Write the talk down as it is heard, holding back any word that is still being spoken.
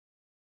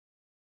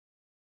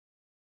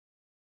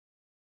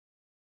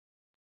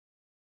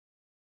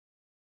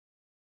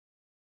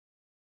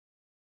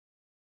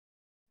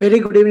Very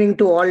good evening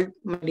to all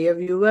my dear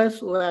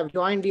viewers who have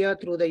joined here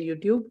through the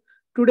YouTube.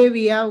 Today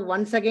we have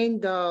once again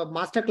the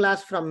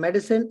masterclass from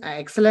medicine, an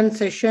excellent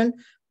session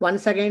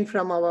once again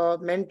from our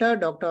mentor,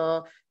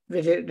 Dr.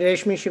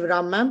 Rashmi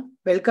Shivram ma'am.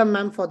 Welcome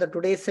ma'am for the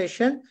today's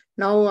session.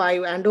 Now I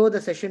hand over the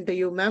session to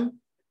you ma'am.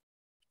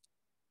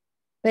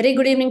 Very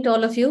good evening to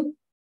all of you.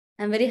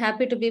 I'm very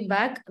happy to be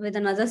back with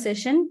another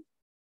session.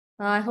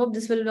 I hope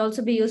this will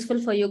also be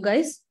useful for you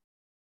guys.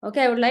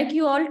 Okay, I would like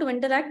you all to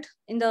interact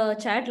in the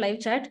chat, live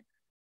chat.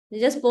 You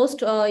just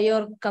post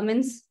your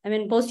comments.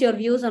 Post your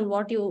views on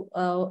what you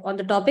on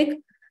the topic,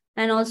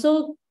 and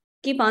also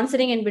keep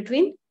answering in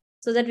between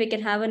so that we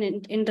can have an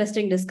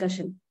interesting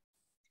discussion.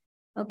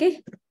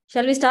 Okay,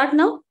 shall we start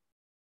now?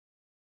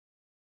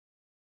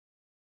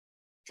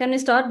 Can we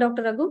start,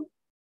 Dr. Raghu?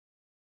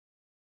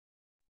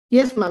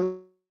 Yes,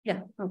 ma'am. Yeah,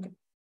 okay.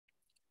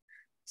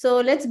 So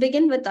let's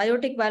begin with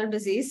aortic valve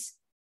disease.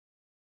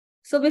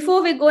 So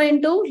before we go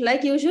into,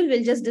 like usual,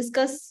 we'll just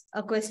discuss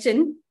a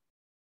question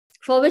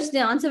for which the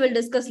answer we'll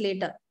discuss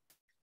later.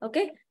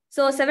 Okay.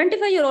 So a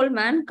 75-year-old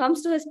man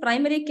comes to his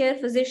primary care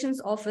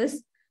physician's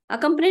office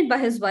accompanied by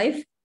his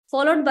wife,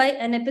 following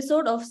an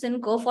episode of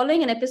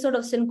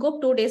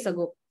syncope 2 days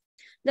ago.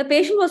 The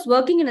patient was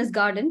working in his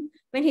garden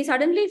when he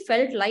suddenly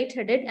felt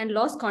lightheaded and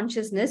lost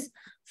consciousness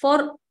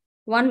for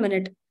 1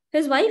 minute.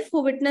 His wife,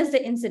 who witnessed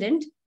the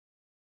incident,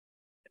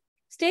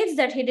 states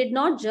that he did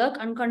not jerk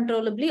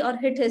uncontrollably or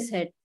hit his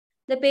head.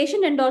 The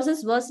patient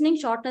endorses worsening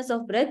shortness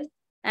of breath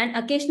and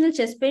occasional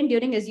chest pain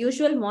during his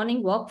usual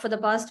morning walk for the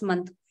past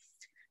month.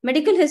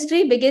 Medical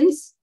history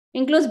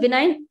includes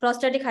benign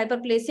prostatic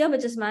hyperplasia,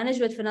 which is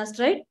managed with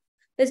finasteride.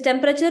 His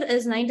temperature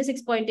is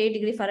 96.8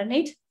 degree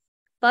Fahrenheit.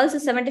 Pulse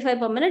is 75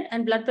 per minute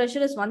and blood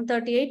pressure is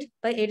 138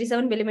 by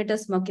 87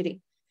 millimeters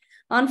mercury.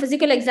 On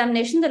physical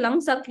examination, the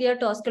lungs are clear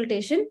to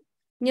auscultation.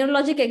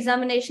 Neurologic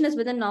examination is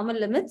within normal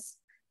limits.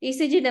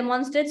 ECG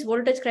demonstrates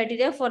voltage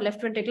criteria for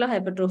left ventricular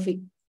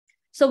hypertrophy.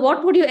 So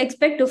what would you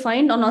expect to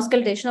find on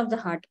auscultation of the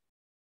heart?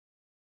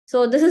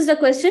 So this is the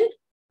question.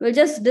 We'll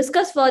just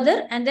discuss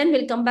further and then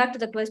we'll come back to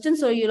the question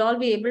so you'll all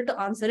be able to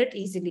answer it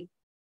easily.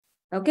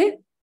 Okay.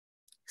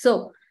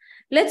 So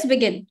let's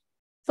begin.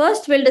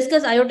 First, we'll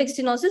discuss aortic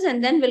stenosis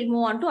and then we'll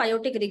move on to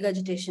aortic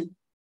regurgitation.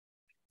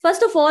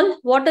 First of all,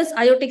 what is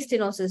aortic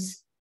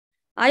stenosis?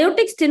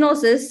 Aortic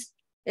stenosis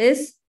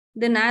is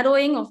the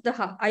narrowing of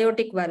the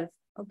aortic valve.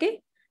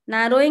 Okay.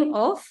 Narrowing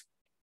of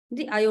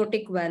the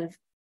aortic valve.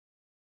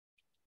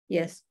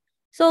 Yes.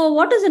 So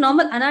what is the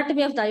normal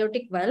anatomy of the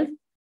aortic valve?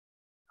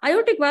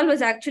 Aortic valve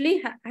is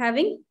actually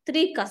having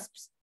 3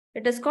 cusps.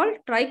 It is called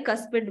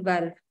tricuspid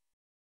valve.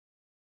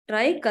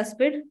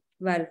 Tricuspid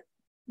valve.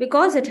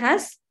 Because it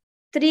has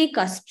 3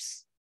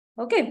 cusps.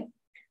 Okay.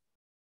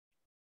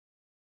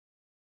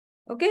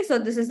 Okay, so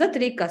this is the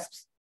 3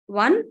 cusps.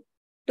 1,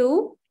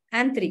 2,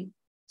 and 3.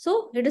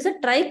 So it is a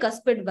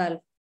tricuspid valve.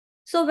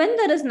 So when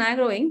there is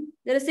narrowing,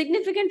 there is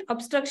significant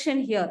obstruction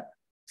here.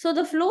 So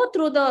the flow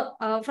through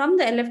from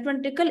the left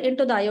ventricle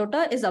into the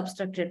aorta is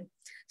obstructed.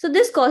 So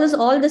this causes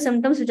all the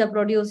symptoms which are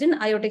produced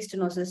in aortic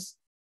stenosis.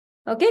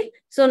 Okay.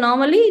 So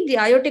normally the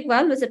aortic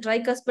valve is a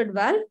tricuspid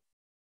valve.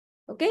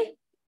 Okay.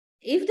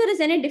 If there is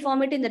any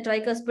deformity in the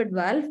tricuspid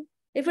valve,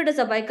 if it is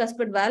a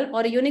bicuspid valve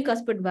or a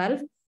unicuspid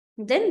valve,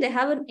 then they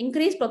have an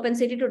increased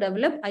propensity to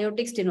develop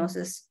aortic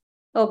stenosis.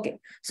 Okay.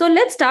 So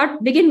let's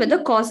begin with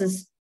the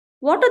causes.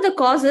 What are the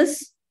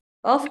causes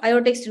of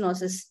aortic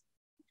stenosis?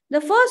 The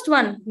first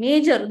one,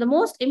 the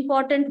most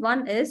important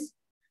one is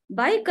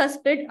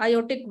bicuspid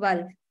aortic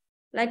valve.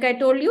 Like I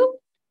told you,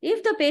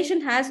 if the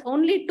patient has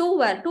only two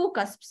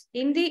cusps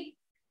in the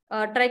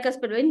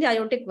tricuspid, in the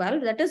aortic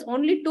valve, that is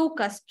only 2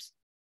 cusps,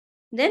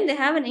 then they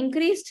have an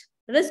increased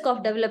risk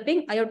of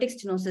developing aortic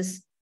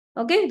stenosis.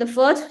 Okay, the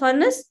first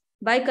one is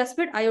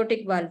bicuspid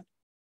aortic valve.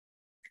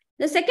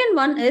 The second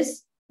one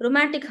is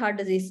rheumatic heart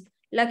disease.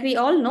 Like we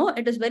all know,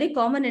 it is very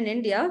common in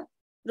India.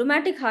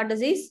 Rheumatic heart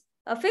disease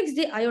affects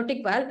the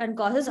aortic valve and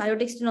causes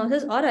aortic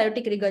stenosis or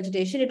aortic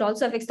regurgitation. It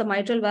also affects the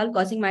mitral valve,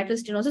 causing mitral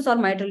stenosis or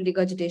mitral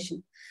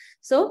regurgitation.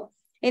 So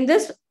in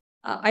this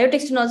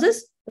aortic stenosis,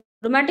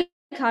 rheumatic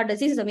heart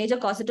disease is a major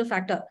causative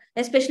factor,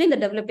 especially in the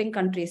developing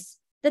countries.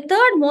 The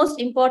third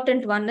most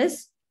important one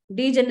is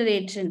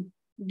degeneration.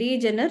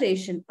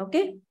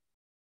 Okay?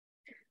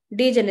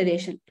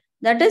 Degeneration.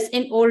 That is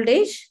in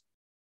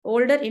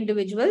older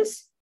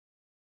individuals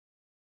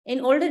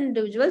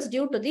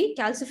due to the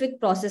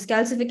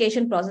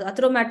calcification process,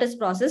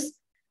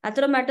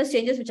 atheromatous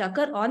changes which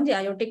occur on the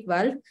aortic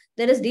valve.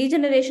 There is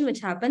degeneration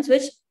which happens,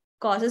 which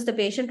causes the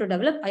patient to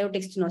develop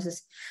aortic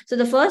stenosis. So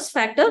the first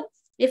factor,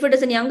 if it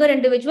is a younger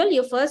individual,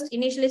 you first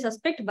initially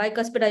suspect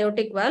bicuspid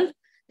aortic valve.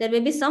 There may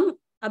be some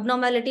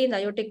abnormality in the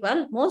aortic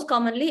valve, most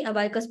commonly a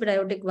bicuspid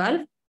aortic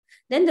valve.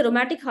 Then the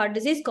rheumatic heart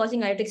disease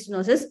causing aortic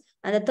stenosis.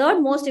 And the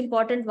third most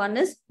important one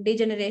is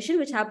degeneration,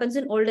 which happens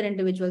in older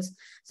individuals.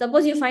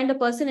 Suppose you find a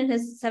person in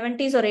his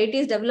 70s or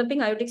 80s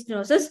developing aortic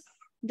stenosis,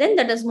 then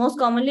that is most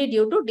commonly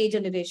due to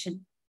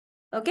degeneration.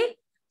 Okay.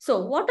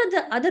 So what are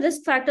the other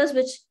risk factors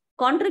which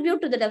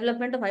contribute to the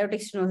development of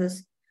aortic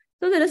stenosis?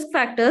 So the risk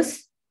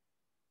factors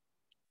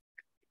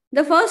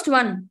The first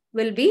one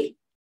will be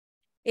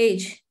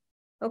age.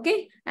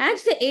 Okay,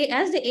 as the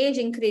age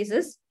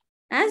increases,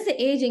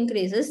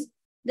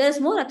 there is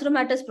more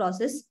atheromatous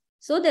process.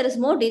 So there is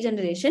more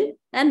degeneration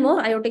and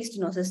more aortic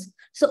stenosis.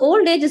 So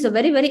old age is a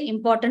very, very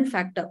important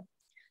factor.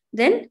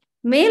 Then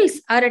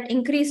males are at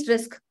increased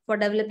risk for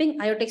developing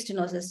aortic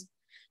stenosis.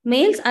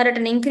 Males are at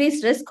an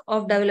increased risk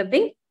of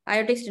developing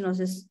aortic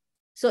stenosis.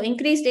 So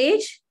increased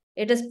age,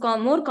 it is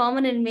more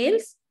common in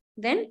males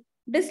than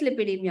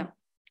dyslipidemia.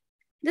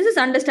 This is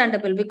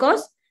understandable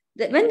because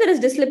when there is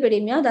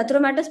dyslipidemia, the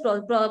atheromatous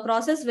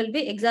process will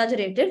be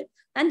exaggerated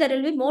and there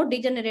will be more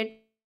degenerative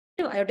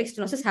aortic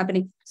stenosis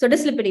happening. So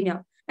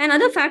dyslipidemia. And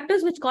other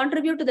factors which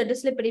contribute to the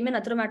dyslipidemia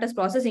and atheromatous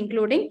process,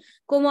 including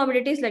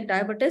comorbidities like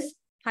diabetes,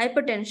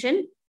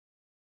 hypertension,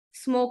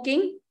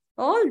 smoking,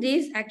 all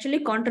these actually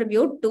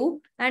contribute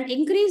to and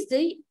increase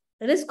the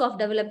risk of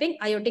developing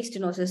aortic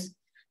stenosis.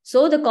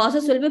 So the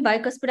causes will be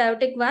bicuspid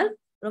aortic valve,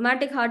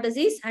 rheumatic heart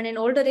disease, and in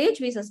older age,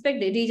 we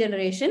suspect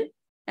degeneration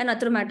and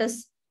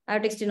atheromatous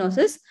aortic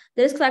stenosis.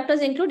 The risk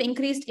factors include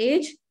increased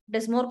age, it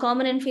is more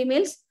common in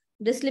females,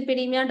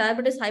 dyslipidemia,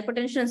 diabetes,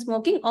 hypertension, and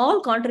smoking all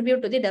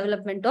contribute to the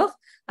development of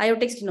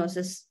aortic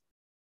stenosis.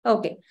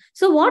 Okay,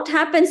 so what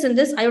happens in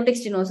this aortic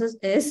stenosis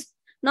is,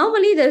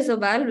 normally there is a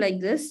valve like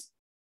this.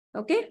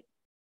 Okay,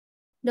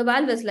 the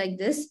valve is like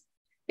this.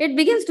 It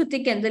begins to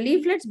thicken. The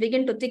leaflets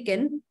begin to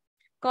thicken,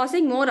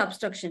 causing more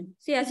obstruction.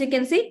 See, as you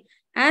can see,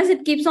 as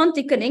it keeps on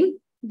thickening,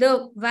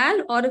 the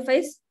valve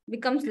orifice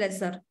becomes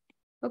lesser.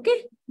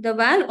 Okay, the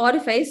valve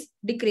orifice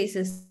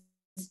decreases.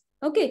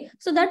 Okay,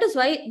 so that is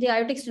why the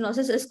aortic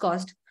stenosis is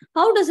caused.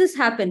 How does this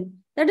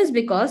happen? That is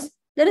because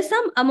there is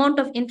some amount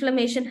of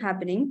inflammation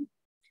happening.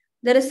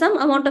 There is some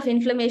amount of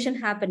inflammation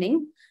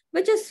happening,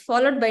 which is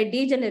followed by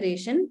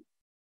degeneration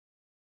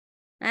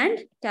and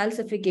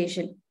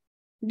calcification.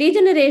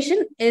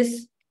 Degeneration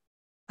is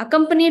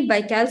accompanied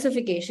by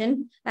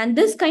calcification, and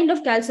this kind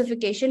of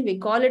calcification, we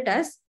call it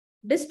as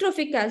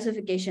dystrophic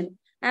calcification.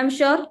 I'm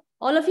sure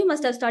all of you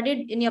must have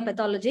studied in your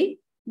pathology.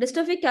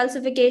 Dystrophic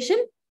calcification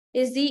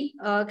is the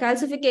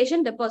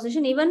calcification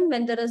deposition even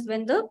when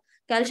the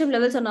calcium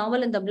levels are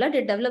normal in the blood,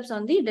 it develops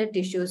on the dead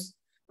tissues.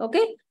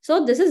 Okay,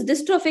 so this is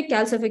dystrophic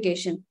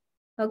calcification.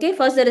 Okay,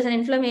 first there is an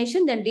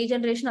inflammation, then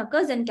degeneration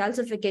occurs, then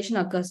calcification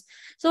occurs.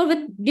 So with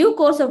due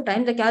course of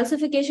time, the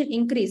calcification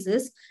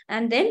increases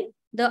and then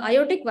the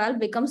aortic valve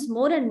becomes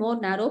more and more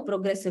narrow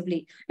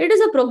progressively. It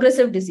is a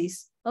progressive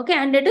disease. Okay,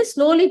 and it is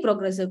slowly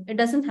progressive. It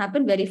doesn't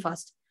happen very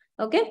fast.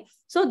 Okay,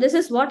 so this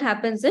is what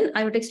happens in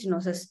aortic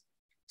stenosis.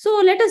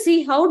 So let us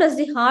see, how does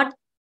the heart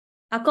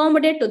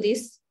accommodate to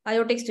this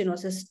aortic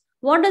stenosis?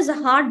 What does the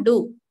heart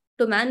do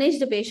to manage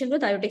the patient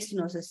with aortic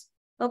stenosis?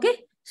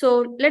 Okay,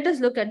 so let us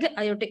look at the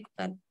aortic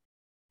valve.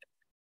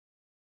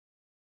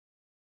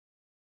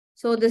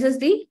 So this is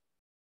the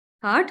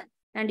heart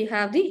and you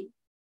have the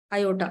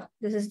aorta.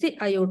 This is the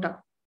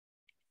aorta.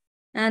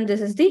 And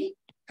this is the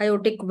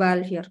aortic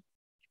valve here.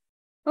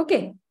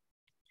 Okay.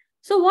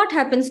 So what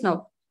happens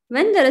now?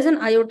 When there is an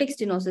aortic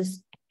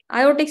stenosis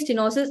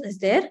is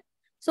there.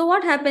 So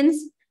what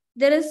happens?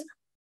 There is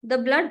the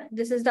blood.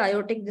 This is the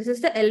aortic. This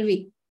is the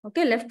LV.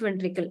 Okay, left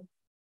ventricle.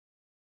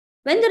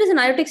 When there is an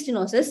aortic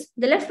stenosis,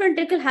 the left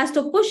ventricle has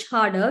to push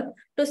harder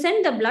to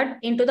send the blood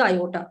into the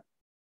aorta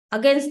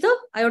against the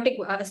aortic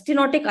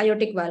stenotic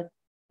aortic valve.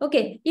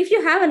 Okay, if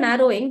you have a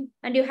narrowing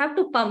and you have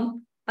to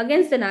pump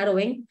against the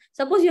narrowing,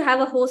 suppose you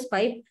have a hose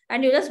pipe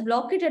and you just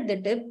block it at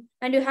the tip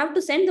and you have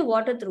to send the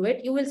water through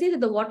it, you will see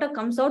that the water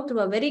comes out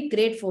through a very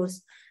great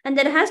force. And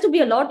there has to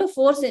be a lot of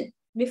force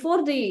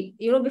before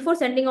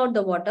sending out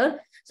the water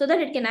so that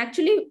it can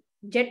actually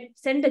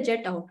send the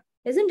jet out,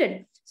 isn't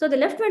it? So the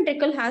left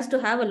ventricle has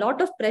to have a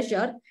lot of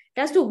pressure. It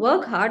has to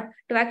work hard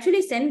to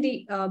actually send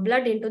the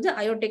blood into the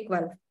aortic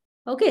valve.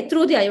 Okay,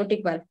 through the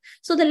aortic valve.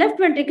 So the left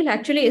ventricle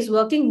actually is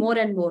working more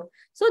and more.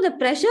 So the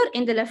pressure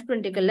in the left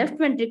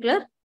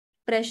ventricular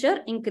pressure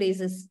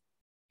increases.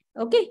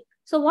 Okay,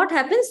 so what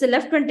happens? The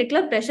left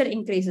ventricular pressure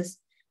increases.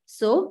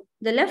 So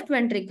the left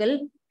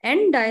ventricle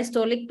end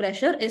diastolic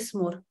pressure is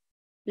more.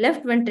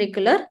 Left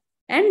ventricular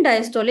end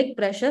diastolic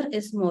pressure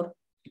is more.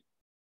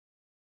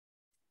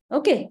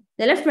 Okay,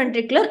 the left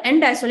ventricular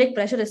end diastolic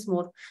pressure is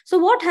more. So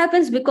what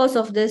happens because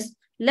of this?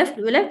 Left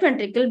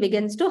ventricle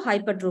begins to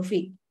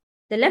hypertrophy.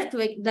 The left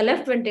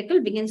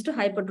ventricle begins to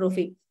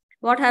hypertrophy.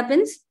 What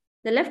happens?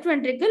 The left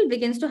ventricle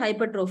begins to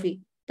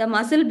hypertrophy. The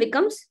muscle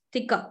becomes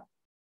thicker.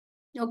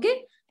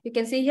 Okay, you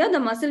can see here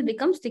the muscle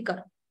becomes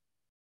thicker.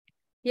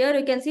 Here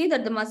you can see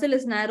that the muscle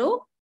is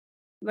narrow,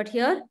 but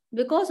here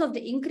because of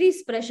the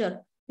increased pressure,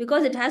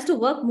 because it has to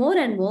work more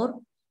and more,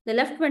 the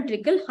left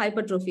ventricle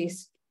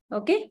hypertrophies.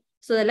 Okay,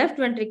 so the left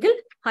ventricle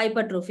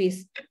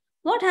hypertrophies.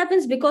 What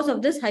happens because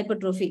of this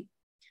hypertrophy?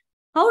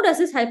 How does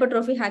this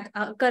hypertrophy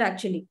occur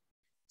actually?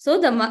 So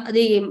the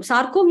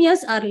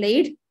sarcomeres are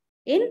laid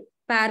in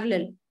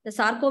parallel. The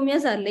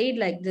sarcomeres are laid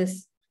like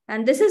this.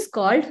 And this is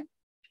called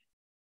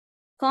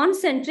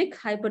concentric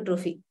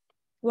hypertrophy.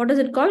 What is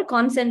it called?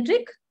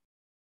 Concentric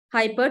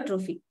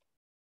hypertrophy.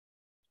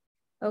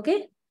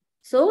 Okay.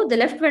 So the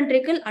left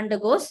ventricle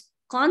undergoes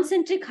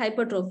concentric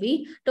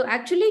hypertrophy to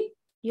actually,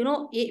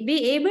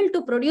 be able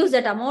to produce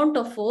that amount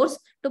of force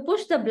to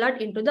push the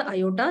blood into the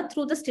aorta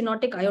through the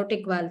stenotic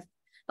aortic valve.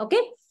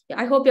 Okay,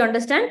 I hope you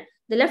understand.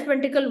 The left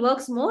ventricle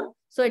works more,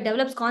 so it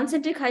develops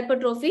concentric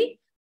hypertrophy.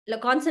 The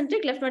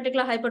concentric left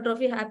ventricular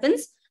hypertrophy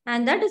happens,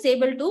 and that is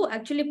able to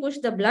actually push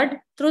the blood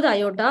through the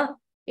aorta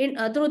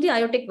through the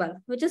aortic valve,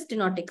 which is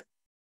stenotic.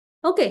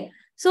 Okay,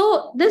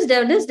 so this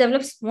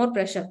develops more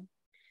pressure.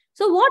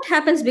 So what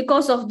happens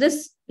because of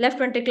this left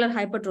ventricular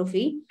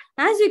hypertrophy?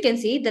 As you can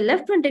see, the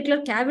left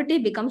ventricular cavity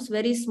becomes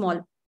very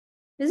small,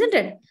 isn't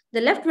it?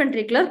 The left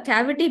ventricular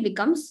cavity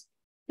becomes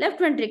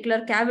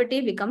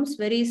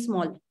very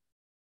small.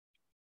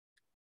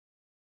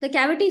 The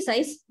cavity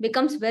size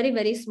becomes very,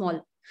 very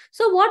small.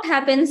 So what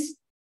happens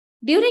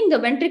during the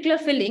ventricular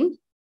filling?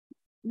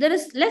 There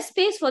is less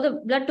space for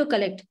the blood to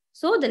collect.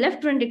 So the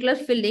left ventricular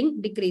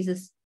filling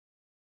decreases.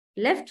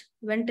 Left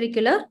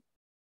ventricular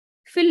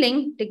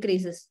filling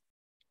decreases.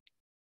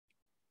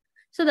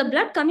 So the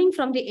blood coming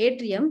from the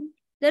atrium,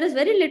 there is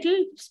very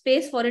little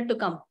space for it to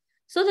come.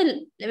 So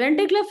the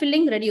ventricular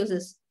filling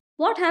reduces.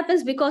 What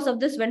happens because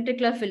of this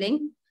ventricular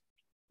filling?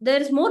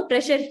 There is more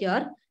pressure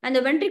here, and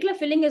the ventricular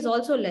filling is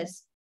also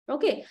less.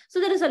 Okay,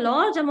 so there is a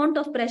large amount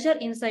of pressure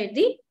inside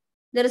the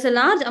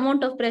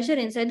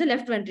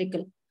left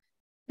ventricle.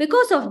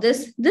 Because of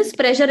this, this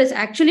pressure is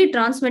actually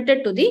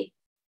transmitted to the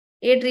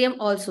atrium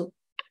also.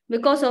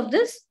 Because of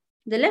this,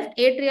 the left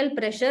atrial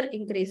pressure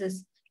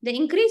increases. The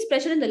increased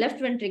pressure in the left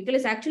ventricle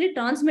is actually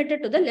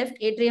transmitted to the left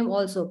atrium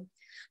also.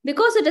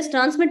 Because it is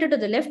transmitted to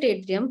the left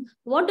atrium,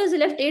 what does the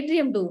left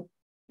atrium do?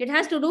 It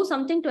has to do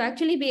something to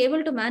actually be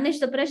able to manage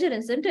the pressure,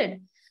 isn't it?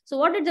 So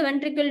what did the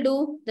ventricle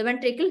do? The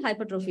ventricle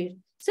hypertrophied.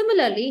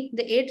 Similarly,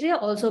 the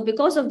atria also,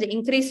 because of the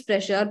increased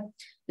pressure,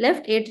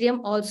 left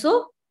atrium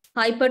also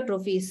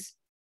hypertrophies.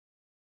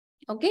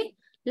 Okay,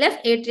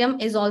 left atrium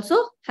is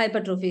also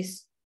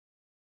hypertrophies.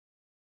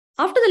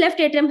 After the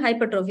left atrium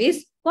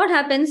hypertrophies, what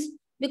happens?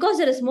 Because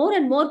there is more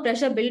and more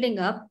pressure building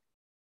up,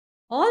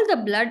 all the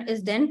blood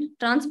is then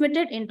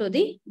transmitted into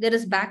there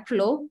is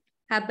backflow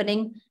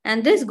happening,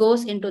 and this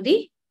goes into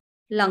the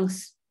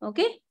lungs.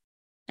 Okay,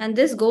 and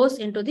this goes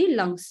into the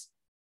lungs.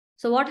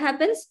 So what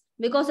happens?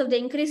 Because of the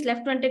increased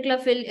left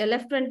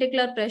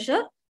ventricular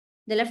pressure,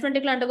 the left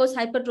ventricle undergoes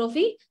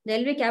hypertrophy, the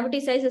LV cavity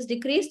size is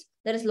decreased,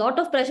 there is a lot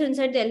of pressure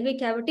inside the LV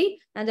cavity,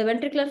 and the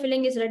ventricular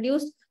filling is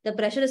reduced, the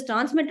pressure is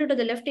transmitted to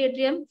the left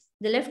atrium,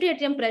 the left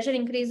atrium pressure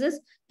increases,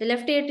 the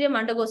left atrium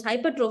undergoes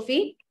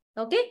hypertrophy,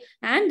 okay,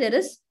 and there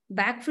is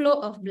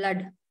backflow of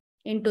blood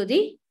into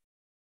the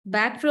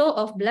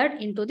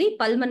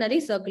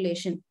pulmonary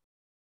circulation.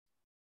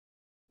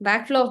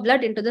 Backflow of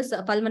blood into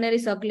the pulmonary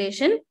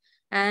circulation,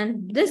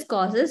 and this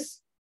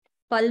causes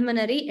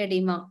pulmonary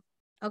edema.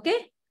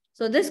 Okay,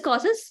 so this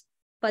causes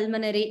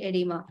pulmonary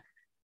edema.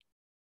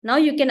 Now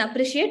you can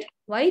appreciate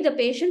why the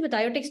patient with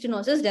aortic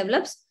stenosis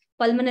develops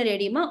pulmonary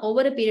edema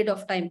over a period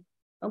of time.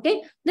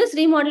 Okay, this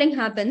remodeling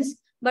happens,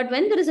 but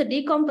when there is a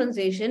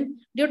decompensation,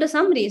 due to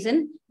some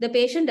reason, the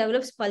patient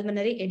develops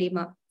pulmonary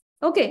edema.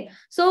 Okay,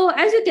 so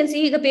as you can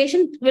see, the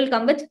patient will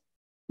come with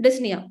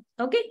dyspnea.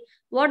 Okay,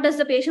 what does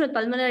the patient with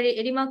pulmonary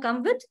edema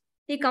come with?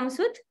 He comes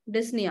with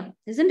dyspnea,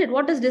 isn't it?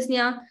 What is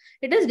dyspnea?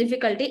 It is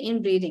difficulty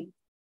in breathing,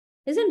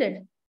 isn't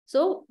it?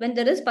 So when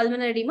there is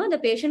pulmonary edema, the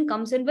patient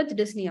comes in with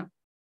dyspnea.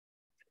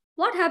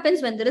 What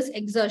happens when there is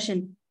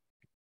exertion?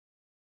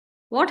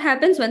 What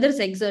happens when there is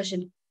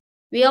exertion?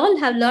 We all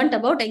have learned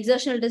about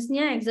exertional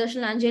dyspnea,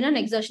 exertional angina, and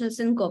exertional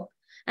syncope.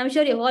 I'm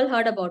sure you've all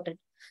heard about it.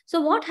 So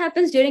what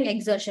happens during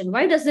exertion?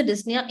 Why does the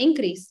dyspnea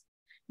increase?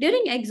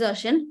 During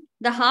exertion,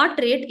 the heart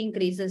rate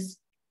increases.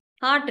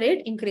 Heart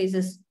rate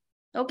increases.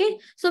 Okay,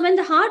 so when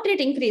the heart rate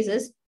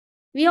increases,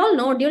 we all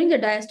know during the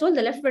diastole,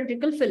 the left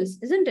ventricle fills,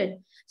 isn't it?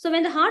 So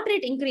when the heart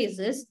rate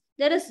increases,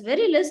 there is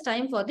very less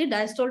time for the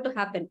diastole to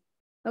happen.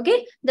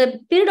 Okay, the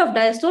period of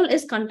diastole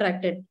is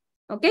contracted.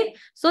 Okay,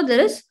 so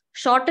there is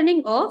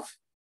shortening of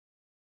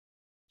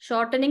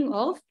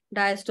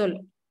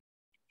diastole.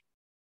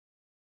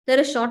 There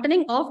is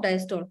shortening of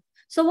diastole.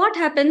 So what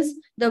happens?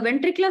 The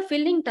ventricular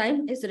filling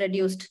time is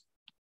reduced.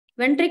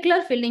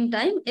 Ventricular filling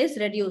time is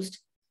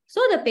reduced.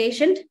 So the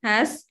patient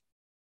has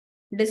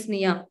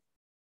dyspnea.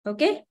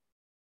 Okay,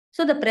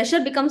 so the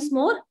pressure becomes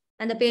more,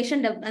 and the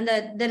patient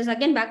there is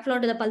again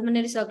backflow to the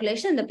pulmonary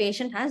circulation, and the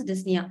patient has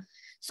dyspnea.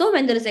 So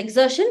when there is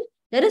exertion,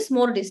 there is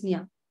more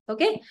dyspnea.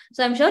 Okay,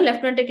 so I'm sure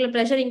left ventricular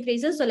pressure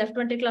increases, so left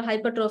ventricular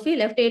hypertrophy,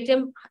 left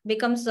atrium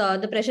becomes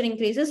the pressure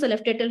increases, so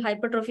left atrial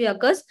hypertrophy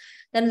occurs.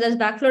 Then there's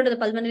backflow to the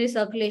pulmonary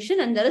circulation,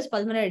 and there is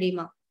pulmonary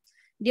edema.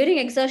 During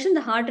exertion,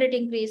 the heart rate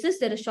increases,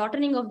 there is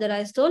shortening of the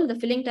diastole, the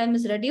filling time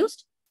is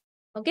reduced.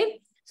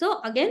 Okay,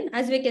 so again,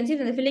 as we can see,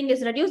 when the filling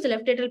is reduced, the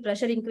left atrial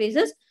pressure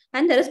increases,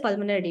 and there is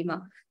pulmonary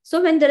edema.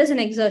 So when there is an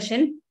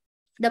exertion,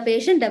 the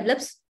patient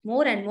develops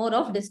more and more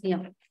of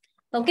dyspnea.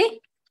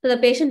 Okay, so the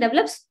patient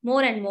develops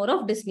more and more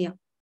of dyspnea.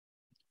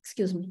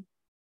 Excuse me.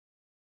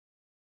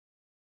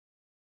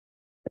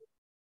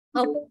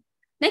 Okay,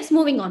 next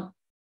moving on.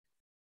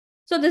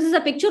 So this is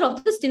a picture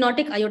of the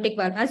stenotic aortic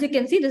valve. As you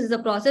can see, this is the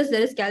process.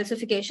 There is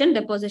calcification,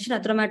 deposition,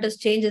 atheromatous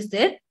change is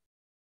there.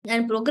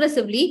 And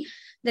progressively,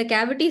 the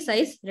cavity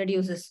size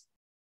reduces.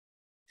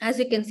 As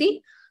you can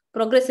see,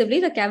 progressively,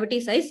 the cavity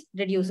size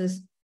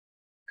reduces.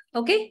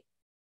 Okay.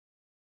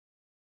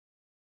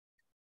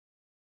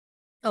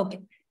 Okay.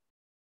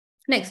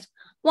 Next,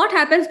 what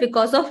happens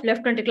because of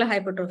left ventricular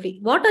hypertrophy?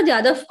 What are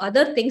the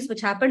other things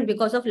which happen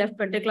because of left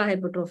ventricular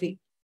hypertrophy?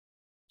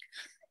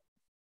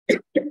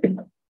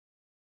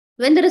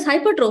 When there is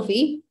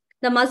hypertrophy,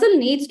 the muscle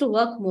needs to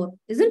work more,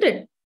 isn't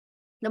it?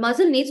 The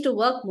muscle needs to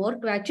work more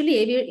to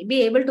actually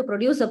be able to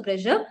produce the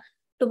pressure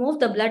to move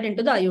the blood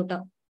into the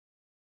aorta.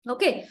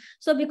 Okay,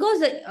 so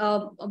because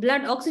the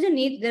blood oxygen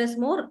need, there is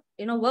more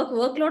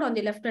workload on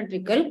the left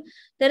ventricle.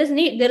 There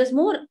is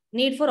more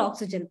need for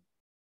oxygen.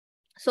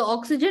 So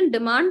oxygen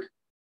demand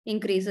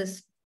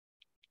increases.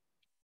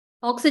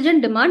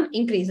 Oxygen demand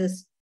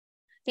increases.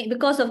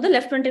 Because of the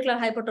left ventricular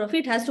hypertrophy,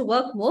 it has to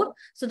work more.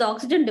 So the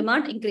oxygen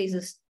demand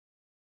increases.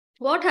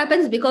 What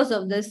happens because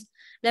of this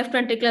left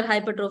ventricular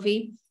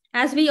hypertrophy?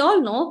 As we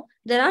all know,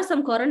 there are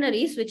some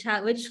coronaries which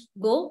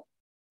go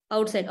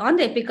outside on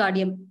the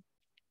epicardium.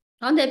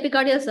 On the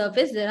epicardial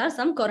surface, there are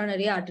some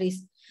coronary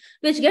arteries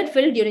which get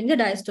filled during the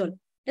diastole,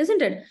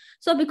 isn't it?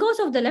 So because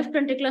of the left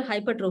ventricular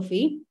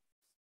hypertrophy,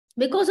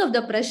 because of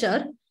the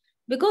pressure,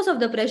 the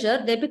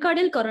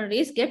epicardial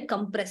coronaries get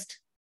compressed.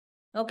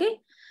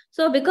 Okay.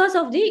 So because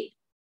of the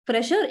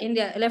pressure in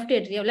the left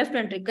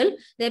ventricle,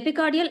 the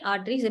epicardial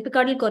arteries,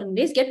 epicardial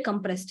coronaries get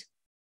compressed.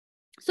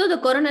 So the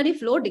coronary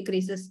flow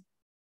decreases.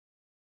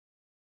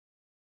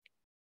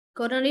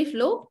 Coronary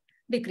flow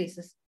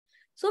decreases.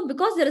 So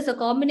because there is a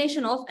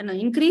combination of an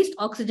increased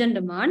oxygen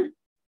demand,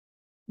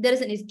 there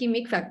is an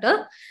ischemic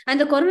factor, and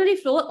the coronary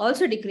flow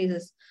also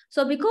decreases.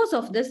 So because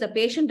of this, the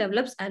patient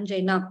develops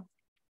angina.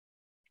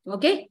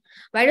 Okay.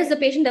 Why does the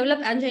patient develop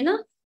angina?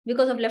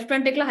 Because of left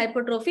ventricular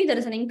hypertrophy, there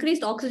is an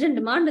increased oxygen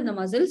demand in the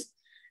muscles.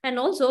 And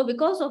also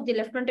because of the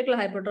left ventricular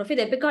hypertrophy,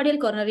 the epicardial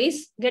coronaries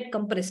get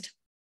compressed.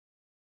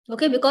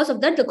 Okay. Because of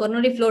that, the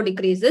coronary flow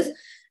decreases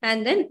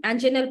and then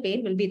anginal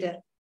pain will be there.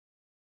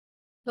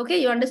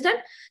 Okay. You understand?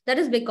 That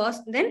is because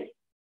then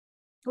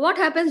what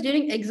happens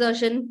during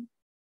exertion?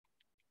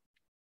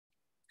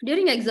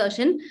 During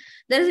exertion,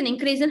 there is an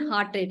increase in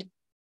heart rate.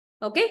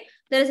 Okay.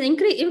 There is an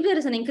increase. If there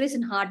is an increase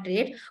in heart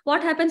rate,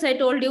 what happens? I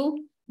told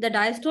you the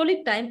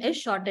diastolic time is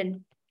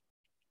shortened.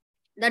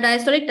 The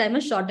diastolic time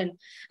is shortened.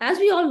 As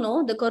we all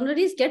know, the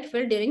coronaries get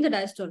filled during the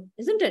diastole,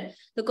 isn't it?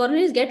 The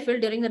coronaries get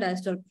filled during the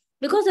diastole.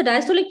 Because the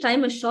diastolic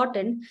time is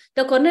shortened,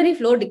 the coronary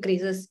flow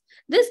decreases.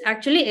 This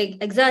actually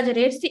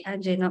exaggerates the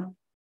angina.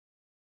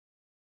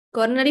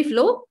 Coronary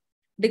flow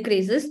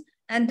decreases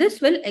and this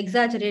will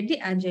exaggerate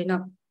the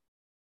angina.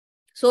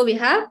 So we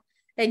have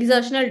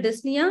exertional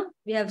dyspnea.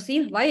 We have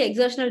seen why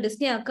exertional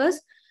dyspnea occurs.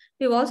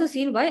 We've also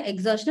seen why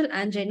exertional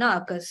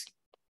angina occurs.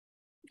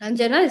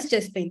 Angina is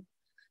chest pain.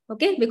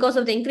 Okay, because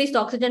of the increased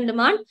oxygen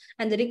demand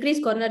and the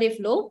decreased coronary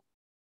flow,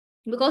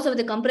 because of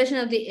the compression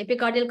of the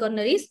epicardial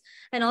coronaries,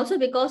 and also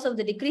because of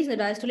the decrease in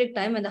the diastolic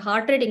time and the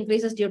heart rate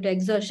increases due to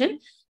exertion,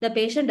 the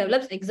patient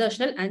develops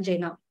exertional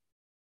angina.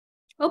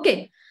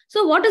 Okay,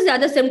 so what is the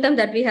other symptom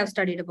that we have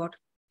studied about?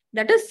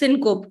 That is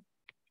syncope.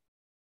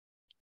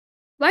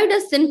 Why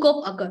does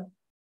syncope occur?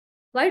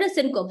 Why does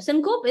syncope?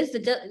 Syncope is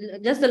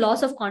just the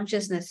loss of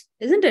consciousness,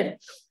 isn't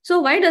it? So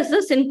why does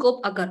the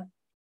syncope occur?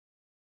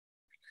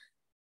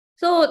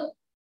 So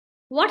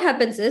what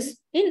happens is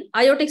in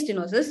aortic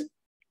stenosis,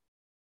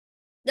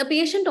 the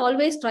patient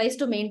always tries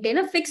to maintain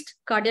a fixed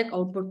cardiac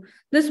output.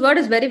 This word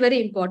is very, very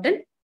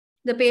important.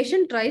 The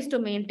patient tries to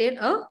maintain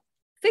a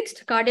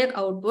fixed cardiac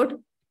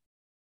output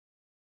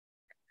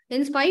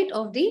in spite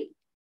of the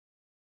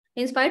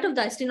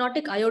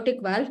stenotic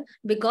aortic valve,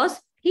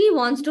 because he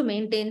wants to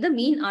maintain the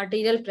mean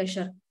arterial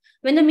pressure.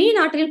 When the mean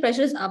arterial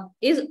pressure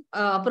is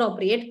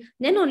appropriate,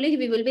 then only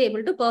we will be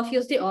able to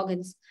perfuse the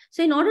organs.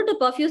 So in order to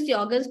perfuse the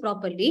organs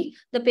properly,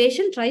 the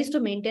patient tries to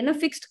maintain a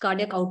fixed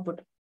cardiac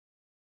output.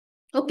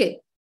 Okay.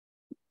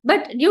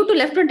 But due to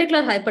left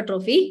ventricular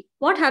hypertrophy,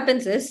 what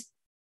happens is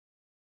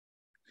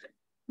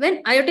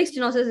when aortic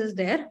stenosis is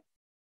there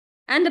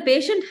and the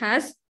patient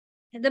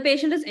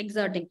is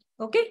exerting.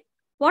 Okay.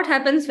 What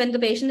happens when the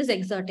patient is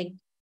exerting?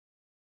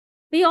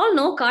 We all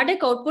know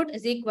cardiac output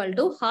is equal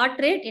to heart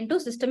rate into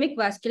systemic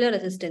vascular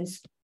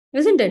resistance,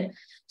 isn't it?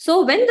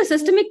 So when the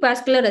systemic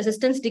vascular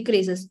resistance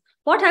decreases,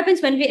 what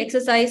happens when we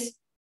exercise?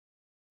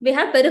 We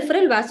have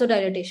peripheral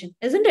vasodilatation,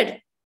 isn't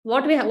it?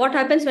 What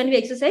happens when we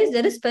exercise?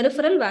 There is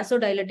peripheral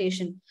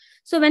vasodilatation.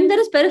 So when there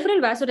is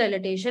peripheral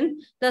vasodilatation,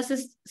 the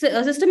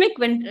systemic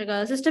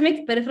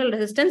peripheral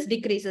resistance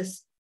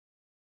decreases.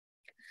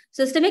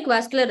 Systemic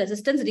vascular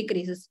resistance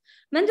decreases.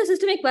 When the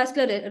systemic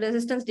vascular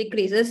resistance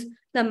decreases,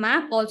 the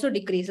MAP also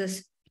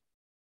decreases.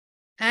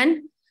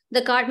 And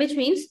which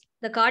means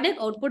the cardiac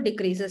output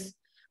decreases.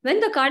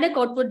 When the cardiac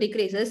output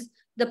decreases,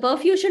 the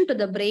perfusion to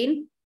the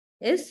brain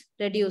is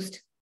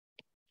reduced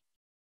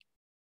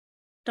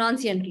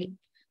transiently.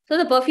 So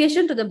the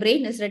perfusion to the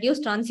brain is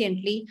reduced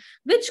transiently,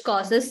 which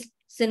causes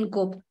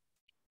syncope.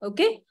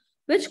 Okay,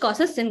 which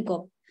causes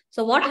syncope.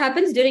 So what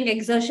happens during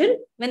exertion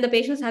when the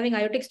patient is having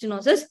aortic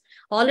stenosis?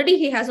 Already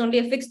he has only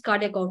a fixed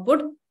cardiac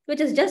output, which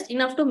is just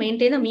enough to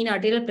maintain the mean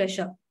arterial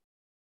pressure.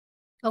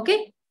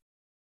 Okay.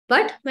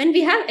 But when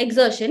we have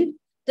exertion,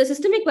 the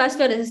systemic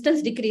vascular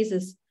resistance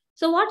decreases.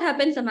 So what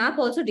happens? The MAP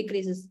also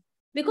decreases.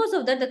 Because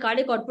of that, the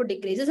cardiac output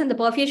decreases and the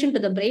perfusion to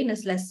the brain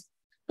is less.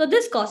 So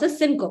this causes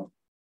syncope.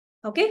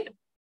 Okay.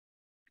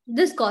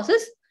 This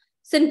causes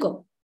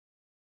syncope.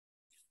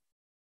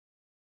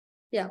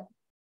 Yeah.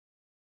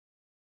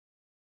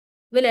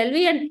 Will LV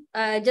and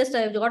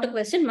I've got a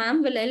question,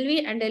 ma'am. Will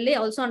LV and LA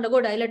also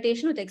undergo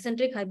dilatation with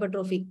eccentric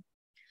hypertrophy?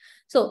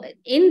 So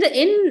in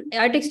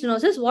aortic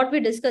stenosis, what we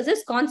discuss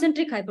is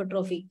concentric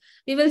hypertrophy.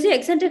 We will see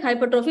eccentric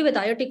hypertrophy with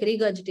aortic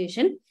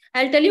regurgitation.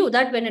 I'll tell you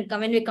that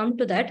when we come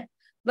to that.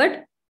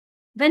 But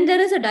when there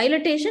is a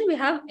dilatation, we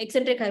have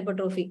eccentric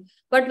hypertrophy.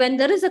 But when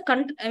there is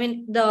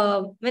when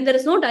there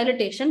is no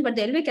dilatation, but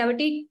the LV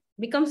cavity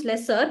becomes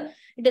lesser,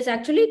 it is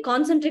actually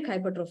concentric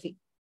hypertrophy.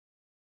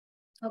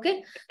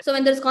 Okay. So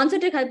when there is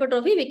concentric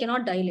hypertrophy, we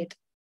cannot dilate.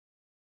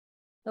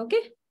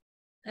 Okay.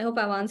 I hope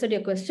I've answered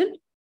your question.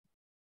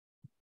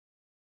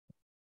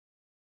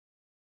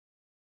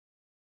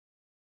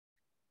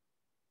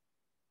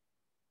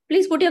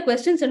 Please put your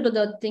questions into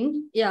the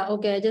thing. Yeah,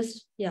 okay,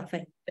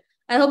 fine.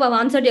 I hope I've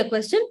answered your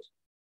question.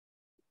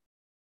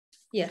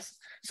 Yes.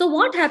 So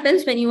what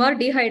happens when you are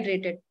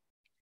dehydrated?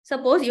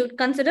 Suppose you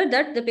consider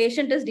that the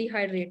patient is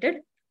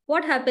dehydrated.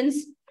 What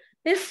happens?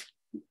 His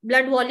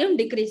blood volume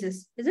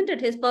decreases, isn't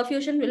it? His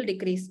perfusion will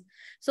decrease.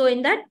 So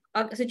in that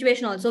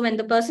situation also, when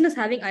the person is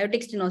having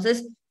aortic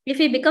stenosis, if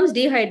he becomes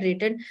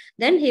dehydrated,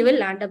 then he will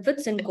land up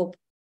with syncope.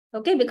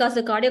 Okay, because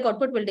the cardiac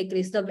output will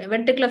decrease, the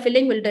ventricular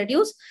filling will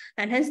reduce,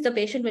 and hence the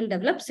patient will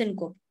develop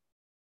syncope.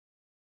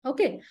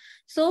 Okay,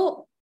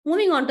 so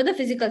moving on to the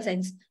physical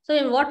signs.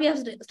 So what we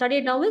have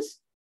studied now is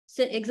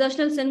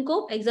exertional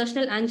syncope,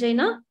 exertional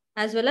angina,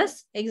 as well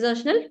as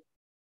exertional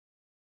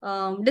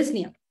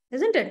dyspnea,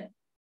 isn't it?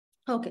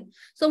 Okay,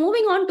 so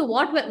moving on to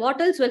what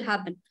else will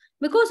happen.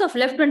 Because of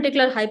left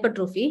ventricular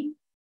hypertrophy,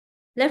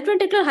 left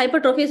ventricular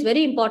hypertrophy is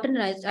very important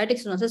in aortic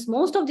stenosis.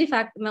 Most of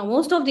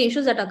the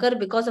issues that occur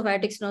because of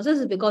aortic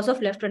stenosis is because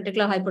of left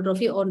ventricular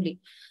hypertrophy only.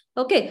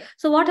 Okay,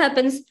 so what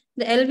happens?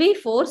 The LV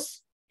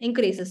force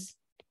increases.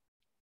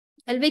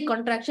 LV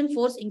contraction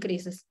force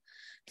increases.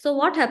 So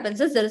what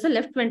happens is there is a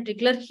left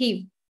ventricular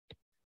heave.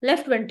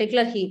 Left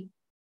ventricular heave.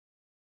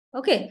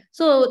 Okay,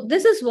 so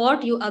this is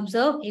what you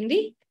observe in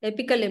the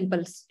apical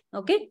impulse.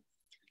 Okay,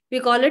 we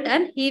call it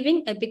an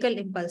heaving apical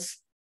impulse.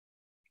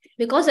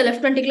 Because the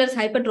left ventricular is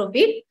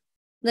hypertrophied,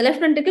 the left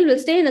ventricle will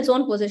stay in its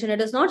own position.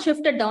 It is not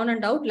shifted down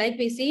and out like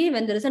we see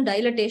when there is a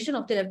dilatation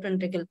of the left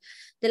ventricle.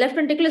 The left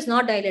ventricle is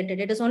not dilated.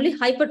 It is only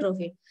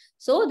hypertrophied.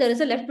 So there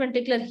is a left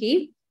ventricular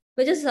heave,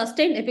 which is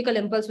sustained apical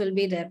impulse will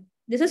be there.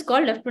 This is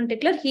called left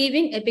ventricular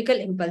heaving apical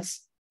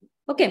impulse.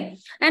 Okay.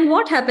 And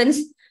what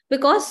happens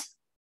because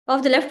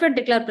of the left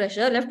ventricular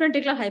pressure, left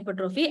ventricular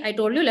hypertrophy, I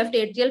told you left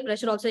atrial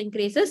pressure also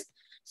increases.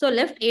 So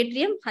left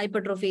atrium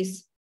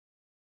hypertrophies.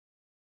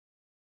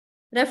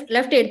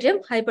 Left atrium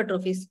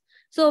hypertrophies.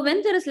 So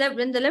when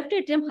the left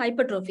atrium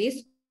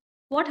hypertrophies,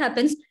 what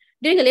happens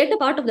during the later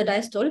part of the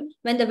diastole,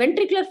 when the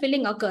ventricular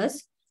filling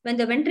occurs, when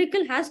the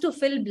ventricle has to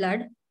fill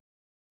blood,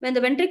 the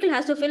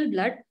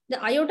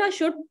aorta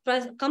should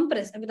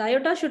compress, the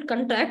aorta should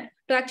contract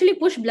to actually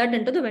push blood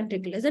into the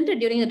ventricle, isn't it?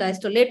 During the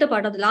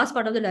diastole, last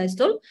part of the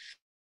diastole,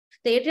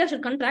 the atria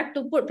should contract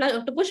to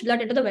push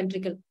blood into the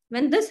ventricle.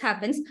 When this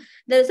happens,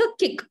 there is a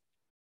kick.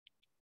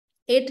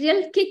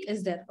 Atrial kick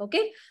is there.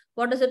 Okay.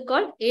 What is it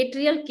called?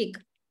 Atrial kick.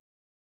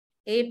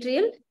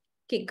 Atrial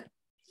kick.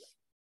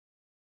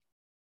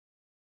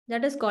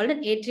 That is called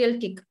an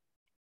atrial kick.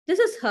 This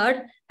is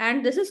heard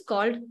and this is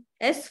called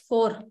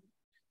S4.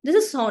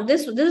 This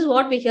is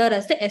what we hear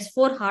as the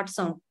S4 heart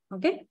sound.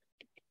 Okay.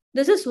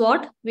 This is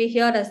what we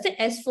hear as the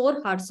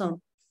S4 heart sound.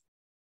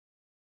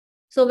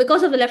 So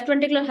because of the left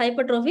ventricular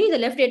hypertrophy, the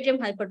left atrium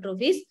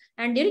hypertrophies,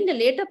 and during the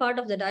later part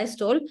of the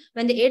diastole,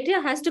 when the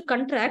atria has to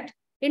contract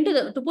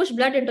to push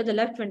blood into the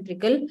left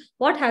ventricle,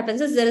 what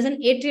happens is there is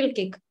an atrial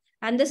kick.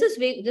 And this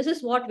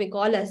is what we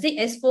call as the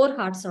S4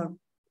 heart sound.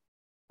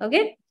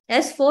 Okay.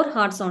 S4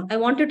 heart sound. I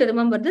want you to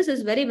remember this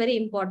is very, very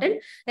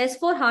important.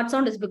 S4 heart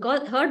sound is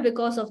heard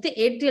because of the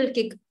atrial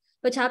kick,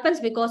 which happens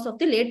because of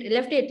the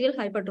left atrial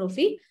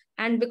hypertrophy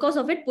and because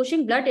of it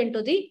pushing blood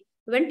into the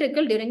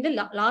ventricle during the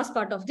last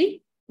part of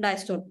the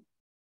diastole.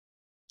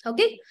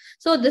 Okay.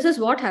 So this is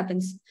what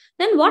happens.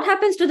 Then what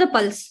happens to the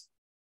pulse?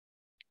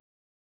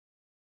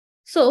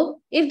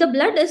 So if the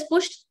blood is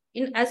pushed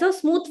in as a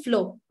smooth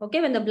flow, okay,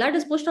 when the blood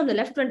is pushed on the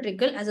left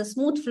ventricle as a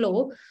smooth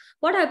flow,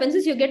 what happens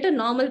is you get a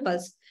normal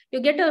pulse. You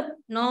get a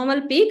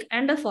normal peak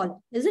and a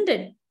fall, isn't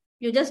it?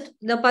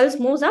 The pulse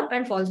moves up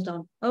and falls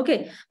down.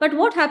 Okay. But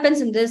what happens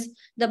in this?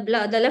 The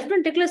left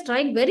ventricle is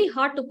trying very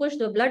hard to push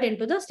the blood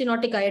into the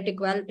stenotic aortic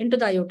valve, into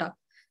the aorta.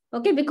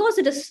 Okay. Because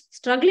it is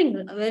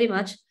struggling very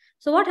much.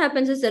 So what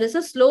happens is there is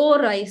a slow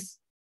rise.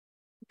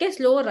 Okay.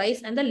 Slow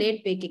rise and the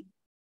late peaking.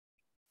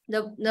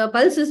 The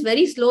pulse is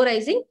very slow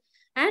rising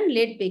and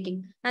late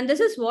peaking. And this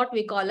is what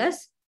we call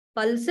as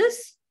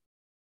pulsus,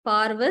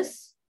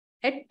 parvus,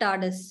 et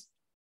tardus.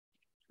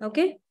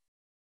 Okay.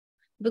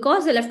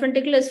 Because the left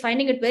ventricle is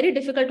finding it very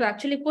difficult to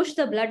actually push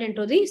the blood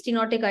into the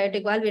stenotic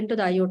aortic valve into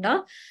the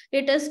aorta,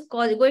 it is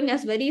going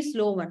as very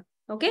slow one.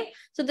 Okay.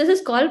 So this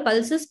is called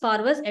pulsus,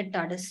 parvus, et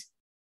tardus.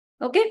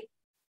 Okay.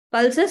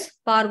 Pulsus,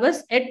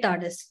 parvus, et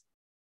tardus.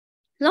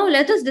 Now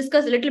let us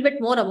discuss a little bit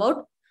more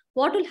about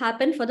what will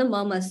happen for the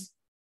murmurs.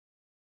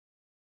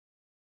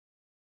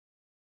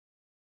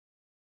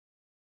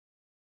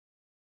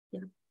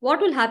 What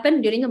will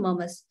happen during the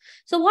murmurs?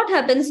 So what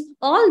happens?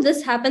 All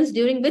this happens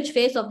during which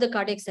phase of the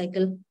cardiac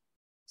cycle?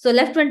 So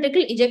left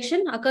ventricle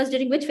ejection occurs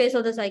during which phase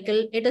of the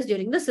cycle? It is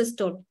during the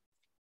systole.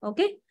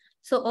 Okay.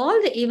 So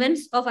all the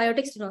events of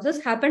aortic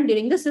stenosis happen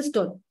during the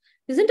systole.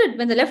 Isn't it?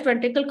 When the left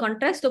ventricle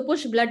contracts to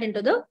push blood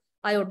into the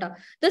aorta.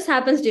 This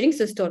happens during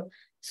systole.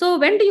 So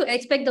when do you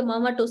expect the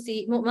murmur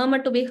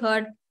to be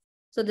heard?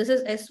 So this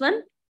is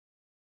S1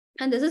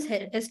 and this is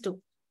S2.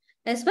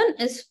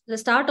 S1 is the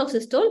start of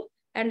systole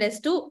and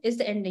S2 is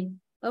the ending.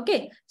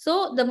 Okay,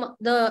 so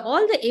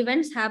all the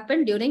events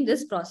happen during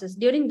this process,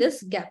 during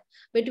this gap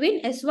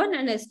between S1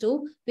 and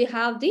S2, we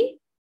have the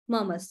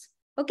murmurs.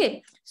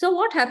 Okay, so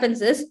what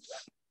happens is,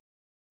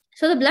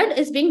 so the blood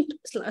is being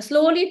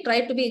slowly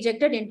tried to be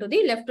ejected into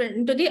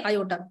the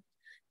aorta.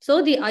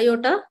 So the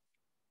aorta,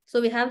 so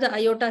we have the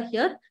aorta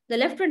here. The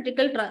left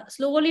ventricle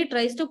slowly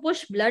tries to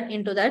push blood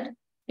into the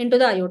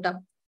aorta.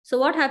 So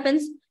what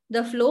happens?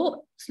 The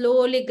flow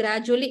slowly,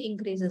 gradually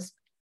increases.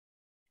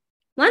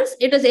 Once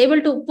it is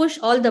able to push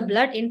all the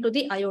blood into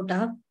the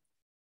aorta,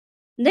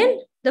 then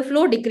the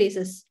flow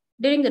decreases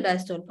during the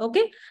diastole.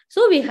 Okay,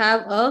 so we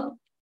have a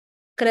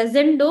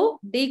crescendo,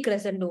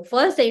 decrescendo.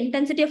 First, the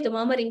intensity of the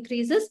murmur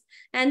increases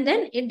and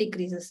then it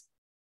decreases.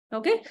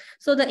 Okay,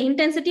 so the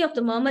intensity of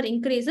the murmur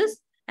increases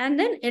and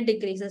then it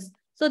decreases.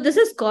 So this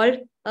is called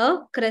a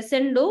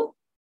crescendo,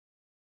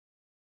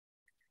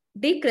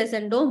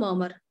 decrescendo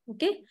murmur.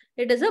 Okay,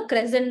 it is a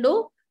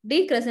crescendo,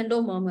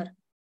 decrescendo murmur.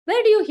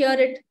 Where do you hear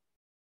it?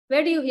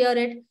 Where do you hear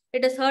it?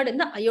 It is heard in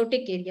the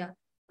aortic area.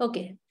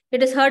 Okay,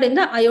 it is heard in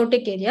the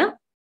aortic area,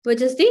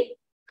 which is the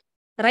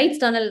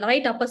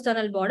right upper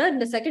sternal border in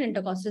the second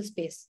intercostal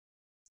space.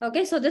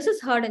 Okay, so this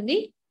is heard in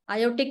the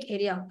aortic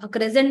area, a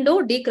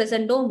crescendo,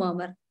 decrescendo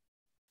murmur.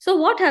 So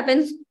what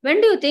happens?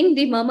 When do you think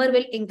the murmur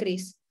will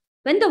increase?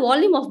 When the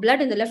volume of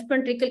blood in the left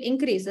ventricle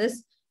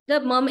increases, the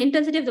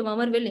intensity of the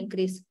murmur will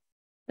increase.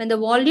 When the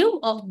volume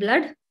of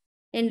blood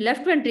in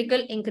left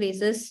ventricle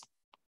increases,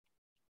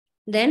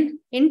 then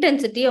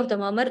intensity of the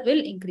murmur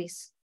will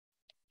increase.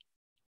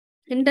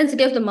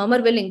 Intensity of the murmur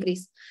will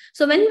increase.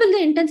 So when will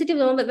the intensity of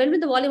the murmur, when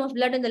will the volume of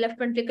blood in the left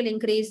ventricle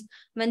increase?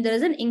 When there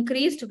is an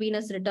increased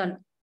venous return.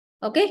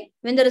 Okay,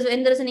 when there is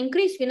an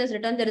increased venous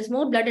return, there is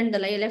more blood in the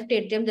left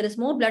atrium, there is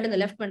more blood in the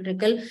left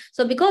ventricle.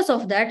 So because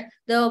of that,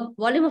 the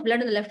volume of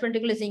blood in the left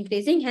ventricle is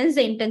increasing, hence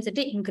the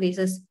intensity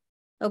increases.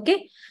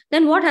 Okay,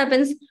 then what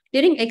happens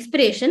during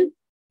expiration?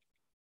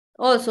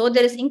 Also,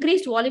 there is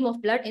increased volume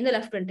of blood in the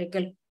left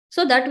ventricle.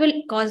 So that will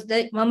cause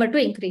the murmur to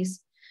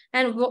increase.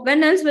 And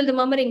when else will the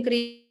murmur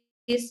increase?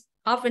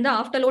 When the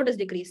afterload is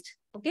decreased.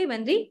 Okay,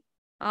 when the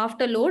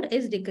afterload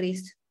is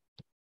decreased.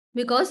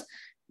 Because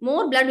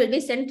more blood will be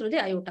sent through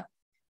the aorta.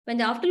 When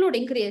the afterload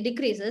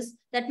decreases,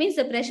 that means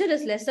the pressure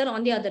is lesser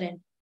on the other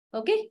end.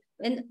 Okay,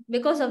 and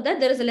because of that,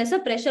 there is a lesser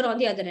pressure on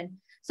the other end.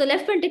 So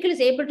left ventricle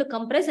is able to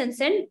compress and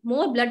send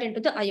more blood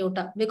into the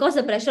aorta. Because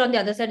the pressure on the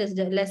other side is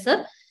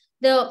lesser,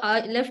 the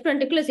left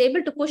ventricle is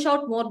able to push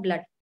out more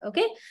blood.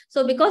 Okay,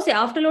 so because the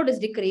afterload is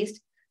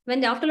decreased,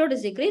 when the afterload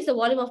is decreased, the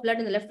volume of blood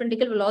in the left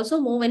ventricle will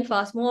also move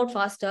out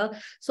faster.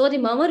 So the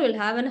murmur will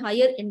have a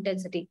higher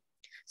intensity.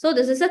 So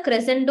this is a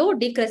crescendo,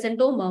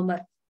 decrescendo murmur.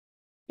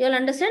 You'll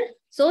understand?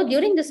 So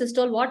during the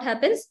systole, what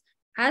happens?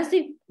 As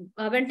the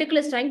ventricle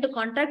is trying to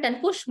contract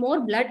and push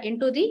more blood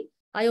into the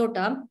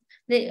aorta,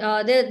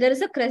 there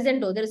is a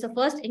crescendo. There is a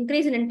first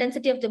increase in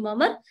intensity of the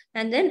murmur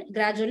and then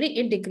gradually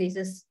it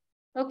decreases.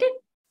 Okay.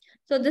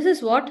 So this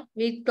is what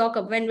we talk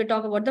about when we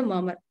talk about the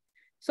murmur.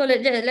 So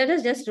let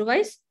us just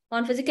revise.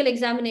 On physical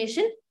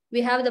examination,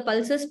 we have the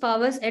pulsus,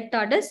 parvus, et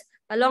tardus.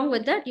 Along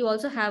with that, you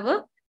also have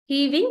a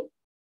heaving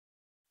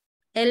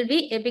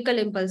LV apical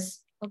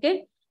impulse.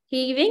 Okay,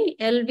 heaving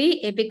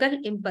LV apical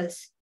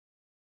impulse.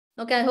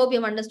 Okay, I hope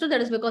you've understood.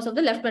 That is because of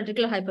the left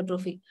ventricular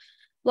hypertrophy.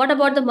 What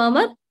about the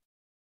murmur?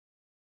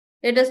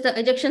 It is the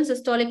ejection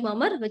systolic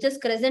murmur, which is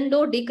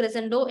crescendo,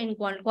 decrescendo in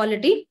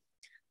quality.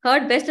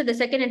 Heard best at the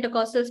second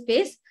intercostal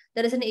space.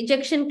 There is an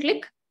ejection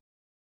click.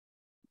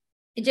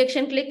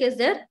 Ejection click is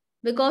there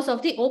because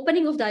of the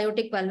opening of the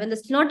aortic valve. When the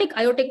stenotic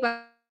aortic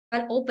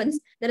valve opens,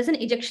 there is an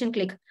ejection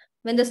click.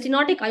 When the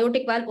stenotic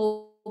aortic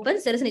valve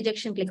opens, there is an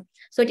ejection click.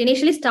 So it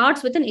initially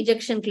starts with an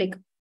ejection click.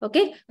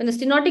 Okay. When the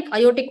stenotic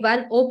aortic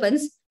valve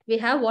opens, we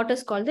have what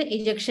is called the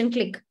ejection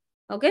click.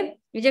 Okay.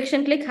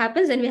 Ejection click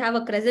happens and we have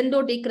a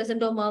crescendo,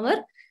 decrescendo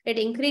murmur. It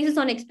increases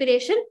on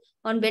expiration,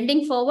 on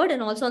bending forward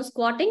and also on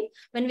squatting.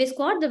 When we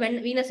squat, the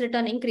venous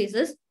return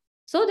increases.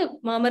 So the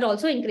murmur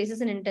also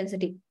increases in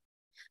intensity.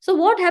 So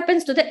what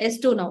happens to the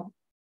S2 now?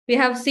 We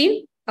have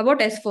seen about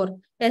S4.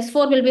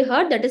 S4 will be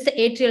heard, that is the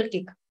atrial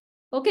kick.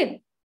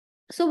 Okay.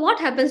 So what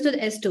happens to the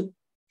S2?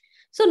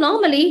 So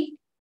normally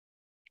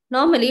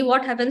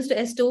what happens to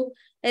S2?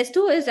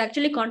 S2 is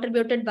actually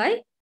contributed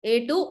by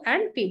A2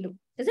 and P2,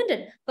 isn't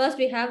it? First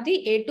we have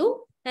the A2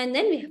 and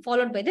then we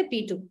followed by the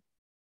P2.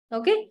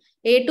 Okay,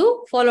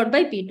 A2 followed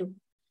by P2.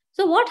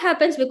 So what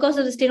happens because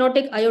of the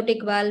stenotic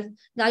aortic valve?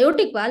 The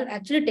aortic valve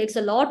actually takes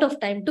a lot of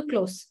time to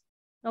close.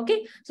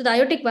 Okay, so the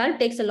aortic valve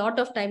takes a lot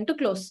of time to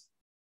close.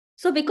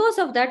 So because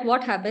of that,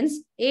 what happens?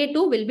 A2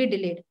 will be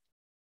delayed.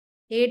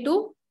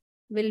 A2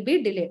 will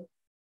be delayed.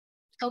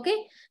 Okay,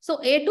 so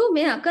A2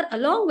 may occur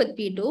along with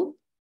P2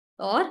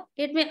 or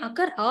it may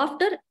occur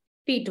after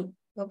P2.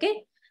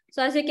 Okay,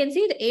 so as you can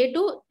see, the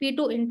A2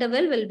 P2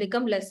 interval will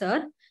become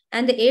lesser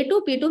and the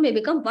A2 P2 may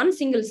become one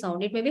single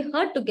sound. It may be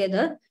heard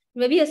together,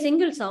 maybe a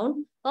single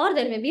sound, or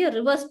there may be a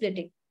reverse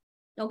splitting.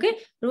 Okay,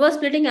 reverse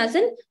splitting as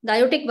in the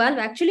aortic valve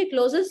actually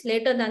closes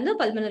later than the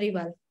pulmonary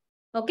valve.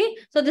 Okay,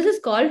 so this is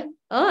called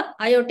a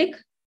aortic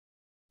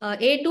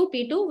A2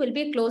 P2 will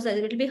be closed,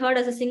 it will be heard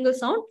as a single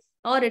sound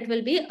or it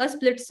will be a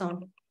split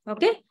sound.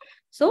 Okay,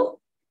 so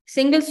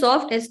single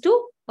soft S2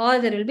 or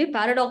there will be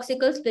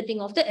paradoxical splitting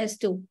of the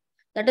S2.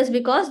 That is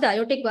because the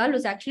aortic valve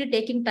is actually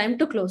taking time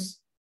to close.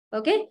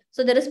 Okay,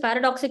 so there is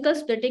paradoxical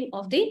splitting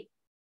of the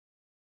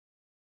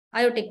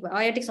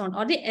aortic sound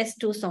or the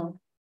S2 sound.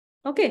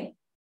 Okay,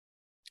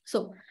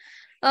 so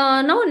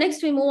now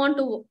next we move on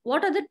to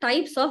what are the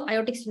types of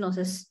aortic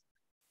stenosis.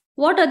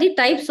 What are the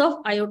types of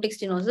aortic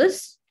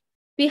stenosis?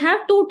 We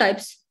have two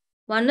types.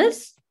 One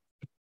is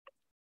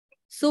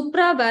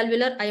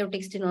supravalvular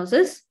aortic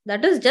stenosis,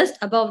 that is just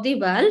above the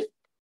valve,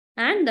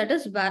 and that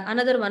is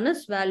another one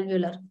is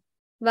valvular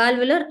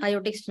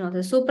aortic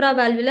stenosis,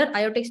 supravalvular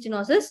aortic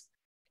stenosis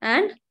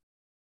and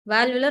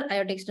valvular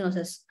aortic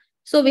stenosis.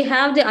 So we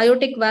have the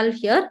aortic valve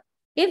here.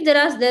 If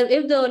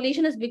the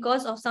lesion is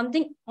because of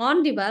something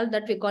on the valve,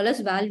 that we call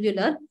as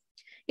valvular.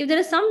 If there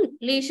is some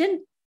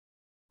lesion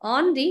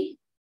on the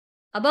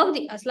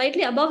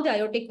slightly above the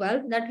aortic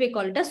valve, that we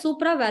call it as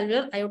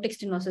supravalvular aortic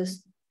stenosis.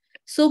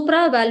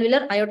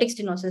 Supravalvular aortic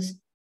stenosis.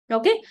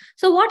 Okay.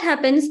 So what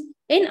happens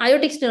in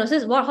aortic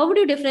stenosis? How would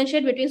you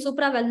differentiate between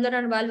supravalvular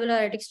and valvular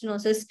aortic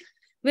stenosis?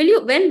 Where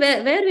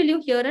will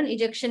you hear an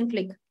ejection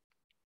click?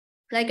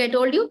 Like I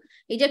told you,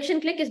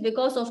 ejection click is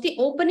because of the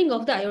opening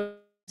of the aortic,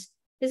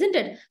 isn't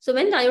it? So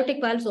when the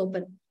aortic valves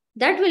open,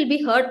 that will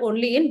be heard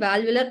only in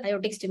valvular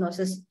aortic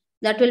stenosis.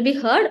 That will be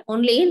heard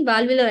only in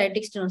valvular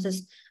aortic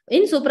stenosis.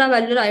 In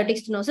supravalvular aortic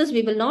stenosis,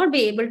 we will not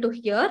be able to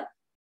hear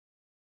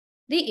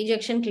the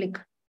ejection click.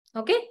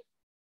 Okay.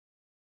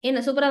 In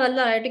a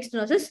supravalvular aortic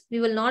stenosis, we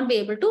will not be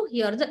able to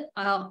hear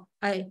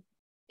the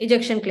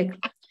ejection click.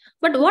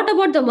 But what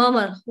about the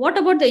murmur? What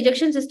about the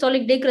ejection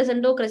systolic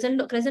decrescendo,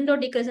 crescendo,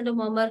 decrescendo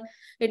murmur?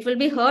 It will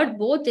be heard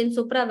both in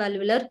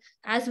supravalvular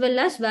as well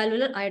as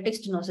valvular aortic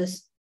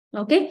stenosis.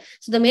 Okay.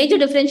 So the major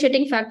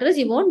differentiating factor is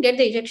you won't get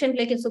the ejection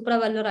click in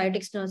supravalvular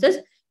aortic stenosis,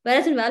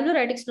 whereas in valvular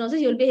aortic stenosis,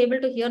 you will be able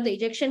to hear the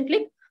ejection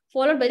click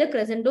followed by the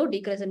crescendo,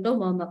 decrescendo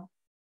murmur.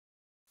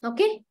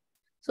 Okay.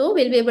 So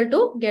we'll be able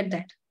to get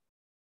that.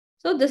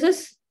 So this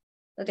is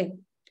the thing.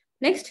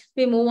 Next,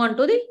 we move on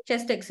to the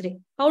chest X-ray.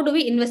 How do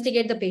we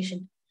investigate the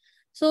patient?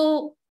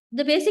 So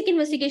the basic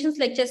investigations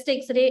like chest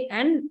X-ray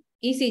and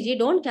ECG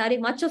don't carry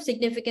much of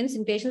significance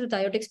in patients with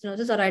aortic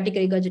stenosis or aortic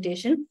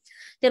regurgitation.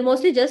 They're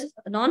mostly just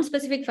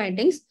non-specific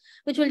findings,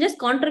 which will just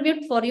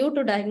contribute for you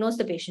to diagnose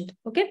the patient.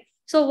 Okay.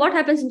 So what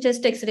happens in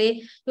chest X-ray?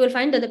 You will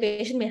find that the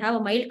patient may have a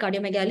mild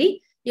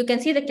cardiomegaly. You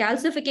can see the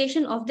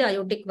calcification of the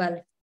aortic valve.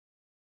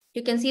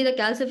 You can see the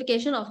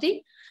calcification of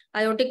the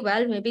aortic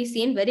valve may be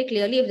seen very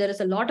clearly if there is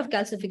a lot of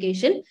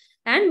calcification.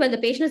 And when the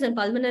patient is in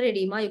pulmonary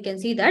edema, you can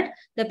see that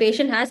the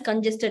patient has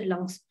congested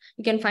lungs.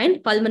 You can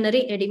find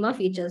pulmonary edema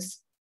features.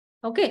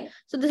 Okay,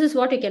 so this is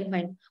what you can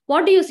find.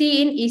 What do you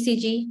see in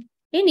ECG?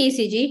 In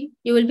ECG,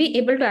 you will be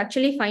able to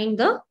actually find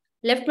the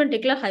left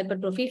ventricular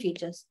hypertrophy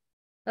features.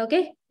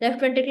 Okay,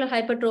 left ventricular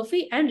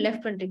hypertrophy and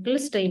left ventricular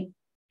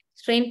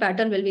strain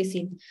pattern will be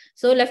seen.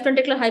 So left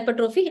ventricular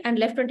hypertrophy and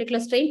left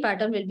ventricular strain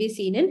pattern will be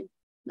seen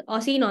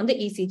on the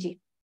ECG.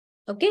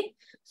 Okay.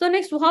 So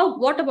next,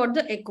 what about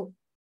the echo?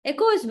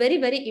 Echo is very,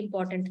 very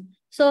important.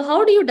 So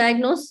how do you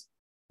diagnose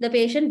the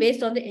patient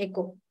based on the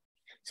echo?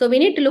 So we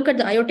need to look at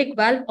the aortic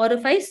valve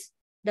orifice,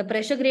 the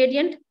pressure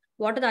gradient,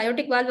 what are the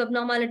aortic valve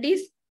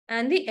abnormalities,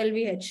 and the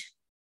LVH.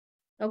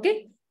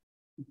 Okay.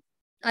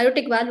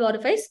 Aortic valve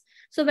orifice.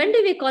 So when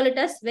do we call it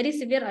as very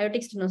severe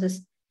aortic stenosis?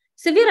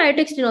 Severe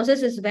aortic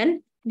stenosis is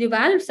when the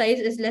valve size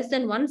is less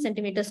than 1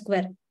 centimeter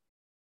square.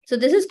 So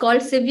this is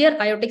called severe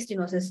aortic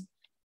stenosis.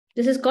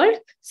 This is called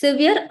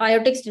severe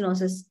aortic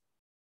stenosis.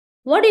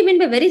 What do you mean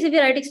by very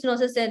severe aortic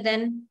stenosis?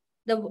 Then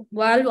the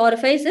valve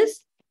orifice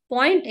is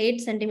 0.8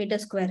 centimeter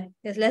square.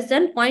 It's less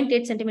than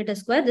 0.8 centimeter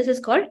square. This is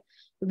called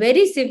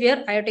very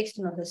severe aortic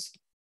stenosis.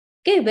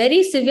 Okay,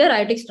 very severe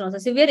aortic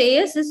stenosis. Severe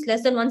AS is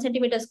less than 1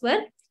 centimeter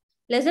square.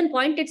 Less than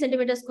 0.8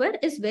 centimeter square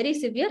is very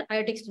severe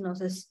aortic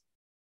stenosis.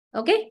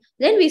 Okay,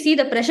 then we see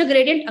the pressure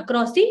gradient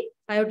across the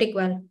aortic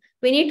valve.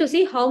 We need to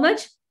see how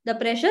much the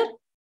pressure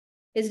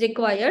is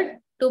required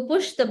to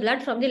push the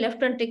blood from the left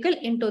ventricle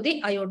into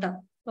the aorta.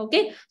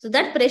 Okay, so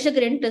that pressure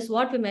gradient is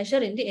what we measure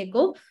in the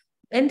echo.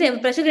 When the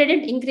pressure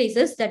gradient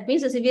increases, that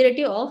means the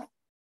severity of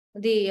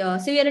the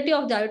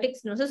aortic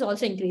stenosis is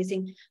also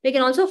increasing. We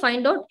can also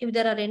find out if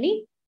there are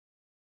any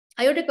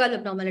aortic valve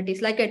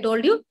abnormalities. Like I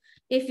told you,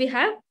 if we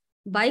have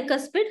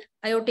bicuspid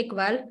aortic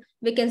valve,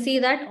 we can see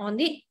that on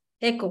the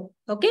echo.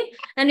 Okay,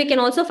 and we can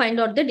also find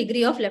out the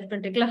degree of left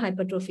ventricular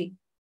hypertrophy.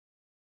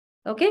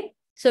 Okay,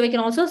 so we can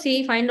also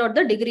find out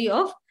the degree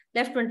of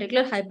left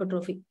ventricular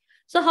hypertrophy.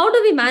 So how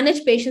do we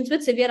manage patients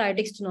with severe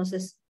aortic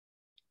stenosis?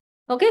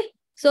 Okay,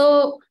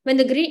 so when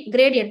the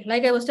gradient,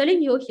 like I was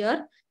telling you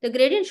here, the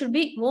gradient should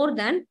be more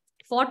than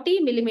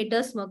 40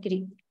 millimeters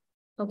mercury.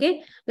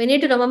 Okay, we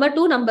need to remember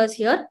two numbers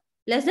here.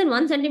 Less than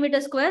 1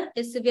 centimeter square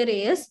is severe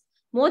AS.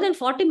 More than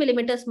 40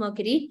 millimeters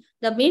mercury,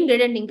 the mean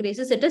gradient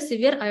increases. It is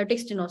severe aortic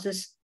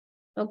stenosis.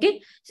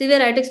 Okay,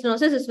 severe aortic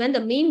stenosis is when the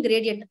mean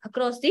gradient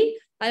across the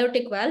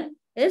aortic valve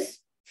is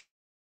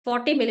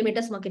 40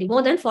 millimeters mercury,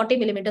 more than 40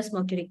 millimeters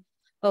mercury.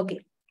 Okay,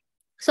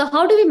 so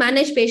how do we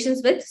manage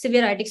patients with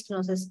severe aortic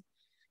stenosis?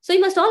 So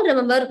you must all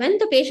remember, when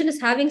the patient is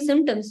having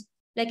symptoms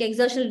like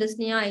exertional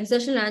dyspnea,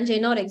 exertional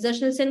angina, or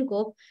exertional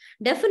syncope,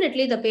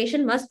 definitely the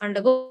patient must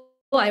undergo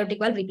aortic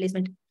valve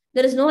replacement.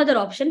 There is no other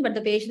option, but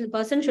the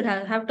person should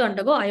have to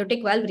undergo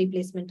aortic valve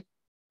replacement.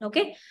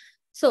 Okay,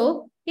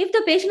 so if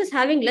the patient is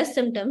having less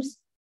symptoms,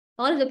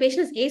 or if the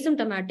patient is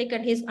asymptomatic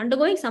and he is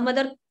undergoing some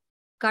other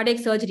cardiac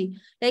surgery,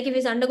 like if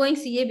he's undergoing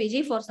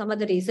CABG for some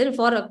other reason,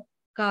 for a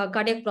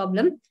cardiac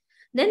problem,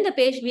 then the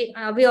patient,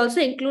 we also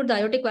include the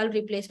aortic valve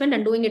replacement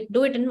and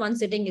do it in one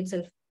sitting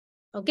itself.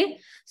 Okay,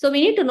 so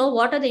we need to know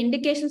what are the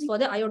indications for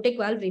the aortic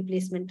valve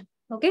replacement.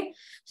 Okay,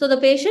 so the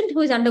patient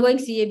who is undergoing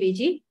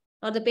CABG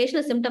or the patient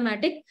is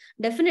symptomatic,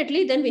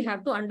 definitely then we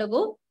have to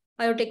undergo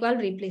aortic valve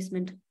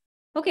replacement.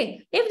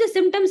 Okay, if the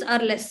symptoms are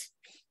less,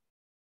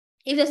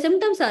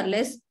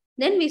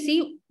 then we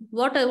see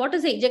what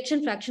is the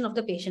ejection fraction of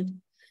the patient.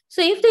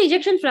 So if the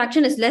ejection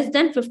fraction is less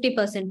than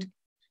 50%,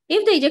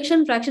 if the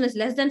ejection fraction is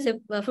less than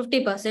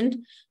 50%,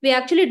 we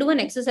actually do an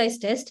exercise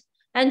test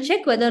and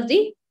check whether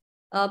the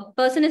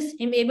person is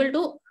able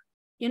to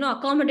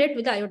accommodate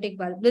with the aortic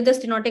valve, with the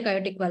stenotic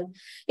aortic valve.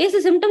 If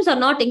the symptoms are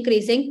not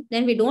increasing,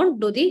 then we don't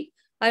do the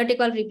aortic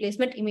valve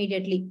replacement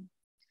immediately.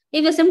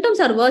 If the symptoms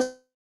are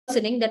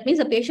worsening, that means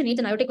the patient needs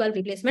an aortic valve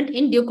replacement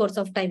in due course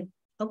of time.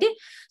 Okay,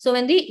 so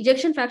when the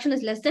ejection fraction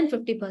is less than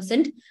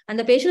 50% and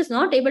the patient is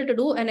not able to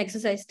do an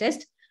exercise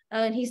test,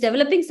 he's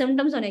developing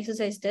symptoms on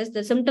exercise test,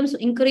 the symptoms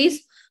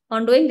increase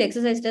on doing the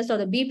exercise test, or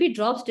the BP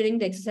drops during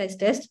the exercise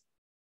test,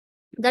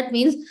 that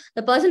means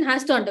the person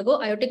has to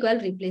undergo aortic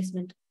valve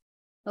replacement.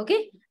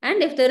 Okay,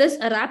 and if there is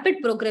a rapid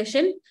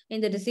progression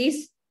in the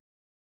disease,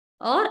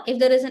 or if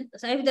there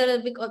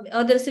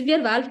is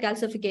severe valve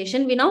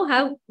calcification, we now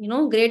have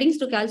gradings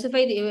to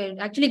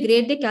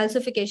grade the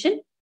calcification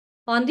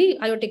on the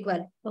aortic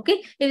valve.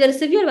 Okay, if there is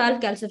severe valve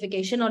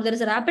calcification or there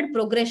is a rapid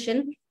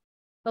progression,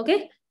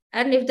 okay,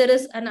 and if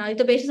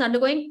the patient is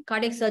undergoing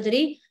cardiac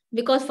surgery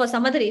because for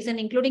some other reason,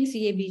 including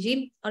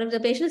CABG, or if the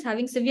patient is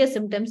having severe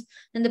symptoms,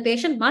 then the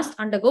patient must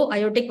undergo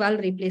aortic valve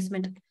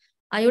replacement.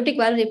 Aortic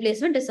valve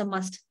replacement is a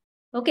must.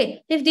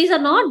 Okay, if these are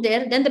not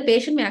there, then the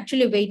patient may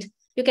actually wait.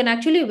 You can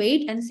actually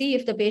wait and see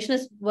if the patient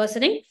is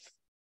worsening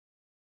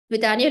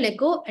with annual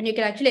echo, and you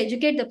can actually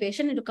educate the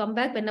patient to come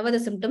back whenever the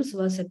symptoms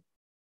worsen.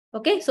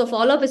 Okay, so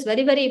follow-up is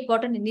very, very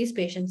important in these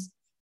patients.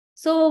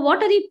 So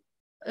what are the,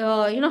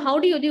 how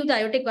do you do the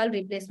aortic valve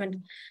replacement?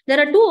 There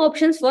are two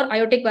options for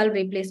aortic valve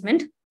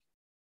replacement.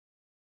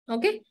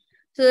 Okay,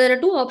 so there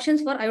are two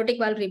options for aortic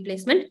valve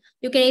replacement.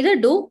 You can either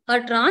do a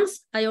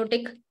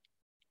trans-aortic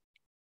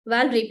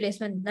valve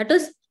replacement. That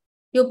is,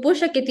 you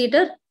push a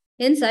catheter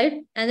inside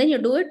and then you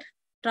do it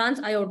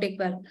trans-aortic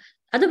valve.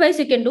 Otherwise,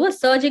 you can do a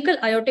surgical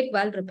aortic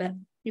valve repair.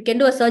 You can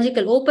do a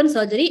surgical open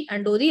surgery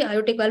and do the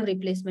aortic valve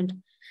replacement.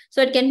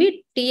 So it can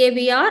be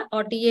TAVR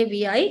or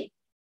TAVI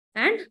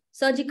and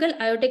surgical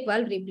aortic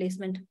valve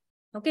replacement.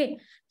 Okay,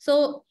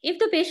 so if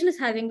the patient is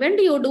having, when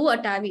do you do a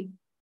TAVI?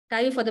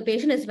 TAVI for the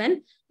patient is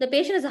when the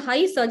patient has a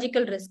high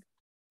surgical risk.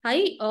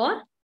 High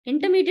or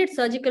intermediate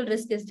surgical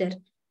risk is there.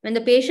 When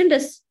the patient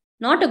is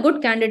not a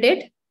good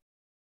candidate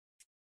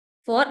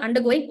for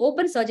undergoing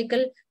open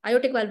surgical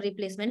aortic valve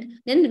replacement,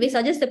 then we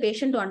suggest the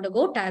patient to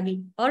undergo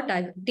TAVI or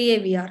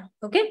TAVR.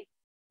 Okay,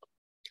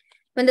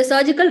 when the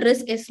surgical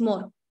risk is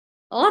more,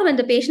 or when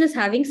the patient is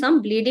having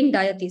some bleeding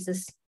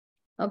diathesis.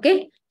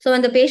 Okay, so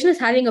when the patient is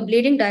having a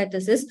bleeding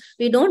diathesis,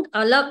 we don't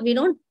tell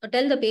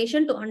the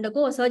patient to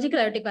undergo a surgical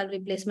aortic valve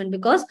replacement,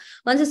 because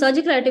once the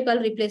surgical aortic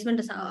valve replacement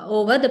is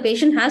over, the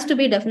patient has to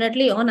be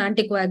definitely on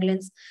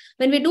anticoagulants.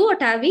 When we do a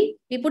TAVI,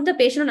 we put the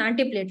patient on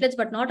antiplatelets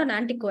but not on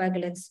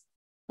anticoagulants.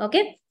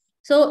 Okay,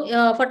 so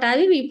for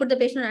TAVI, we put the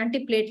patient on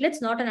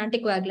antiplatelets, not on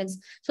anticoagulants.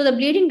 So the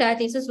bleeding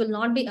diathesis will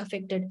not be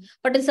affected.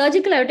 But in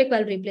surgical aortic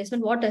valve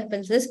replacement, what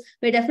happens is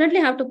we definitely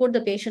have to put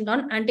the patient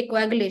on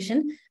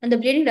anticoagulation, and the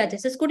bleeding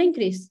diathesis could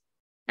increase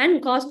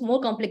and cause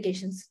more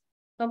complications.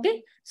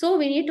 Okay, so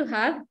we need to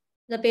have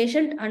the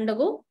patient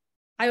undergo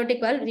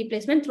aortic valve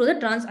replacement through the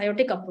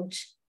trans-aortic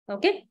approach.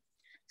 Okay.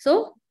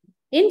 So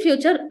in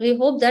future, we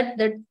hope that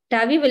the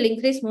TAVI will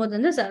increase more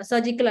than the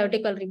surgical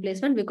aortic valve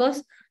replacement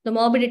because the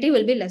morbidity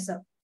will be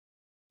lesser.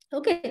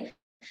 Okay.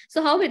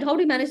 So how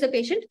do you manage the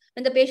patient?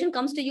 When the patient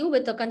comes to you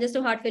with a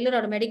congestive heart failure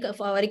or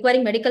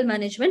requiring medical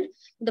management,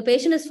 the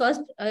patient is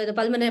first, the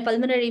pulmonary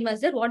edema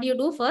is there. What do you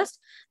do first?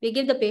 We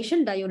give the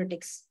patient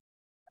diuretics.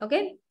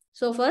 Okay.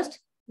 So first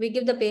we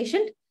give the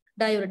patient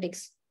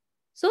diuretics.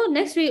 So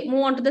next we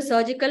move on to the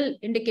surgical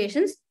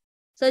indications.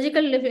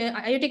 Surgical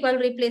aortic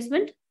valve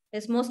replacement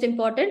is most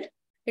important.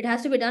 It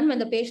has to be done when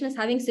the patient is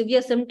having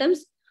severe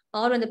symptoms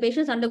or when the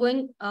patient is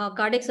undergoing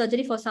cardiac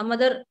surgery for some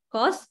other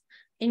cause,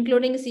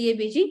 including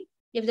CABG.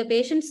 If the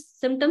patient's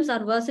symptoms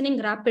are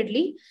worsening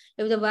rapidly,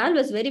 if the valve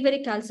is very,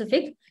 very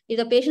calcific, if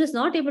the patient is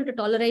not able to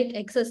tolerate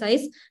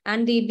exercise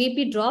and the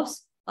BP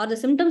drops or the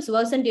symptoms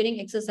worsen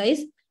during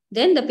exercise,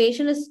 then the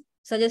patient is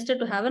suggested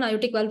to have an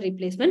aortic valve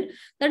replacement.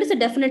 That is a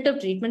definitive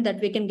treatment that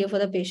we can give for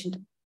the patient.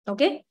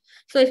 Okay.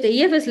 So if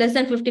the EF is less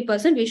than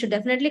 50%, we should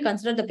definitely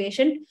consider the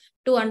patient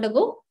to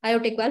undergo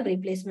aortic valve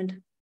replacement.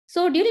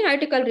 So during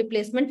aortic valve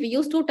replacement, we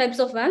use two types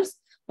of valves.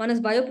 One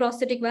is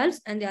bioprosthetic valves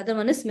and the other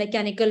one is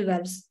mechanical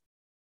valves.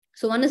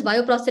 So one is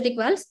bioprosthetic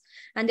valves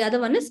and the other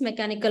one is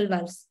mechanical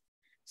valves.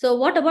 So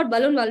what about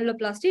balloon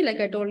valvuloplasty?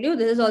 Like I told you,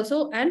 this is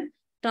also an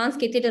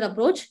transcatheter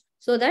approach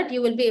so that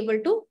you will be able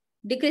to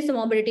decrease the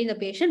morbidity in the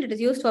patient. It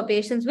is used for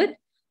patients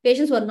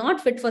who are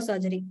not fit for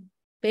surgery.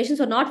 Patients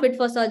who are not fit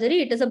for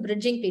surgery, it is a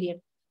bridging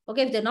period.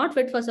 Okay, if they're not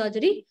fit for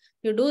surgery,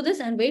 you do this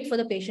and wait for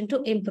the patient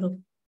to improve.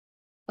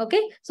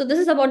 Okay, so this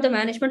is about the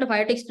management of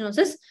aortic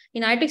stenosis.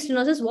 In aortic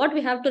stenosis, what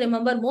we have to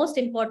remember most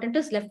important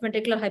is left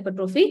ventricular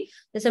hypertrophy.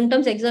 The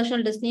symptoms: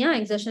 exertional dyspnea,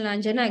 exertional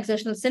angina,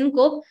 exertional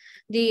syncope,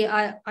 the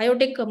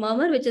aortic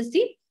murmur, which is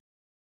the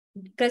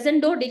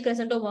crescendo,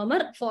 decrescendo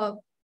murmur, for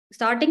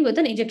starting with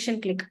an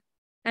ejection click,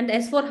 and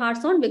S for heart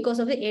sound because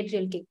of the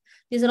atrial kick.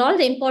 These are all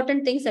the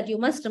important things that you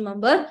must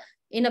remember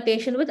in a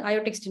patient with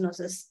aortic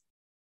stenosis.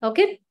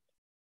 Okay.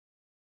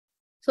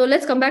 So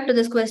let's come back to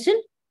this question.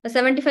 A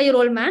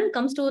 75-year-old man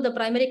comes to the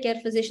primary care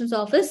physician's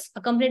office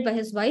accompanied by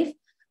his wife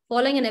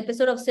following an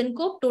episode of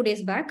syncope 2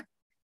 days back.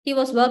 He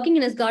was working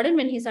in his garden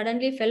when he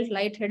suddenly felt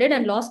lightheaded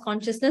and lost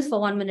consciousness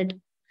for 1 minute.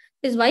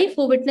 His wife,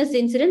 who witnessed the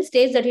incident,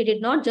 states that he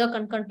did not jerk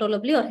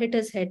uncontrollably or hit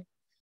his head.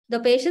 The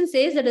patient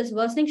says that his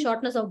worsening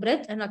shortness of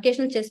breath and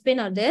occasional chest pain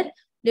are there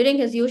during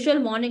his usual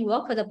morning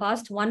walk for the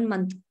past 1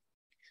 month.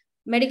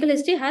 Medical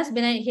history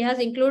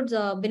includes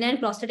benign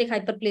prostatic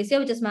hyperplasia,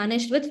 which is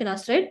managed with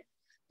finasteride.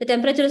 The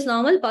temperature is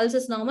normal, pulse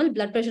is normal,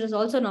 blood pressure is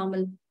also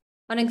normal.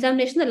 On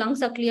examination, the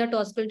lungs are clear to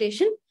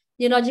auscultation.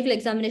 Neurological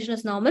examination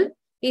is normal.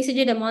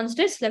 ECG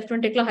demonstrates left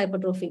ventricular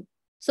hypertrophy.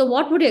 So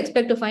what would you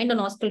expect to find on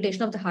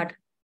auscultation of the heart?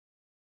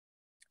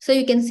 So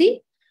you can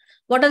see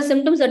what are the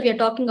symptoms that we are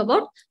talking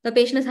about. The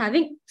patient is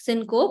having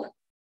syncope,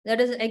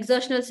 that is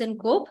exertional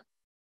syncope.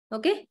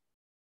 Okay.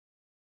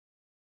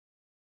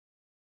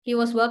 He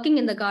was working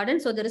in the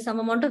garden, so there is some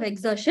amount of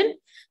exertion.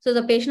 So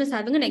the patient is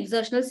having an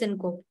exertional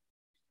syncope.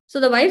 So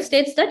the wife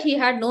states that he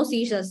had no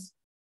seizures.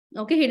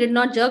 Okay, he did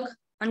not jerk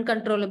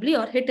uncontrollably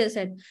or hit his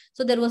head.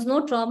 So there was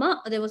no trauma,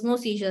 there was no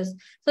seizures.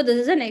 So this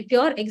is a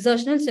pure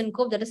exertional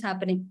syncope that is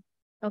happening.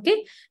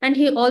 Okay, and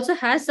he also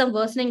has some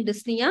worsening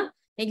dyspnea,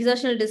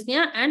 exertional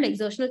dyspnea and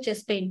exertional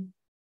chest pain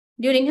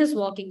during his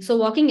walking. So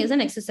walking is an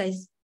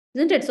exercise,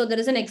 isn't it? So there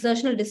is an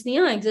exertional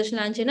dyspnea,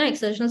 exertional angina,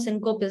 exertional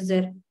syncope is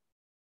there.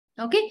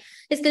 Okay,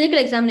 his clinical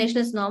examination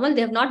is normal.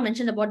 They have not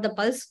mentioned about the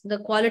pulse, the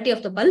quality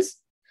of the pulse.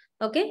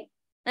 Okay,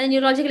 and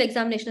neurological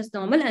examination is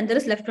normal and there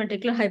is left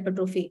ventricular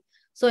hypertrophy.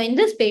 So in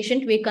this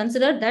patient, we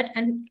consider that,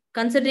 and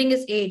considering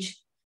his age,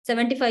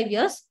 75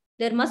 years,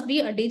 there must be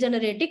a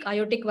degenerative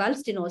aortic valve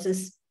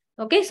stenosis.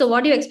 Okay, so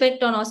what do you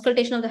expect on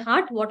auscultation of the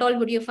heart? What all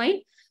would you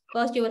find?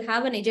 First, you will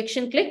have an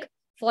ejection click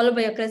followed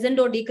by a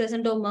crescendo,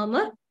 decrescendo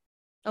murmur.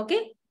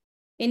 Okay,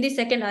 in the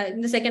second,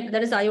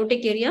 that is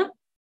aortic area.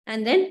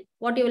 And then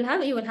what you will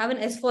have an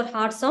S for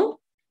heart sound,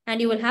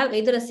 and you will have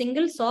either a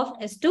single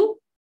soft S2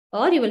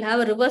 or you will have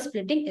a reverse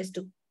splitting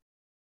S2.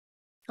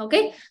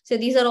 Okay, so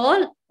these are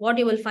all what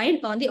you will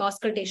find on the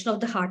auscultation of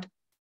the heart.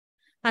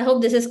 I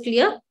hope this is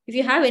clear. If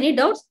you have any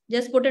doubts,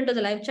 just put into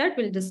the live chat,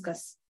 we'll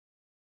discuss.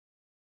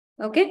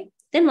 Okay,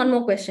 then one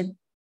more question.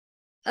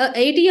 A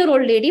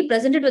 80-year-old lady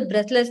presented with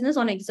breathlessness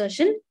on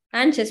exertion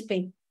and chest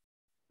pain.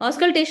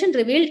 Auscultation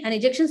revealed an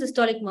ejection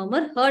systolic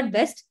murmur heard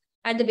best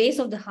at the base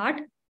of the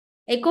heart.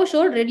 Echo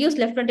showed reduced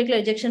left ventricular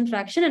ejection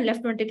fraction and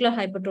left ventricular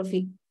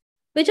hypertrophy.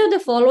 Which of the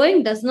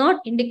following does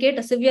not indicate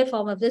a severe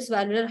form of this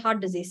valvular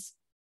heart disease?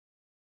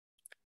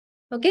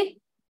 Okay.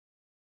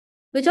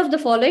 Which of the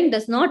following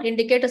does not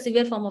indicate a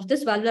severe form of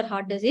this valvular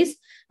heart disease?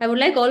 I would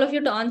like all of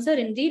you to answer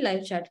in the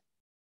live chat.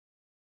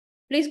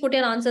 Please put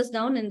your answers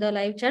down in the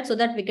live chat so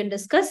that we can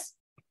discuss.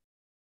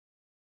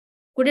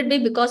 Could it be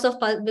pulsus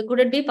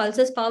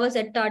pavus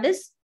et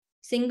tardis,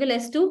 single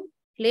S2,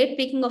 late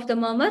peaking of the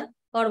murmur,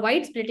 or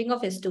wide splitting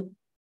of S2?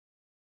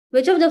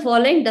 Which of the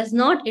following does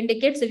not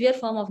indicate severe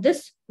form of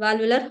this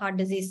valvular heart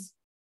disease?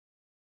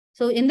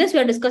 So in this, we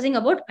are discussing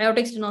about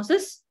aortic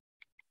stenosis.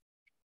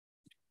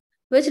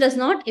 which does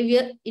not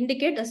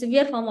indicate a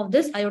severe form of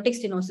this aortic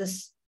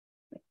stenosis.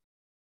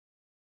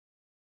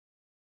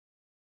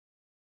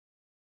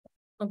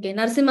 Okay,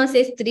 Narasimha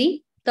says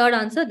 3. Third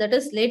answer, that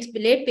is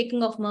late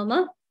picking of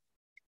murmur.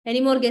 Any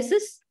more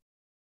guesses?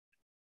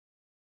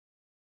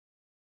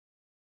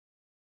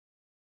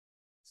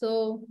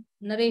 So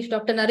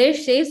Dr.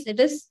 Naresh says it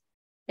is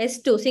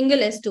S2, single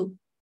S2.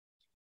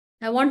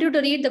 I want you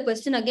to read the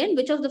question again.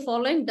 Which of the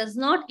following does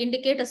not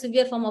indicate a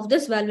severe form of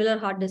this valvular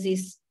heart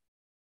disease?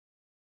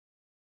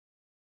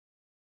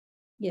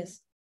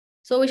 Yes.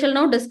 So we shall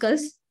now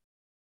discuss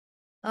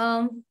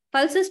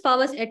pulsus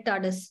pavus et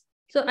tardus.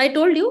 So I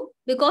told you,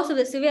 because of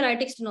the severe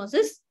aortic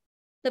stenosis,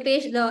 the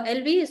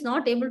LV is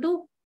not able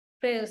to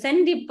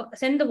send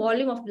the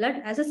volume of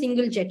blood as a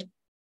single jet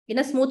in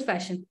a smooth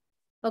fashion.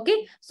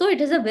 Okay, so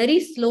it is a very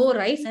slow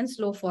rise and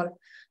slow fall.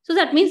 So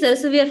that means there is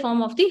a severe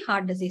form of the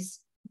heart disease.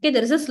 Okay,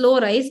 there is a slow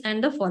rise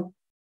and a fall.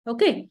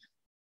 Okay,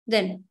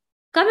 then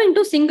coming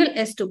to single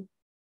S2.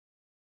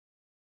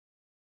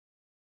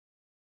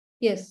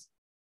 Yes.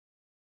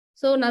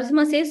 So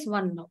Narasimha says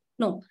 1 now.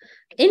 No.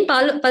 In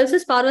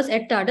pulsus parvus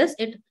et tardus,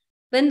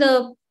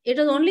 it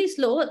is only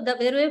slow, the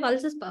where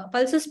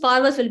pulsus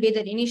parvus will be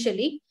there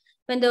initially.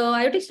 When the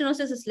aortic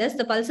stenosis is less,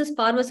 the pulsus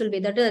parvus will be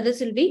that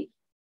this will be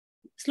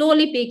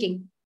slowly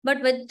peaking.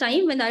 But with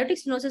time, when the aortic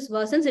stenosis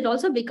worsens, it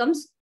also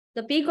becomes,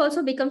 the peak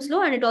also becomes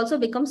slow and it also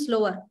becomes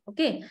slower.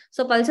 Okay.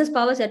 So pulsus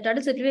parvus et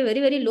tardus, it will be very,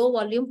 very low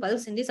volume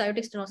pulse in these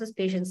aortic stenosis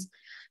patients.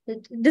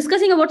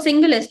 Discussing about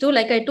single S2,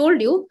 like I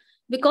told you,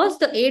 because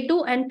the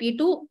A2 and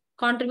P2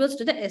 contributes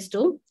to the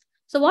S2.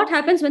 So what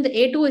happens when the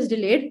A2 is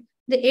delayed?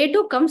 The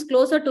A2 comes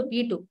closer to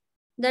P2.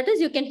 That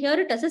is, you can hear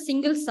it as a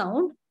single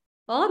sound.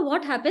 Or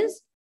what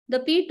happens? The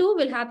P2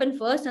 will happen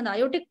first and the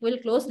aortic will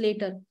close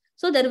later.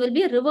 So there will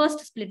be a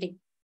reversed splitting.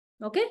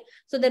 Okay.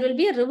 So there will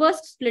be a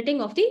reversed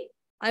splitting of the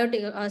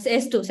aortic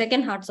S2,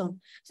 second heart sound.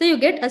 So you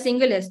get a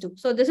single S2.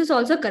 So this is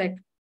also correct.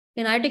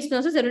 In aortic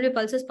stenosis, there will be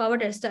pulsus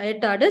pavus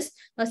et tardus.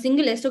 A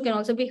single S2 can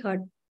also be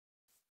heard.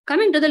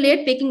 Coming to the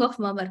late peaking of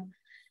murmur.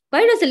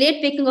 Why does the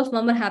late peaking of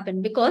murmur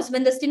happen? Because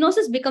when the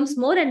stenosis becomes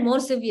more and more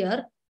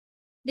severe,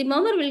 the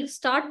murmur will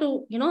start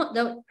to,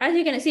 as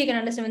you can see, you can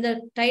understand, when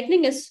the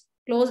tightening is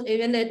close,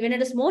 when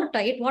it is more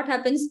tight, what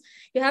happens?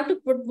 You have to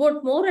put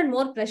more and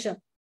more pressure.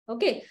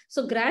 Okay,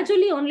 so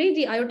gradually only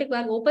the aortic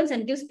valve opens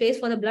and gives space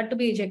for the blood to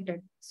be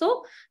ejected.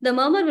 So the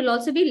murmur will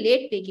also be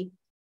late peaking.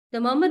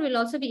 The murmur will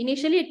also be,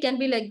 initially it can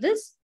be like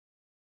this.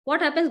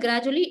 What happens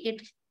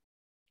gradually?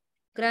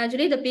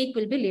 Gradually the peak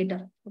will be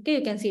later. Okay,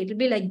 you can see it will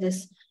be like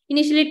this.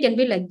 Initially it can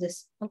be like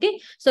this.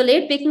 Okay, so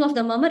late peaking of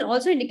the murmur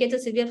also indicates a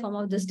severe form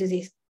of this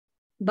disease.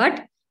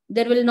 But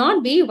there will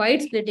not be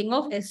wide splitting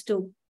of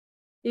S2.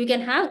 You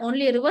can have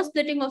only a reverse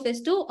splitting of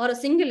S2 or a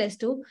single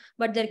S2,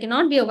 but there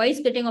cannot be a wide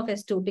splitting of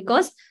S2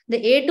 because the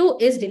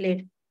A2 is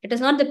delayed. It is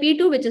not the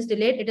P2 which is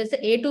delayed, it is the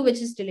A2 which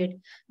is delayed.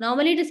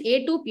 Normally it is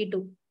A2,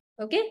 P2.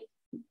 Okay,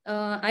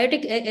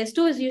 aortic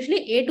S2 is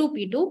usually A2,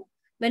 P2.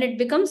 When it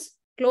becomes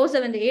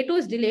closer, when the A2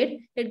 is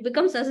delayed, it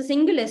becomes as a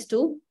single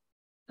S2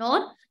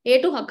 or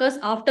A2 occurs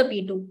after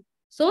P2.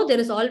 So there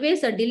is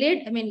always a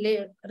delayed,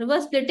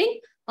 reverse splitting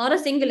or a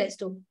single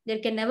S2. There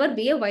can never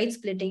be a wide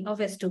splitting of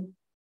S2.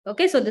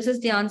 Okay, so this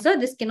is the answer.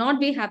 This cannot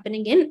be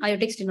happening in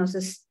aortic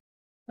stenosis.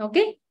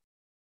 Okay,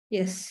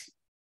 yes.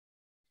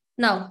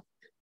 Now,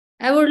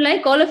 I would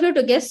like all of you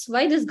to guess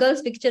why this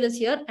girl's picture is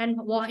here and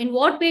in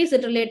what way is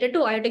it related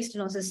to aortic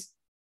stenosis.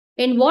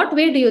 In what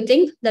way do you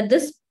think that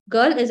this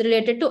girl is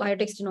related to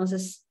aortic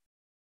stenosis?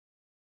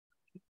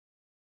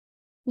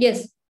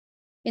 Yes.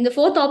 In the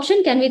fourth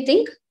option, can we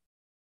think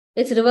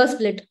it's reverse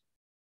split?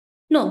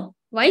 No,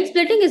 wide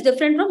splitting is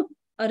different from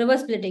a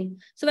reverse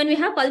splitting. So when we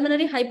have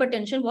pulmonary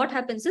hypertension, what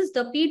happens is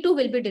the P2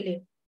 will be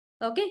delayed.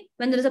 Okay,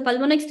 when there is a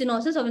pulmonary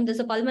stenosis or when there is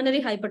a pulmonary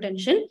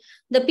hypertension,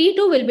 the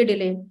P2 will be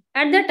delayed.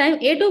 At that time,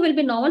 A2 will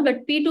be normal,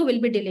 but P2 will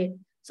be delayed.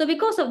 So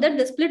because of that,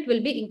 the split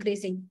will be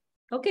increasing.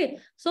 Okay,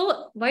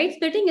 so wide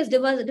splitting is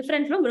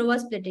different from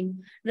reverse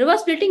splitting.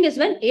 Reverse splitting is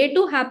when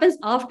A2 happens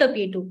after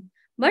P2.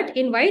 But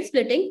in wide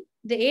splitting,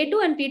 the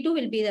A2 and P2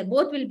 will be there,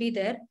 both will be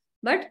there,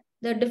 but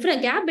the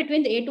different gap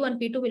between the A2 and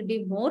P2 will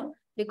be more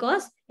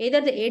because either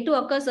the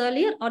A2 occurs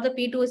earlier or the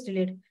P2 is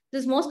delayed.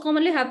 This most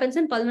commonly happens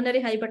in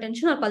pulmonary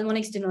hypertension or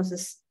pulmonary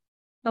stenosis.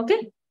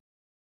 Okay?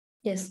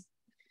 Yes.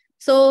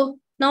 So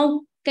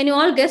now, can you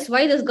all guess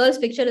why this girl's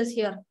picture is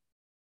here?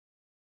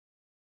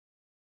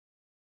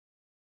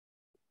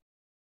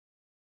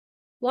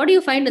 What do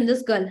you find in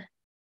this girl?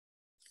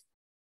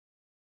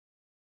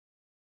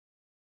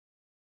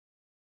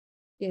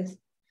 Yes.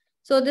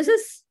 So this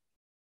is,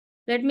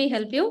 let me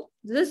help you.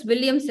 This is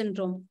Williams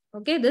syndrome.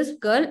 Okay, this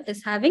girl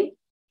is having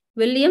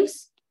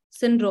Williams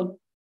syndrome.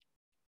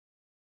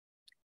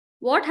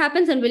 What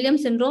happens in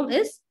Williams syndrome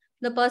is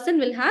the person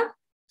will have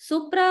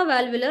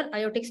supravalvular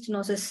aortic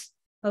stenosis.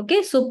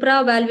 Okay,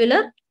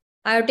 supravalvular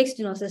aortic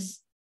stenosis.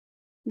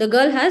 The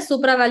girl has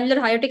supravalvular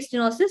aortic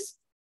stenosis,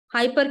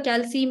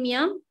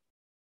 hypercalcemia,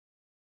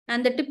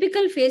 and the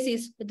typical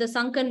facies with the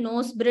sunken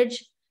nose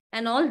bridge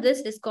and all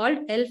this is called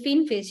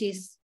Elfin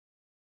facies.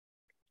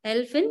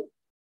 Elfin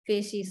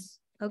facies.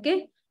 Okay,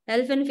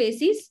 elephant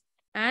facies,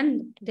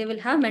 and they will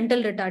have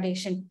mental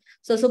retardation.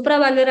 So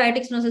supravalvular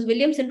aortic stenosis,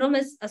 Williams syndrome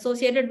is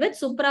associated with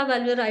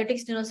supravalvular aortic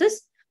stenosis.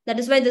 That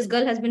is why this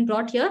girl has been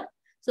brought here.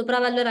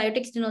 Supravalvular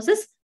aortic stenosis,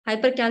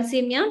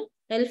 hypercalcemia,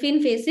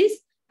 elephant facies,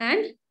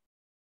 and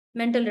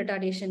mental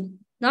retardation.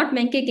 Not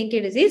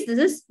Menke-Kinke disease. This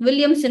is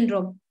Williams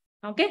syndrome.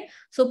 Okay,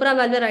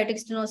 supravalvular aortic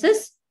stenosis,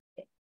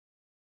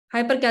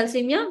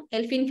 hypercalcemia,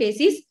 elephant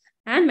facies,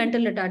 and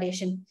mental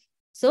retardation.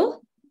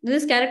 So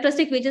this is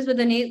characteristic features with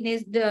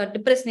the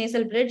depressed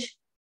nasal bridge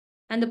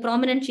and the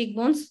prominent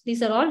cheekbones.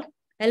 These are all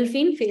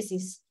elephant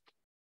facies.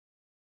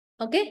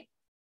 Okay,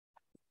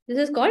 this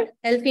is called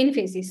elephant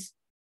facies.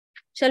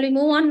 Shall we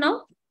move on now?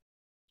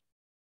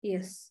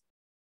 Yes.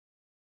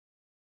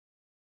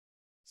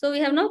 So we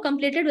have now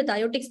completed with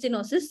aortic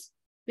stenosis.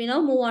 We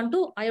now move on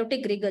to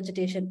aortic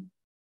regurgitation.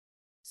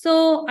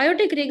 So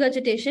aortic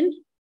regurgitation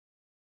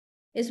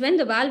is when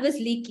the valve is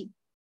leaky.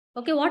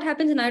 Okay, what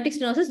happens in aortic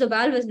stenosis? The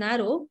valve is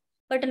narrow,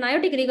 but in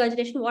aortic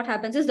regurgitation, what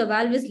happens is the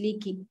valve is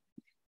leaky.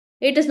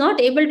 It is not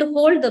able to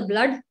hold the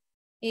blood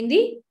in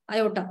the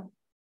aorta.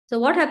 So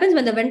what happens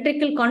when the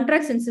ventricle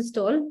contracts in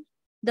systole?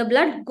 The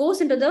blood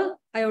goes into the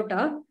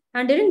aorta,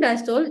 and during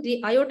diastole,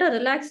 the aorta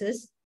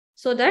relaxes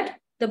so that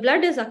the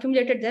blood is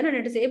accumulated there and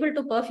it is able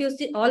to perfuse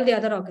all the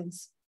other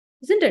organs,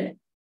 isn't it?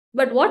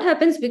 But what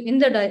happens in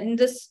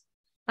this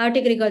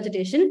aortic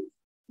regurgitation?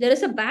 There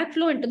is a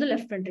backflow into the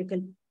left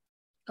ventricle.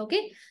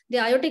 Okay, the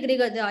aortic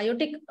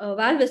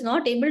valve is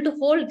not able to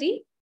hold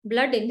the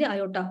blood in the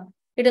aorta.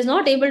 It is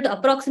not able to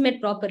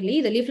approximate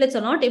properly. The leaflets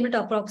are not able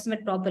to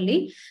approximate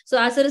properly. So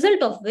as a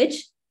result of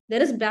which,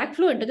 there is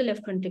backflow into the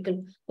left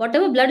ventricle.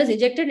 Whatever blood is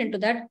ejected into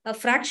that, a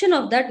fraction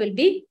of that will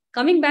be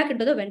coming back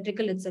into the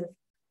ventricle itself.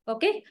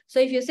 Okay, so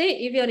if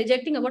you are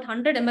ejecting about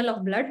 100 ml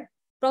of blood,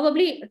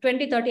 probably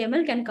 20-30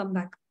 ml can come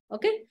back.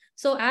 Okay,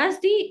 so as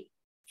the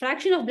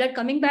fraction of blood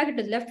coming back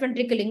into the left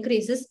ventricle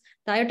increases,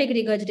 the aortic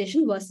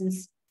regurgitation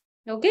worsens.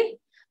 Okay,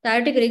 the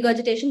aortic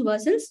regurgitation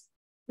worsens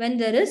when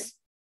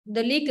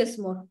the leak is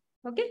more.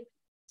 Okay,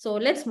 so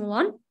let's move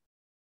on.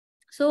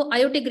 So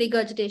aortic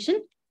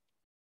regurgitation,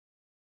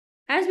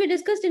 as we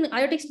discussed in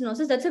aortic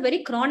stenosis, that's a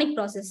very chronic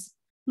process.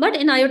 But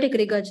in aortic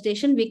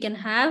regurgitation, we can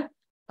have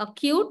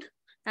acute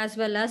as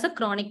well as a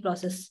chronic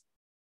process.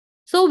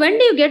 So when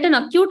do you get an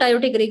acute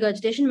aortic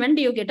regurgitation? When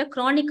do you get a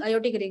chronic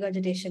aortic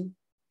regurgitation?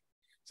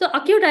 So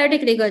acute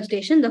aortic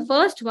regurgitation, the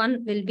first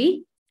one will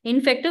be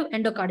infective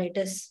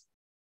endocarditis.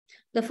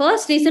 The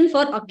first reason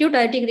for acute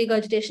aortic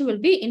regurgitation will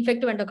be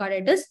infective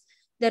endocarditis.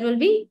 There will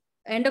be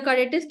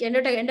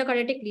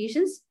endocarditic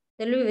lesions.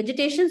 There will be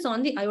vegetations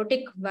on the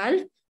aortic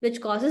valve,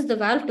 which causes the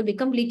valve to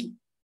become leaky.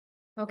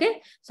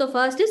 Okay, so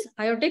first is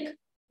aortic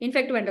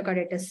infective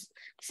endocarditis.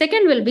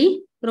 Second will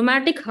be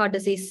rheumatic heart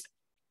disease.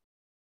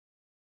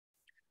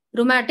 It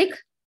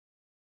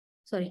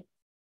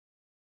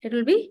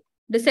will be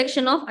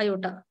dissection of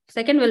aorta.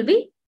 Second will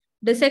be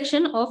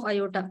dissection of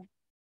aorta.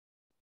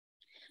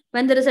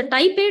 When there is a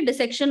type A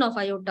dissection of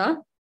aorta,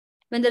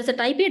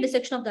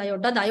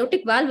 the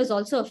aortic valve is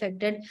also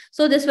affected.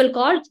 So this will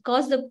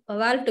cause the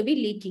valve to be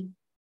leaky.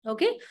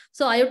 Okay,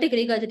 so aortic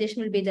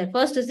regurgitation will be there.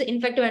 First is the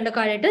infective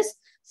endocarditis.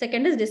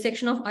 Second is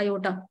dissection of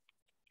aorta.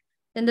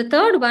 Then the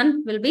third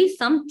one will be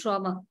some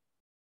trauma.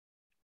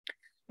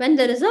 When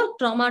there is a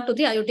trauma to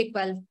the aortic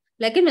valve,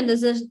 like when there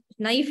is a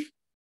knife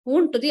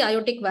wound to the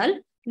aortic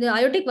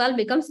valve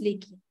becomes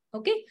leaky.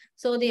 Okay,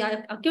 so the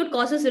acute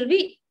causes will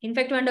be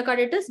infective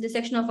endocarditis,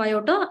 dissection of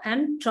aorta,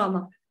 and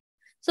trauma.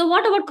 So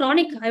what about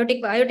chronic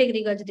aortic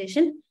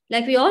regurgitation?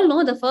 Like we all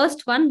know, the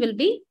first one will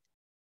be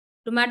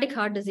rheumatic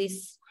heart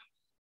disease.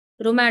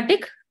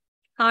 Rheumatic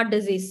heart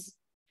disease.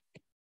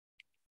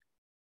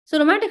 So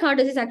rheumatic heart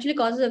disease actually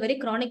causes a very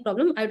chronic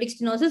problem: aortic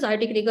stenosis,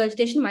 aortic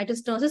regurgitation, mitral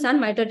stenosis, and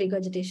mitral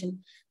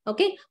regurgitation.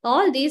 Okay,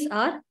 all these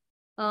are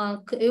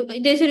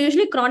these are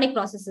usually chronic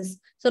processes.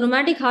 So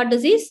rheumatic heart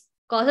disease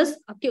causes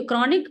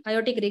chronic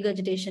aortic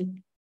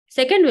regurgitation.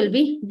 Second will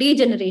be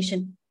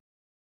degeneration.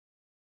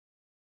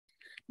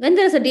 When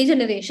there is a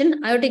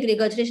degeneration, aortic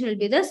regurgitation will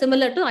be there,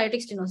 similar to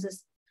aortic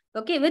stenosis.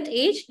 Okay, with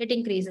age it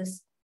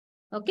increases.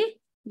 Okay,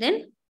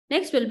 then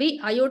next will be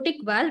aortic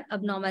valve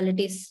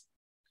abnormalities.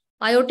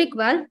 Aortic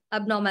valve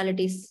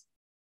abnormalities.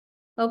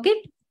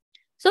 Okay,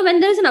 so when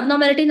there is an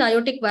abnormality in the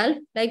aortic valve,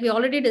 like we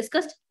already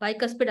discussed,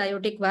 bicuspid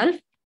aortic valve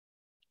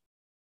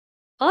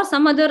or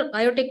some other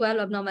aortic valve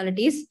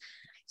abnormalities.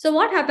 So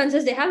what happens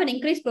is they have an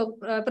increased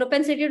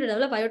propensity to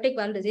develop aortic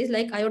valve disease,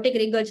 like aortic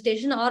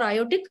regurgitation or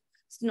aortic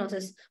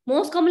stenosis.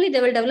 Most commonly,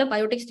 they will develop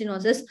aortic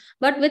stenosis,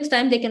 but with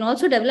time, they can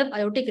also develop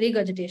aortic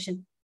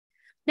regurgitation.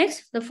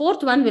 Next, the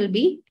fourth one will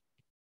be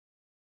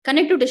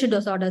connective tissue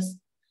disorders.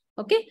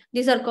 Okay,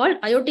 these are called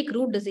aortic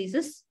root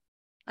diseases.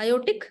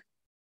 Aortic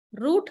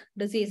root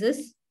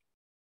diseases,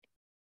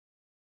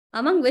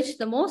 among which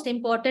the most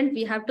important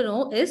we have to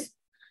know is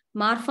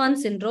Marfan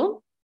syndrome.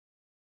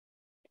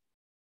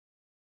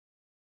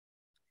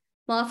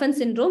 Marfan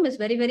syndrome is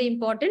very, very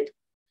important.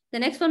 The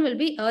next one will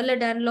be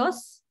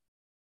Ehlers-Danlos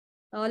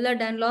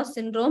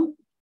syndrome.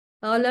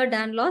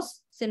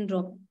 Ehlers-Danlos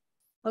syndrome.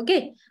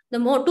 Okay, the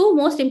two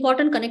most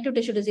important connective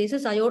tissue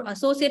diseases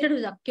associated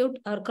with acute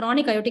or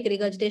chronic aortic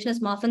regurgitation is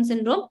Marfan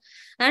syndrome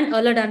and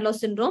Ehlers-Danlos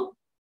syndrome.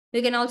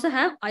 We can also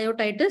have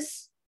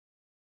aortitis,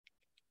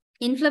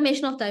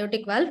 inflammation of the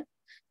aortic valve,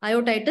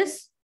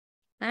 aortitis,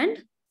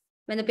 and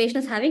when the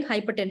patient is having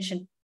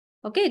hypertension.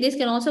 Okay, this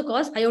can also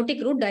cause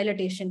aortic root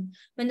dilatation.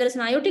 When there is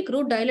an aortic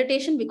root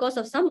dilatation because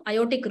of some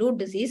aortic root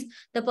disease,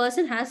 the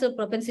person has a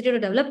propensity to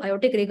develop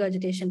aortic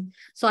regurgitation.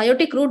 So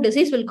aortic root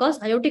disease will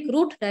cause aortic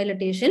root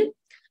dilatation.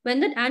 When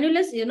that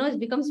annulus,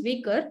 becomes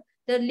weaker,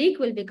 the leak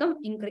will become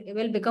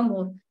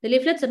more. The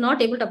leaflets are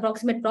not able to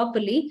approximate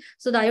properly,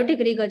 so the aortic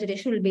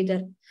regurgitation will be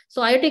there.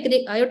 So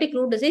aortic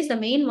root disease, the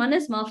main one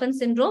is Marfan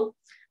syndrome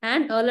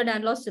and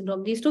Ehlers-Danlos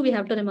syndrome. These two we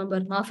have to remember,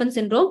 Marfan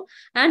syndrome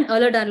and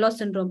Ehlers-Danlos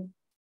syndrome.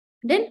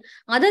 Then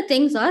other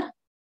things are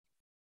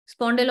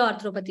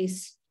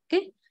spondyloarthropathies.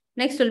 Okay.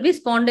 Next will be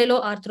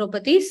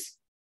spondyloarthropathies.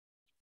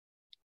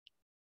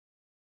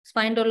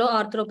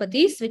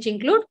 Spondyloarthropathies, which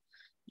include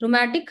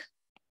rheumatoid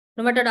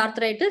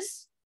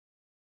arthritis,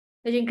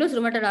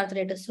 Rheumatoid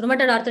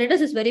arthritis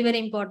is very, very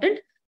important.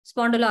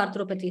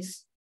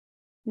 Spondyloarthropathies.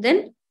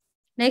 Then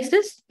next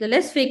is the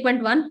less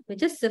frequent one,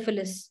 which is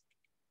syphilis.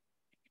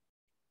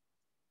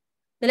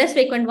 The less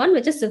frequent one,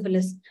 which is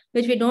syphilis,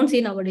 which we don't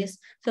see nowadays.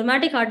 So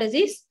rheumatic heart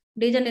disease,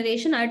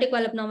 degeneration, aortic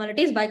valve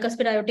abnormalities,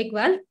 bicuspid aortic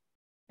valve,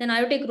 then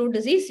aortic root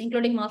disease,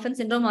 including Marfan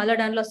syndrome,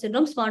 Ehlers-Danlos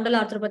syndrome,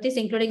 spondyloarthropathies,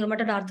 including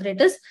rheumatoid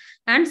arthritis,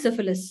 and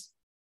syphilis.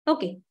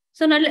 Okay.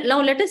 So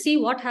now let us see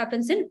what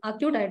happens in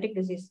acute aortic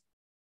disease.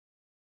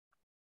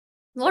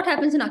 What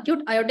happens in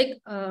acute aortic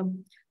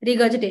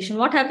regurgitation?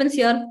 What happens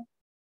here?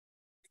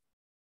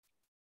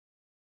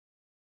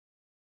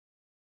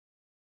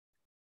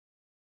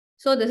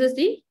 So this is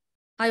the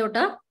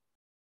aorta.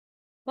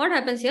 What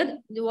happens here?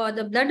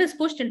 The blood is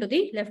pushed into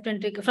the left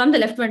ventricle, from the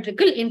left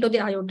ventricle into the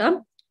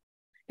aorta.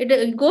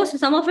 It goes,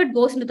 some of it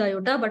goes into the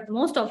aorta, but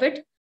most of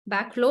it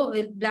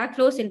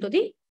backflows into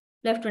the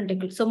left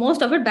ventricle. So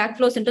most of it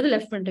backflows into the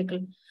left ventricle.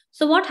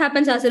 So what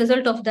happens as a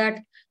result of that?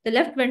 The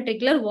left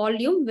ventricular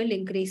volume will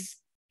increase.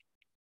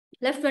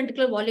 Left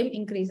ventricular volume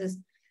increases.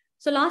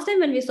 So last time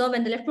when we saw,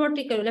 when the left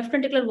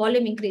ventricular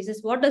volume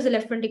increases, what does the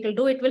left ventricle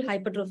do? It will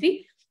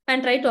hypertrophy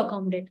and try to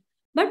accommodate.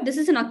 But this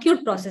is an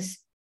acute process,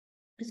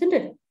 isn't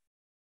it?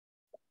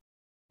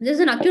 This is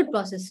an acute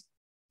process.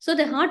 So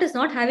the heart is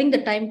not having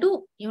the time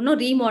to,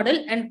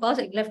 remodel and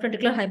cause left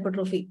ventricular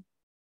hypertrophy.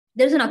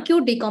 There is an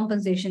acute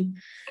decompensation.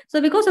 So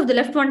because of the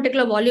left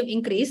ventricular volume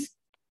increase,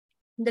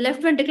 the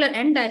left ventricular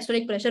end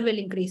diastolic pressure will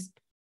increase.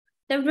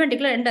 Left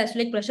ventricular end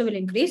diastolic pressure will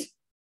increase.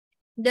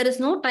 There is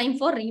no time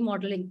for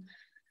remodeling.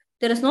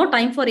 There's no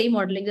time for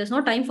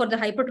the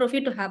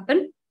hypertrophy to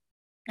happen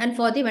and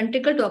for the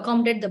ventricle to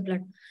accommodate the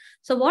blood.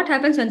 So what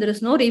happens when there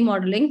is no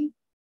remodeling?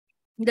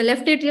 The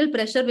left atrial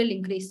pressure will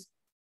increase.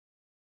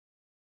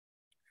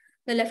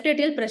 The left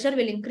atrial pressure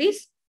will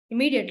increase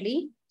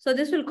immediately. So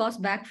this will cause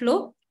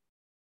backflow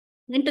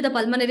into the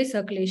pulmonary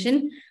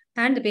circulation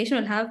and the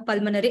patient will have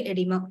pulmonary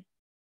edema.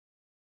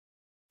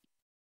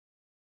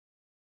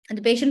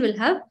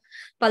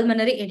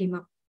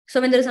 So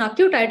when there is an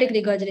acute aortic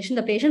regurgitation,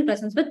 the patient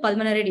presents with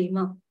pulmonary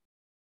edema.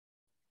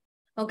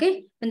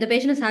 Okay. When the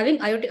patient is having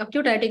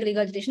acute aortic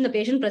regurgitation, the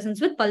patient presents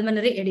with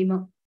pulmonary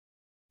edema.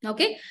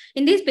 Okay.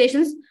 In these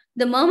patients,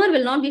 the murmur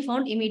will not be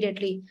found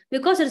immediately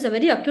because it is a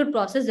very acute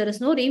process. There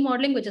is no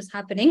remodeling which is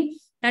happening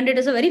and it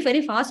is a very,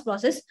 very fast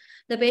process.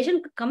 The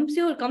patient comes to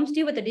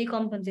you with a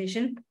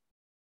decompensation.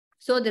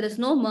 So there is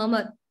no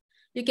murmur.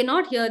 You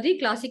cannot hear the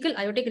classical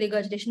aortic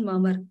regurgitation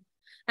murmur.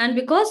 And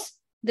because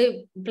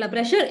the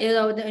pressure,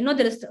 there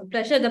is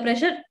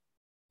pressure,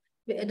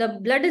 the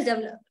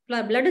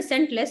blood is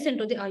sent less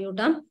into the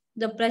aorta,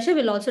 the pressure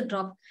will also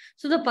drop.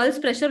 So the pulse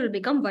pressure will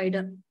become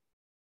wider.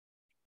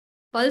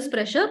 Pulse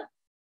pressure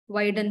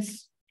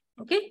widens.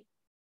 Okay.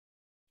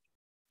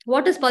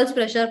 What is pulse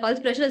pressure? Pulse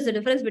pressure is the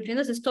difference between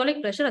the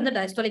systolic pressure and the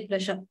diastolic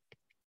pressure.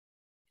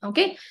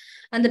 Okay.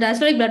 And the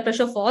diastolic blood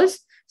pressure falls.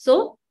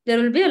 So there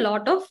will be a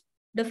lot of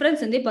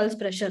difference in the pulse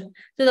pressure.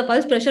 So the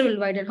pulse pressure will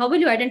widen. How will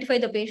you identify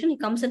the patient? He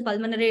comes in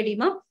pulmonary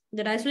edema.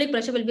 The diastolic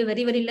pressure will be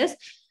very, very less.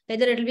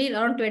 Either it will be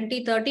around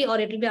 20, 30 or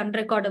it will be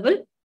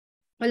unrecordable.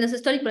 While the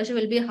systolic pressure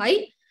will be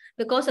high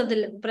because of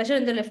the pressure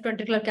in the left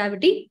ventricular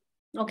cavity.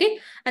 Okay.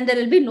 And there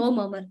will be no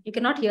murmur. You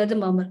cannot hear the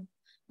murmur.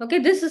 Okay.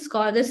 This is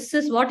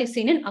what is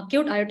seen in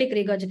acute aortic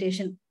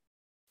regurgitation.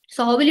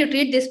 So how will you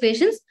treat these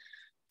patients?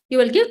 You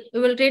will treat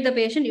the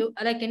patient,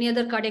 like any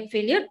other cardiac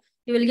failure,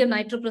 you will give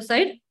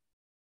nitroprusside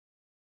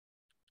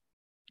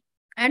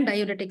and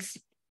diuretics.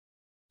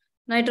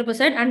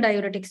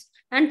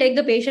 And take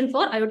the patient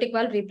for aortic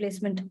valve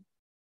replacement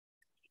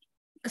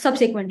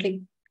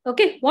subsequently.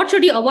 Okay, what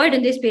should you avoid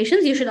in these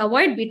patients? You should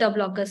avoid beta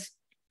blockers.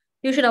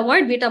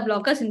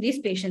 In these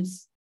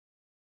patients.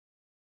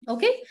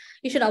 Okay,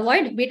 you should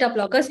avoid beta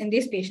blockers in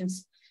these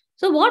patients.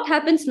 So what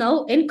happens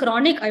now in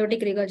chronic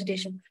aortic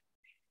regurgitation?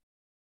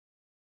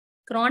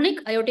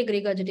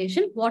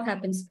 What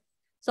happens?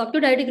 So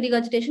acute aortic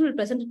regurgitation will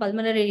present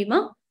pulmonary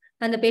edema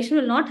and the patient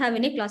will not have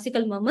any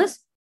classical murmurs,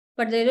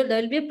 but there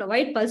will be a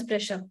wide pulse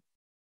pressure.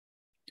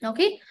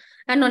 Okay.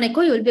 And on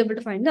echo, you will be able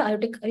to find the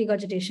aortic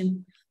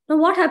regurgitation. Now,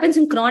 what happens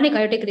in chronic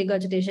aortic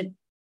regurgitation?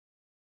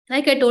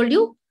 Like I told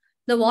you,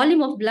 the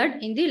volume of blood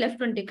in the left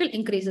ventricle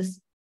increases.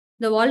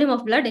 The volume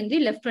of blood in the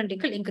left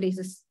ventricle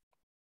increases.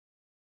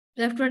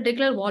 Left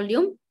ventricular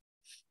volume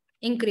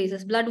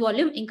increases. Blood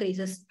volume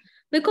increases.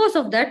 Because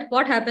of that,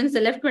 what happens?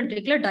 The left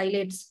ventricle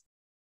dilates.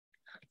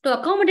 To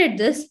accommodate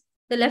this,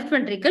 the left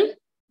ventricle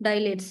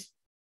dilates.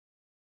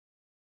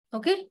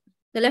 Okay?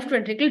 The left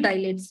ventricle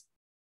dilates.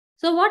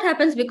 So what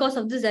happens because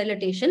of this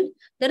dilatation?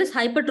 There is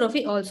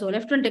hypertrophy also.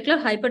 Left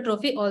ventricular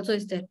hypertrophy also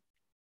is there.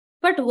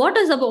 But what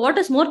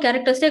is more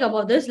characteristic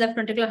about this left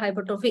ventricular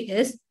hypertrophy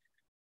is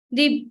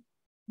the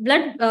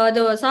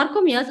the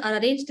sarcomeres are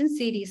arranged in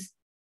series.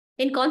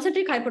 In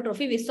concentric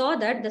hypertrophy, we saw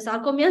that the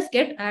sarcomeres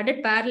get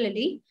added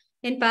parallelly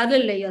in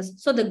parallel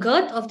layers. So the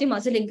girth of the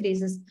muscle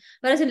increases.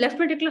 Whereas in left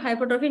ventricular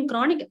hypertrophy, in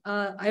chronic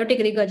aortic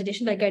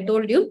regurgitation, like I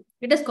told you,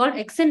 it is called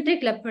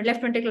eccentric left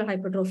ventricular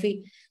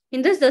hypertrophy.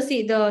 In this, the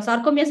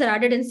sarcomeres are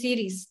added in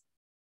series.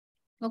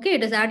 Okay,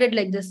 it is added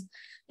like this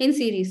in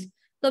series.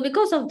 So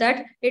because of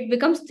that, it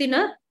becomes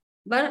thinner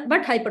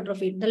but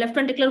hypertrophied. The left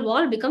ventricular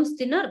wall becomes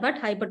thinner but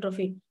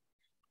hypertrophied.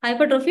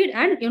 Hypertrophied,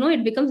 and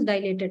it becomes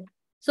dilated.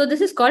 So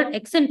this is called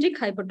eccentric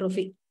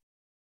hypertrophy.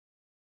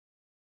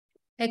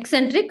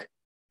 Eccentric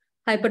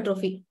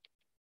hypertrophy.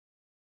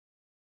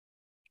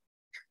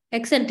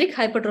 Eccentric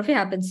hypertrophy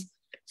happens.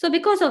 So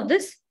because of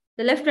this,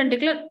 the left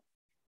ventricular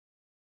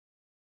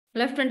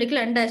end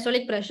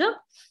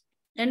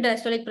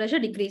diastolic pressure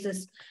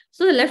decreases.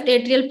 So the left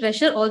atrial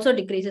pressure also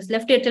decreases.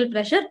 Left atrial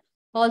pressure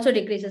also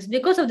decreases.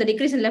 Because of the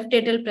decrease in left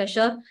atrial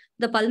pressure,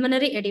 the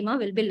pulmonary edema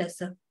will be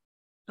lesser.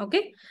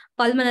 Okay,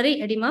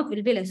 pulmonary edema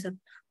will be lesser.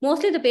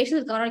 Mostly the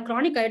patients with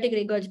chronic aortic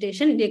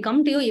regurgitation, they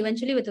come to you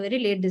eventually with a very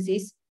late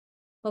disease.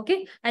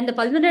 Okay, and the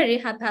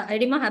pulmonary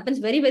edema happens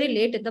very, very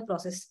late in the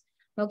process.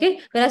 Okay,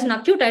 whereas in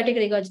acute aortic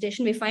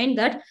regurgitation, we find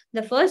that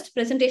the first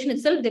presentation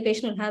itself, the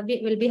patient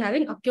will be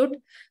having acute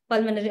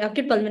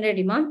pulmonary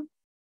edema.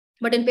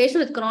 But in patients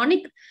with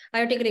chronic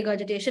aortic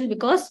regurgitation,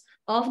 because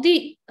of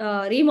the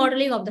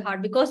remodeling of the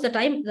heart, because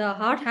the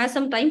heart has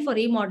some time for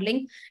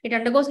remodeling, it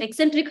undergoes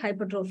eccentric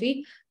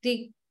hypertrophy.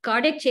 The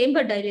cardiac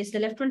chamber dilates, the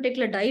left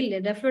ventricle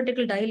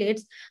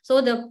dilates, so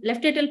the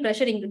left atrial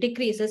pressure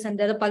decreases and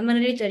the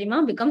pulmonary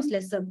edema becomes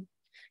lesser.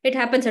 It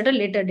happens at a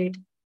later date.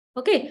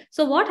 Okay,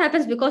 so what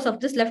happens because of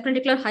this left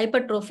ventricular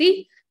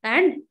hypertrophy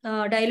and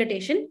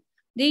dilatation?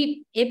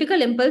 The apical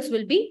impulse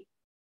will be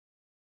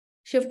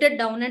shifted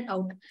down and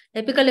out.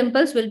 Apical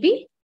impulse will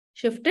be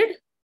shifted.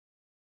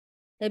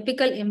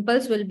 Apical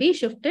impulse will be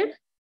shifted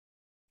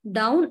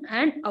down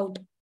and out.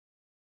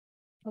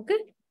 Okay.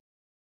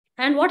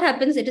 And what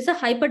happens? It is a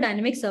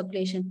hyperdynamic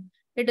circulation.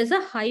 It is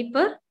a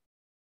hyperdynamic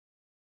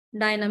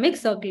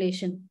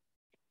circulation.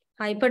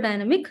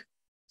 Hyperdynamic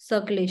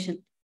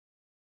circulation.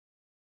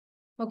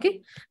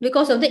 Okay.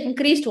 Because of the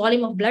increased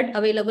volume of blood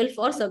available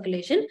for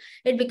circulation,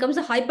 it becomes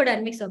a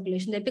hyperdynamic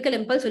circulation. The apical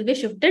impulse will be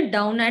shifted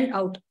down and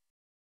out.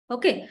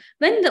 Okay,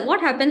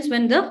 what happens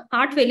when the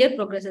heart failure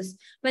progresses?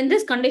 When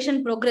this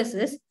condition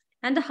progresses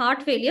and the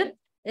heart failure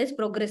is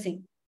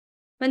progressing.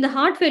 When the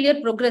heart failure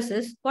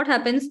progresses, what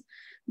happens?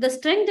 The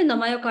strength in the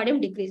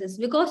myocardium decreases.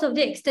 Because of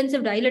the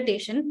extensive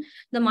dilatation,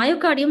 the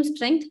myocardium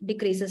strength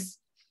decreases.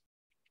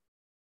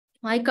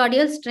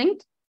 Myocardial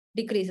strength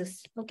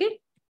decreases. Okay,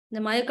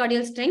 the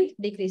myocardial strength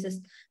decreases.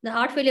 The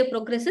heart failure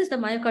progresses, the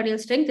myocardial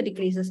strength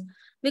decreases.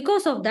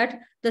 Because of that,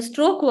 the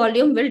stroke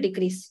volume will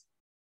decrease.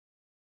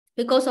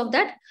 Because of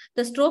that,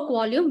 the stroke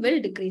volume will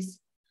decrease.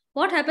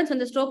 What happens when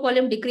the stroke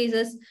volume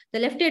decreases? The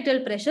left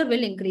atrial pressure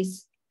will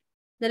increase.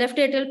 The left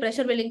atrial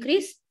pressure will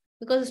increase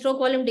because the stroke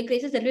volume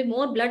decreases. There will be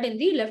more blood in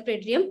the left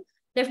atrium,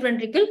 left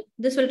ventricle.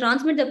 This will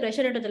transmit the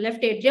pressure into the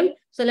left atrium.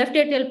 So left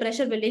atrial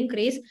pressure will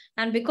increase.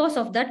 And because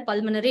of that,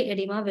 pulmonary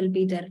edema will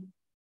be there.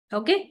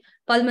 Okay,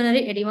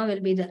 pulmonary edema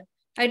will be there.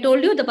 I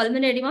told you the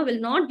pulmonary edema will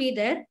not be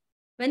there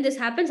when this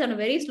happens on a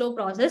very slow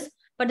process,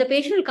 but the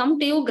patient will come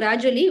to you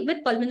gradually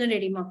with pulmonary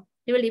edema.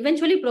 They will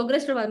eventually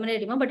progress to pulmonary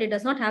edema, but it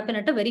does not happen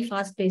at a very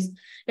fast pace.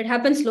 It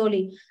happens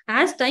slowly.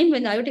 As time,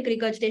 when the aortic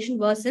regurgitation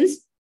worsens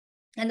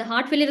and the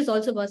heart failure is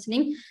also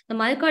worsening, the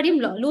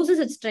myocardium loses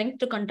its strength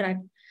to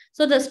contract.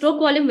 So the stroke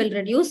volume will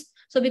reduce.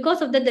 So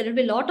because of that, there will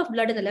be a lot of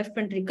blood in the left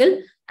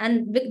ventricle.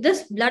 And with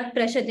this blood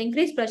pressure, the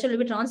increased pressure will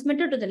be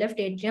transmitted to the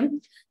left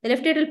atrium. The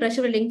left atrial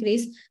pressure will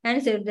increase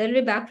and there will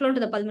be backflow to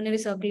the pulmonary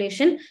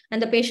circulation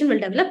and the patient will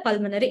develop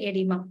pulmonary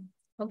edema.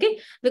 Okay,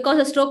 because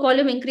the stroke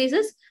volume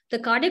increases, the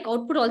cardiac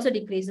output also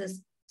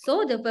decreases.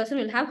 So the person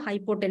will have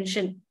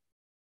hypotension.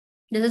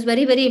 This is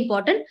very, very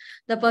important.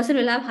 The person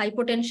will have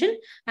hypotension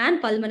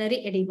and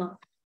pulmonary edema.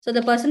 So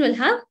the person will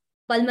have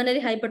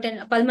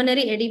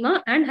pulmonary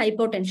edema and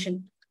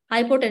hypotension.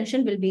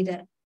 Hypotension will be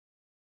there.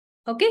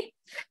 Okay.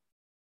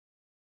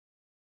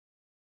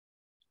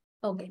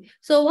 Okay.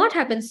 So what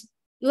happens?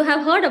 You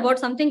have heard about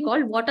something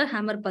called water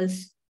hammer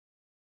pulse.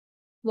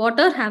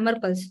 Water hammer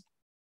pulse.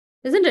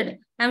 Isn't it?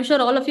 I'm sure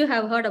all of you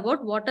have heard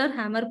about water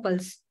hammer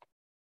pulse.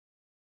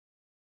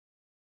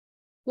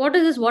 What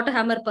is this water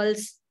hammer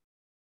pulse?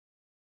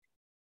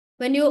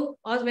 when you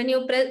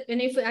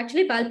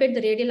actually palpate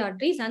the radial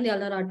arteries and the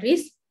ulnar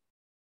arteries,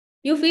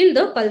 you feel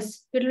the pulse.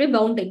 It will be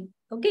bounding.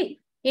 Okay.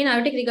 In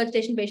aortic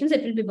regurgitation patients,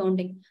 it will be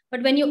bounding.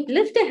 But when you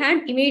lift the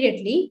hand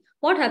immediately,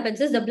 what happens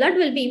is the blood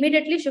will be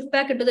immediately shift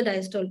back into the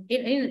diastole.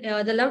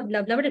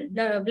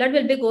 The blood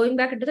will be going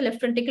back into the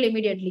left ventricle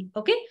immediately.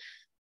 Okay.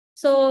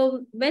 So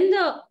when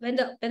you're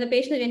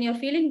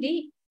feeling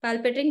the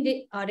palpating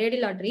the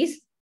radial arteries,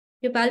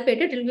 you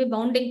palpate it will be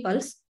bounding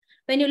pulse.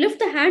 When you lift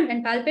the hand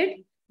and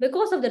palpate,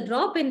 because of the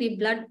drop in the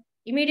blood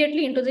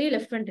immediately into the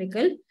left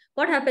ventricle,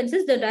 what happens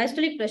is the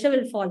diastolic pressure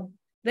will fall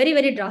very,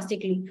 very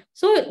drastically.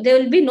 So there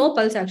will be no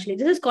pulse actually.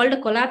 This is called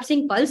a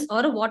collapsing pulse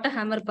or a water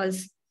hammer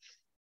pulse.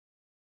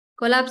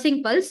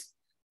 Collapsing pulse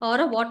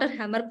or a water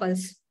hammer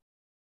pulse.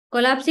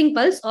 Collapsing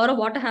pulse or a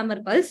water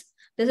hammer pulse.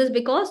 This is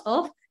because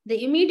of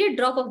the immediate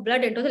drop of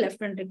blood into the left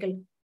ventricle.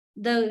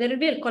 There will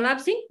be a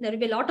collapsing, there will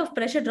be a lot of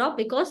pressure drop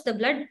because the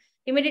blood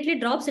immediately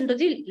drops into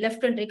the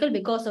left ventricle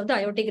because of the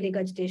aortic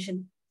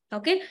regurgitation.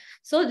 Okay,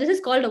 so this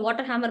is called a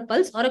water hammer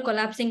pulse or a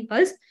collapsing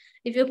pulse.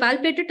 If you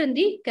palpate it in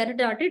the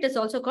carotid artery, it is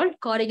also called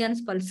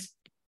Corrigan's pulse.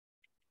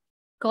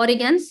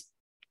 Corrigan's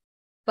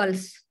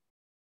pulse.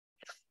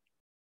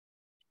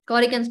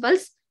 Corrigan's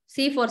pulse.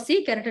 C for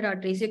C, carotid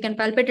arteries. You can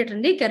palpate it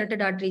in the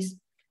carotid arteries.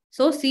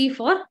 So C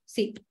for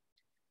C.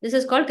 This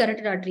is called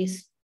carotid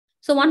arteries.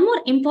 So one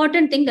more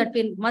important thing that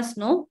we must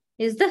know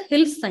is the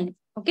Hill's sign.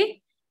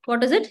 Okay,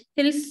 what is it?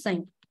 Hill's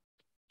sign.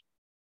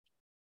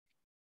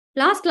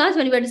 Last class,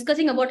 when we were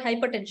discussing about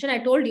hypertension, I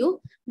told you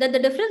that the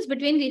difference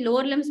between the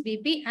lower limbs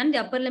BP and the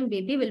upper limb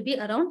BP will be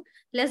around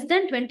less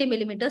than 20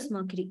 millimeters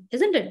mercury,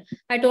 isn't it?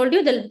 I told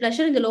you the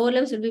pressure in the lower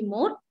limbs will be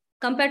more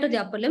compared to the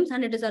upper limbs,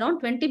 and it is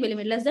around 20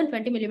 millimeters, less than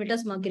 20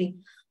 millimeters mercury.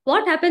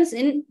 What happens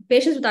in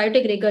patients with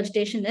aortic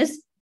regurgitation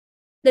is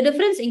the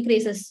difference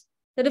increases.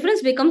 The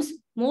difference becomes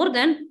more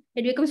than,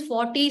 it becomes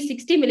 40,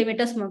 60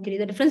 millimeters mercury.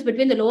 The difference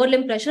between the lower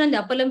limb pressure and the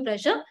upper limb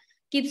pressure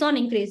keeps on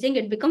increasing.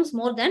 It becomes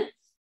more than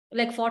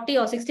like 40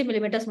 or 60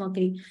 millimeters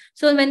mercury.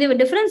 So when the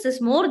difference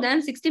is more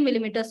than 60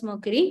 millimeters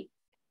mercury,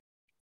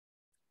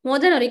 more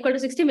than or equal to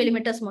 60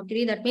 millimeters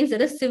mercury, that means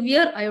there is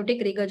severe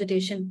aortic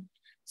regurgitation.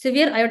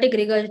 Severe aortic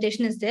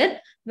regurgitation is there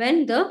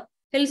when the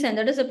Hill's sign,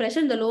 that is the pressure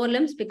in the lower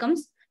limbs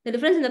becomes, the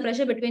difference in the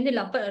pressure between the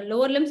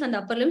lower limbs and the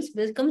upper limbs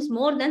becomes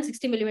more than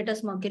 60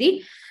 millimeters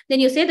mercury.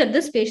 Then you say that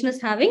this patient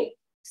is having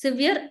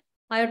severe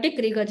aortic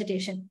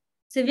regurgitation.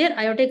 Severe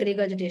aortic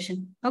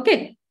regurgitation.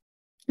 Okay.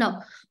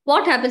 Now,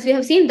 what happens? We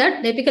have seen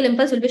that the apical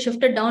impulse will be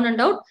shifted down and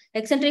out.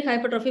 Eccentric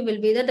hypertrophy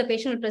will be there. The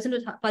patient will present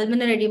with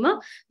pulmonary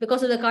edema.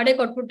 Because of the cardiac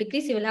output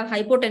decrease, he will have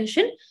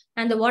hypotension,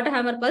 and the water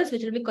hammer pulse,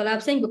 which will be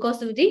collapsing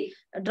because of the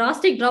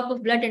drastic drop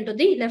of blood into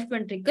the left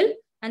ventricle.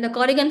 And the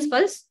Corrigan's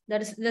pulse,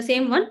 that is the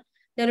same one.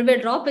 There will be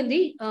a drop in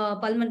the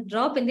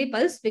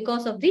pulse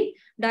because of the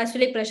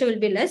diastolic pressure will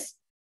be less.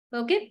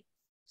 Okay.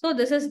 So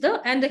this is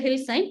the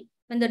Hill's sign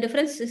when the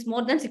difference is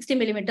more than 60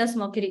 millimeters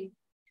mercury.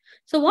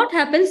 So what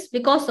happens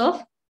because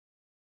of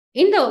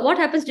what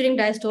happens during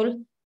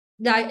diastole?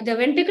 The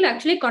ventricle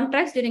actually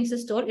contracts during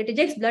systole. It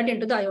ejects blood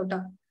into the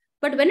aorta.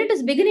 But when it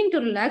is beginning to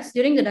relax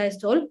during the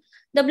diastole,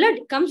 the blood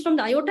comes from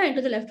the aorta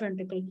into the left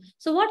ventricle.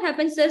 So what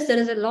happens is there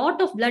is a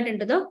lot of blood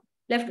into the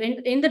left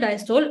in the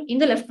diastole in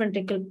the left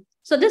ventricle.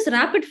 So this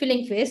rapid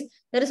filling phase,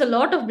 there is a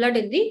lot of blood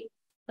in the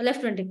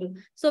left ventricle.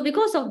 So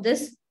because of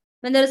this,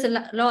 when there is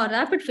a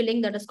rapid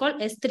filling, that is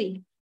called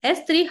S3.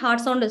 S3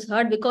 heart sound is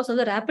heard because of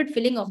the rapid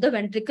filling of the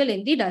ventricle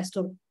in the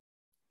diastole.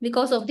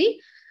 Because of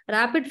the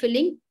rapid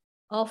filling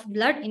of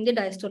blood in the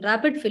diastole.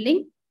 Rapid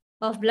filling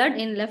of blood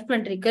in left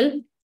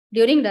ventricle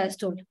during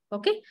diastole.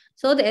 Okay.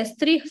 So the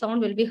S3 sound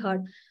will be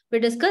heard. We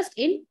discussed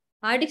in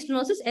aortic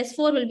stenosis,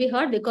 S4 will be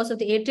heard because of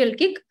the atrial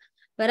kick.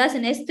 Whereas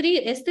in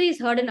S3 is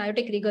heard in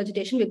aortic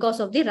regurgitation because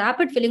of the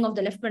rapid filling of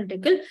the left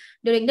ventricle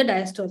during the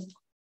diastole.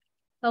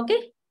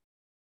 Okay.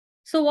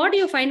 So what do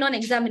you find on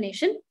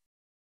examination?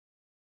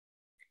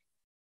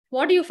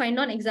 What do you find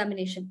on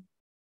examination?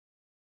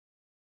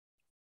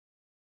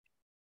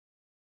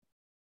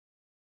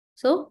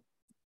 So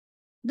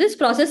this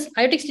process,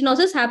 aortic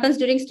stenosis happens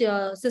during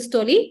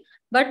systole,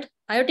 but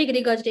aortic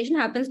regurgitation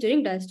happens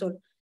during diastole.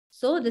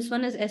 So this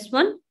one is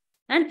S1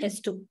 and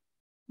S2.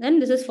 Then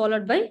this is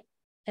followed by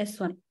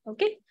S1.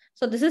 Okay.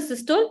 So this is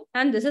systole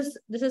and this is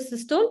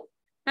systole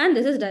and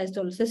this is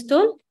diastole.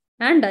 Systole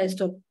and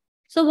diastole.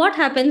 So what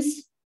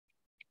happens?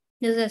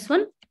 This is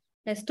S1,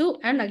 S2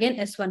 and again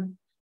S1.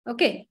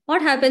 Okay.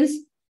 What happens?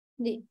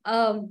 The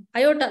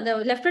aorta, the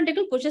left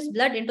ventricle pushes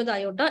blood into the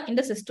aorta in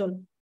the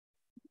systole.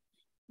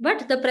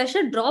 But the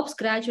pressure drops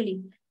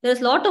gradually. There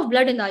is a lot of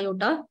blood in the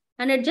aorta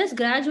and it just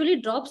gradually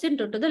drops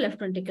into the left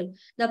ventricle.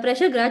 The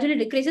pressure gradually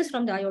decreases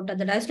from the aorta.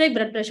 The diastolic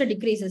blood pressure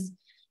decreases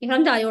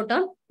from the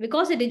aorta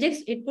because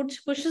it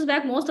pushes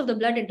back most of the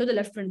blood into the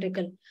left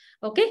ventricle.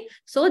 Okay.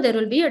 So there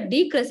will be a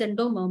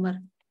decrescendo murmur.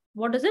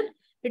 What is it?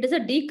 It is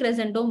a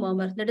decrescendo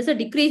murmur. That is a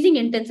decreasing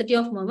intensity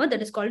of murmur.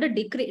 That is called a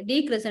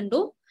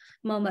decrescendo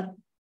murmur.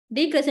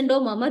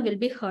 Decrescendo murmur will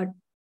be heard.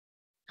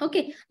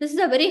 Okay, this is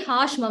a very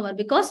harsh murmur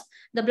because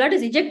the blood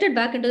is ejected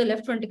back into the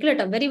left ventricle at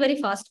a very, very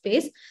fast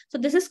pace. So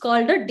this is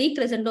called a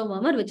decrescendo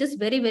murmur, which is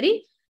very,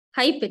 very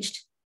high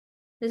pitched.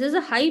 This is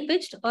a high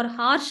pitched or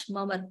harsh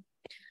murmur.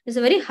 It's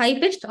a very high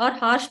pitched or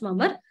harsh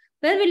murmur.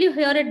 Where will you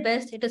hear it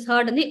best? It is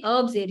heard in the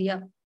herbs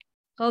area.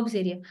 Herbs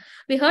area.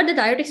 We heard that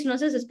the aortic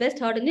stenosis is best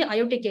heard in the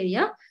aortic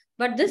area,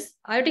 but this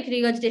aortic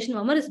regurgitation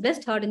murmur is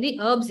best heard in the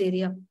herbs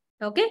area.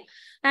 Okay.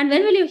 And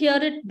when will you hear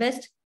it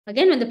best?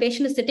 Again, when the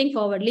patient is sitting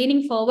forward,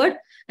 leaning forward,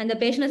 and the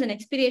patient is in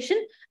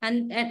expiration,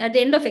 and at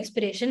the end of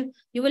expiration,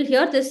 you will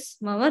hear this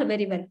murmur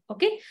very well.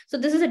 Okay. So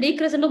this is a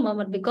decrescendo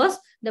murmur because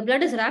the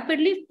blood is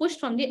rapidly pushed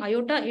from the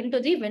aorta into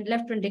the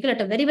left ventricle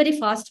at a very, very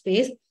fast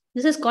pace.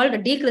 This is called a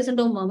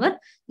decrescendo murmur.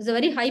 This is a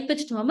very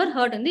high-pitched murmur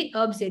heard in the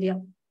herbs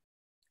area.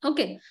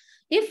 Okay.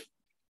 If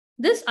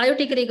this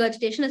aortic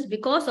regurgitation is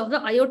because of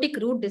the aortic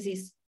root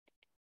disease,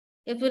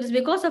 if it is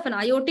because of an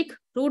aortic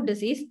root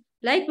disease,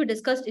 like we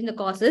discussed in the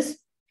causes,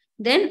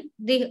 then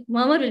the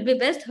murmur will be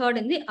best heard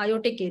in the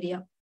aortic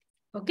area.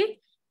 Okay.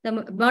 The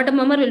bottom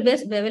murmur will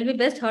be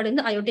best heard in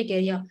the aortic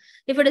area.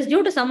 If it is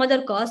due to some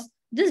other cause,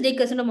 this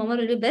decrescendo murmur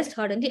will be best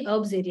heard in the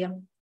herbs area.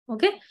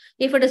 Okay.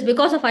 If it is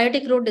because of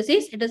aortic root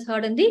disease, it is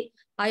heard in the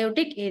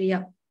aortic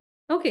area.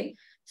 Okay.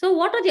 So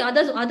what are the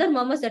other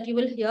murmurs that you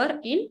will hear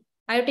in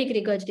aortic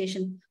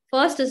regurgitation?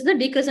 First is the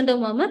decrescendo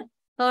murmur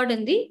heard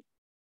in the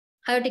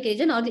aortic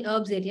region or the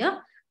herbs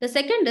area. The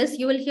second is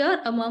you will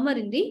hear a murmur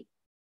in the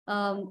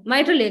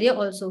mitral area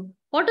also.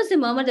 What is the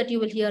murmur that you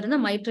will hear in the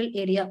mitral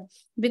area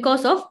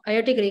because of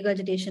aortic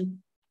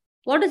regurgitation?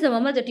 What is the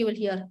murmur that you will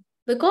hear?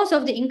 Because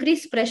of the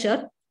increased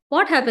pressure,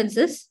 what happens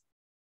is,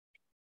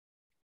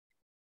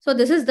 so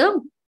this is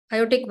the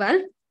aortic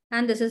valve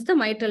and this is the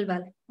mitral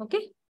valve.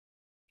 Okay.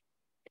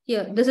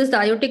 Here, this is the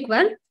aortic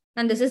valve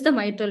and this is the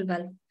mitral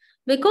valve.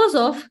 Because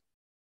of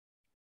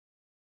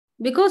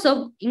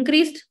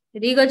increased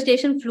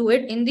regurgitation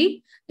fluid in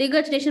the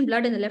regurgitation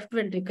blood in the left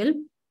ventricle,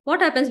 what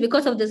happens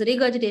because of this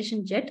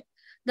regurgitation jet?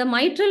 The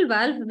mitral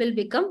valve will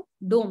become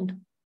domed.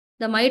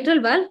 The mitral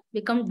valve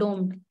becomes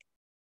domed.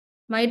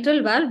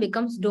 Mitral valve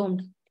becomes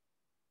domed.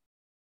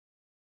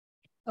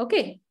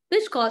 Okay,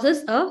 which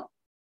causes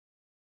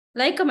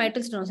like a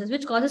mitral stenosis,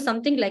 which causes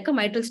something like a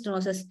mitral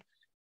stenosis.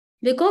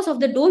 Because of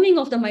the doming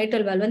of the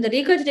mitral valve, when the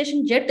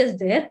regurgitation jet is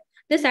there,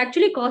 this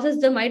actually causes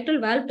the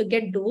mitral valve to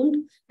get domed,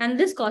 and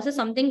this causes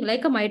something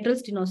like a mitral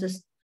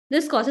stenosis.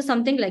 This causes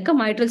something like a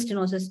mitral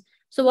stenosis.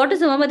 So what is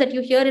the murmur that you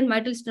hear in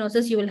mitral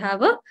stenosis? You will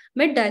have a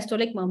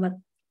mid-diastolic murmur.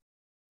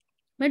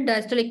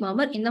 Mid-diastolic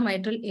murmur in the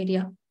mitral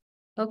area.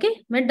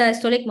 Okay,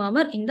 mid-diastolic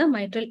murmur in the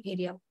mitral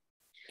area.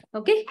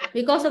 Okay,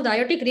 because of the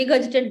aortic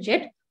regurgitant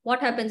jet,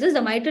 what happens is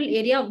the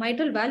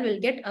mitral valve will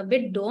get a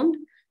bit domed.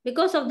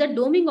 Because of the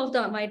doming of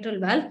the mitral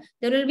valve,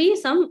 there will be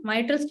some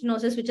mitral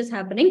stenosis which is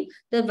happening.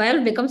 The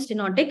valve becomes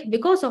stenotic.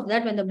 Because of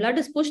that, when the blood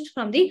is pushed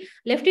from the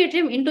left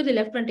atrium into the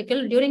left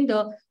ventricle during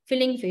the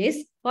filling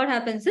phase, what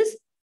happens is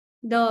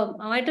the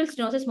mitral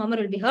stenosis murmur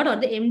will be heard, or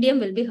the MDM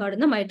will be heard in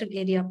the mitral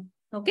area.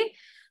 Okay,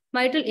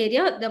 mitral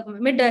area, the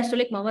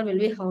mid-diastolic murmur will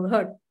be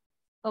heard.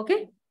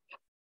 Okay,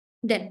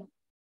 then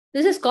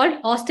this is called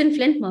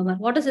Austin-Flint murmur.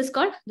 What is this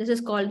called? This is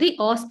called the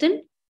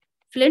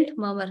Austin-Flint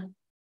murmur.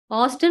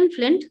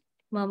 Austin-Flint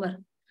murmur.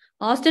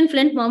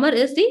 Austin-Flint murmur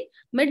is the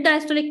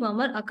mid-diastolic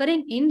murmur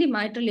occurring in the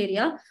mitral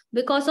area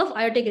because of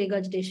aortic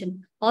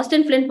regurgitation.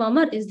 Austin-Flint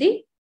murmur is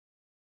the,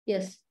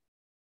 yes.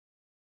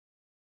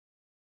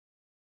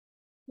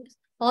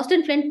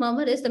 Austin-Flint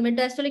murmur is the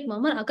mid-diastolic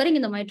murmur occurring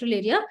in the mitral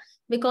area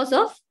because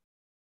of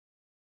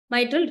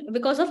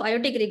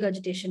aortic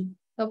regurgitation.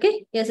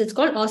 Okay, yes, it's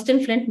called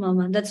Austin-Flint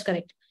murmur. That's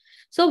correct.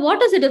 So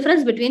what is the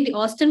difference between the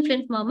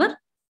Austin-Flint murmur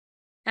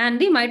and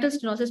the mitral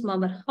stenosis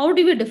murmur? How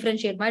do we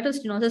differentiate mitral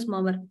stenosis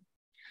murmur?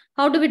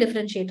 How do we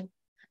differentiate?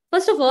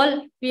 First of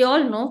all, we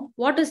all know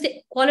what is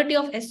the quality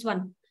of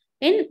S1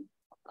 in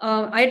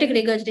aortic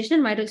regurgitation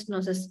and mitral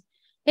stenosis.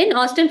 In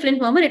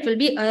Austin-Flint murmur, it will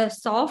be a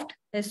soft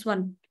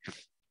S1.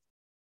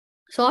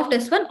 Soft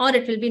S1, or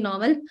it will be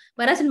normal.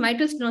 Whereas in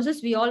mitral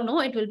stenosis, we all know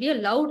it will be a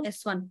loud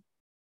S1.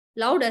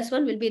 Loud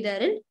S1 will be there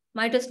in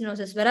mitral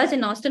stenosis. Whereas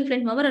in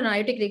Austin-Flint murmur and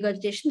aortic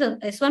regurgitation, the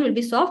S1 will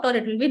be soft or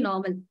it will be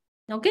normal.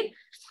 Okay.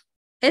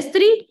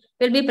 S3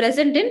 will be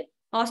present in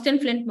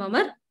Austin-Flint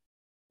murmur.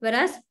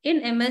 Whereas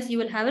in MS, you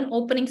will have an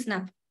opening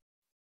snap.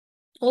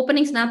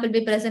 Opening snap will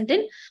be present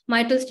in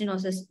mitral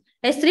stenosis.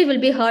 S3 will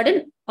be heard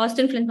in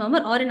Austin-Flint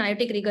murmur or in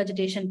aortic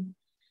regurgitation.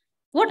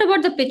 What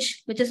about the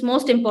pitch, which is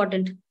most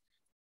important?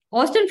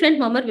 Austin-Flint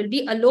murmur will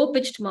be a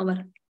low-pitched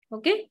murmur.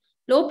 Okay,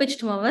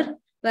 low-pitched murmur.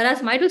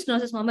 Whereas mitral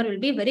stenosis murmur will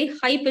be very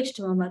high-pitched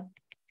murmur.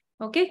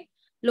 Okay,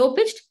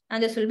 low-pitched,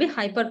 and this will be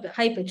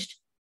high-pitched.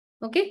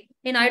 Okay,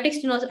 in aortic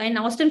stenosis, in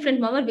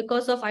Austin-Flint murmur,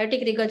 because of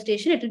aortic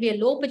regurgitation, it will be a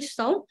low-pitched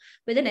sound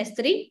with an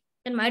S3.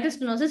 In mitral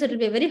stenosis, it will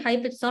be a very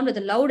high-pitched sound with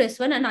a loud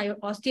S1, and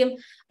ostium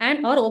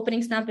and or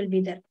opening snap will be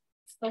there.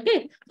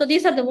 Okay, so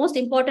these are the most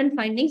important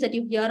findings that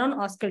you hear on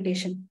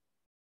auscultation.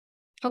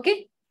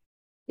 Okay,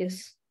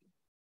 yes.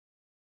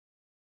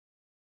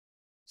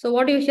 So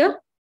what do you hear?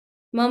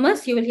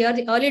 Murmurs, you will hear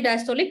the early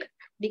diastolic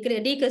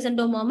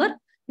decrescendo murmur.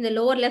 in the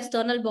lower left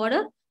sternal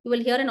border, you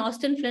will hear an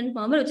Austin Flint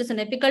murmur, which is an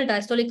apical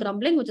diastolic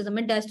rumbling, which is a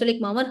mid-diastolic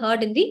murmur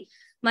heard in the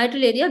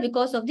mitral area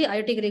because of the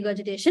aortic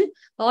regurgitation.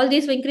 All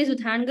these will increase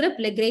with hand grip,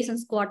 leg raise, and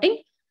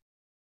squatting.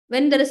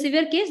 When there is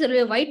severe case, there will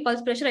be a wide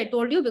pulse pressure. I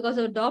told you, because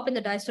of a drop in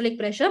the diastolic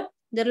pressure,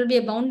 there will be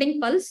a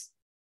bounding pulse.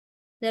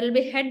 There will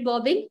be head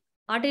bobbing.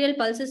 Arterial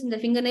pulses in the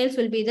fingernails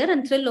will be there,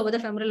 and thrill over the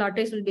femoral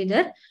arteries will be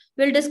there.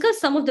 We'll discuss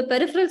some of the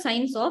peripheral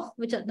signs of,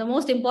 which are the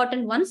most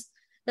important ones,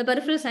 the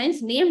peripheral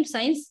signs, named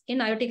signs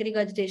in aortic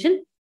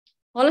regurgitation.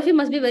 All of you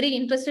must be very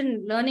interested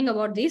in learning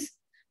about these.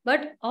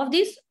 But of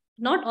these,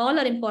 not all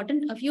are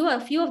important. A few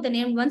of the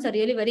named ones are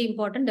really very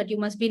important that you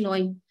must be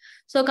knowing.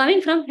 So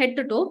coming from head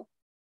to toe,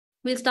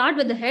 we'll start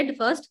with the head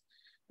first.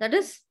 That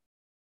is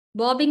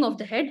bobbing of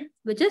the head,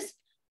 which is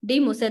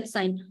D-Muset's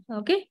sign.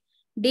 Okay.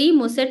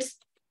 D-Muset's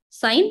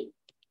sign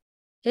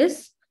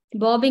is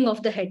bobbing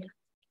of the head.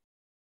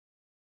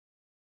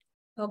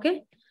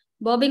 Okay.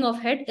 Bobbing of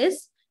head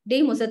is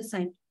D-Muset's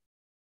sign.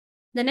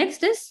 The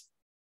next is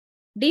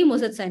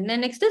D-Muset's sign. The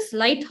next is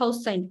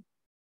lighthouse sign.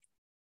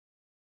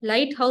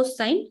 Lighthouse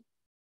sign.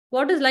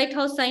 What is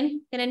lighthouse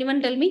sign? Can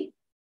anyone tell me?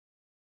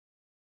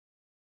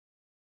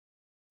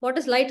 What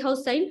is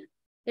lighthouse sign?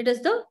 It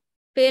is the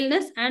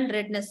paleness and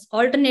redness,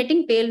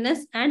 alternating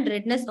paleness and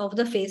redness of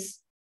the face.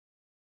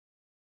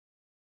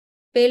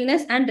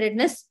 Paleness and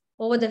redness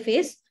over the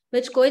face,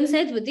 which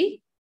coincides with the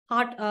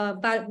heart,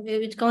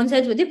 which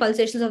coincides with the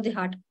pulsations of the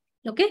heart.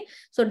 Okay,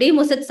 so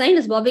D-Muset's sign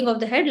is bobbing of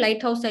the head.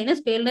 Lighthouse sign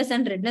is paleness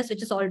and redness,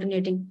 which is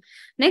alternating.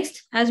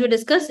 Next, as we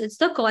discussed, it's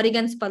the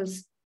Corrigan's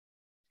pulse.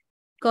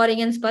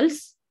 Corrigan's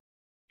pulse,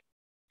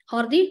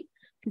 or the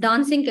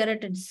dancing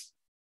carotids.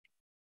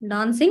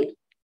 Dancing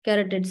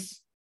carotids.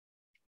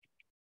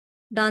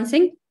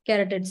 Dancing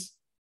carotids.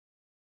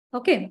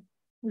 Okay,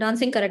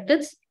 dancing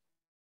carotids.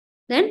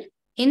 Then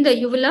in the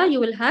uvula,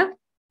 you will have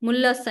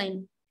Muller's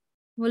sign.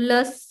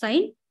 Muller's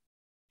sign.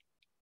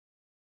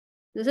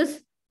 This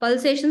is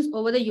pulsations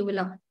over the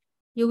uvula.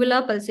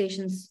 Uvula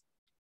pulsations.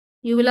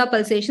 Uvula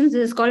pulsations.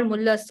 This is called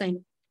Muller's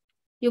sign.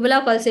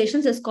 Uvula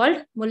pulsations is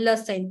called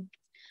Muller's sign.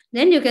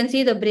 Then you can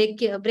see the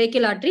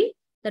brachial artery,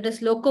 that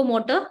is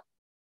locomotor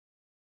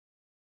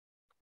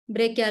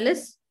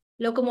brachialis.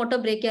 Locomotor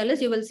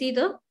brachialis. You will see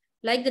the,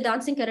 like the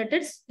dancing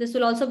carotids, this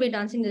will also be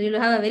dancing. You will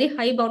have a very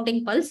high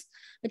bounding pulse,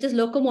 which is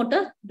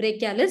locomotor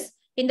brachialis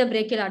in the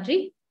brachial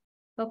artery.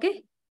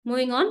 Okay.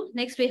 Moving on.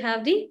 Next, we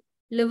have the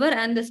liver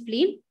and the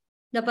spleen.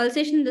 The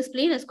pulsation in the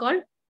spleen is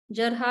called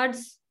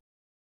Gerhard's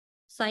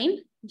sign.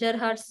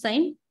 Gerhard's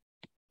sign.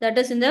 That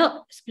is in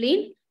the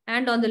spleen,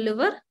 and on the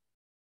liver,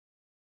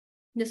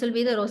 this will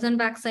be the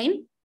Rosenbach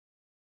sign.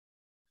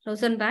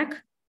 Rosenbach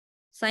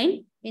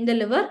sign in the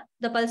liver.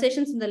 The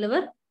pulsations in the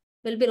liver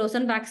will be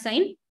Rosenbach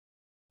sign.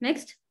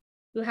 Next,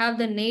 you have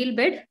the nail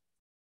bed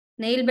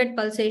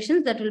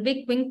pulsations. That will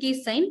be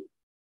Quincke's sign.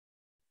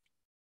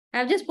 I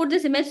have just put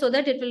this image so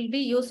that it will be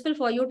useful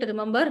for you to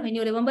remember when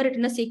you remember it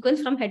in a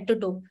sequence from head to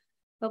toe.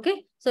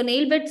 Okay, so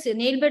nail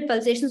bed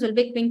pulsations will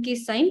be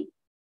Quincke's sign.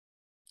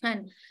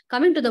 And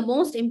coming to the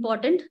most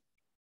important,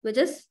 which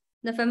is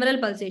the femoral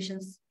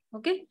pulsations.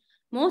 Okay,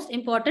 most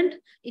important,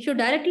 if you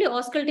directly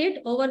auscultate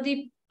over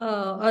the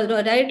or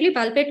directly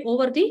palpate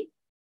over the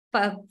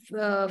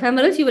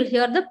femorals, you will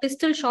hear the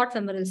pistol short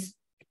femorals.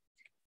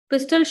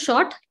 Pistol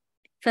short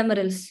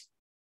femorals.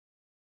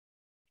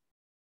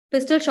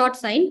 Pistol short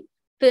sign.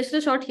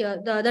 Pistol short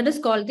here. That is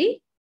called the,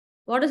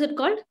 what is it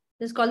called?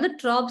 This is called the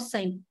Traub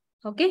sign.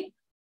 Okay.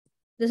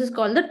 This is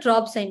called the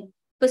Traub sign.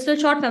 Pistol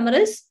short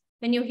femorals.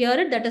 When you hear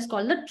it, that is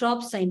called the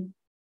Traub sign.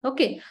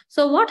 Okay.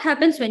 So what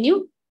happens when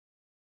you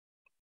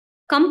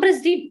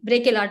compress the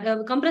brachial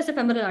artery, compress the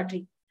femoral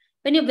artery?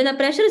 When the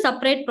pressure is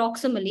applied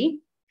proximally,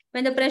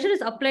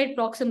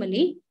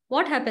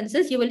 what happens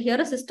is you will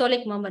hear a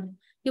systolic murmur.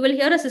 You will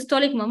hear a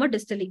systolic murmur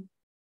distally.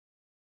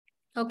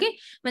 Okay.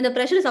 When the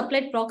pressure is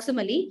applied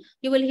proximally,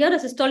 you will hear a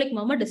systolic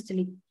murmur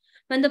distally.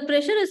 When the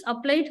pressure is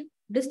applied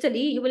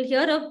distally, you will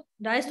hear a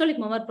diastolic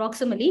murmur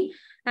proximally,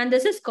 and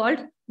this is called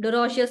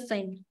Durocher's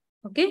sign.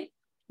 Okay.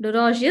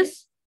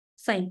 Durocher's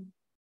sign.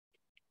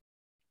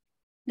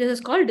 This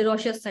is called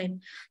Durocher's sign.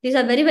 These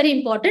are very, very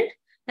important.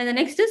 And the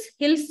next is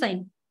Hill's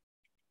sign.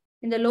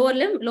 In the lower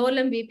limb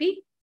BP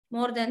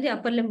more than the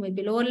upper limb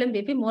BP. Lower limb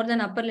BP more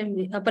than upper limb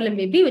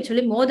BP, which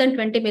will be more than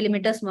 20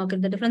 millimeters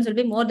mercury. The difference will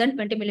be more than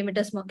 20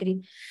 millimeters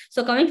mercury.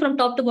 So coming from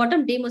top to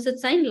bottom,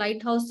 D-Muset's sign,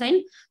 lighthouse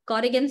sign,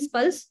 Corrigan's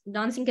pulse,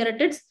 dancing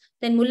carotids,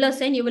 then Muller's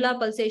sign, uvula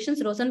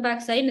pulsations,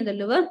 Rosenbach sign in the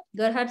liver,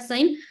 Gerhard's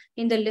sign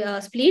in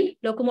the spleen,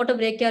 locomotor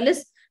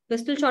brachialis,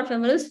 pistol short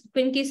femorals,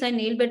 Quincke's sign,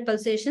 nail bed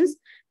pulsations,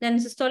 then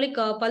systolic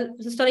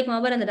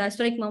murmur and the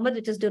diastolic murmur,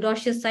 which is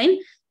Durocher's sign.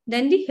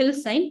 Then the Hill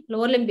sign,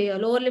 lower limb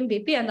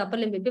BP and the upper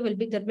limb BP will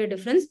be, there will be a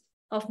difference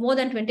of more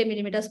than 20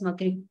 millimeters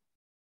mercury.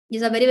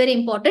 These are very, very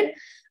important.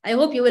 I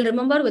hope you will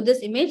remember with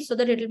this image so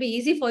that it will be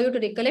easy for you to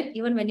recollect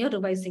even when you're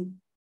revising.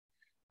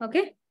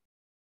 Okay.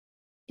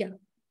 Yeah.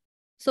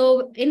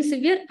 So in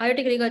severe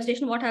aortic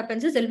regurgitation, what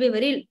happens is there will be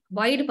very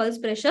wide pulse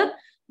pressure.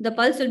 The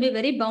pulse will be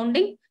very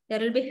bounding. There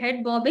will be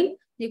head bobbing.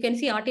 You can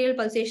see arterial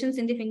pulsations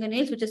in the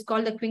fingernails, which is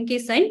called the Quincke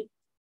sign.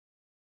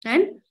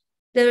 And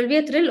there will be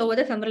a thrill over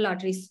the femoral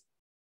arteries.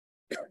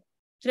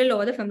 Thrill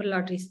over the femoral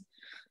arteries.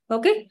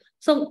 Okay.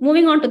 So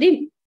moving on to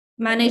the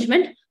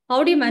management.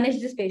 How do you manage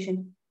this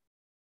patient?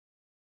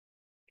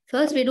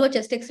 First, we do a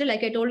chest X-ray.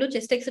 Like I told you,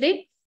 chest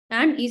X-ray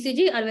and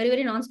ECG are very,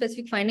 very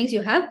non-specific findings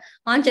you have.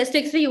 On chest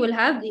X-ray, you will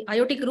have the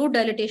aortic root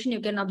dilatation you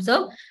can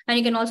observe, and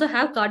you can also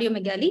have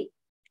cardiomegaly.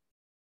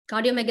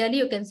 Cardiomegaly,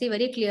 you can see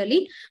very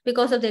clearly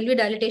because of the LV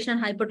dilatation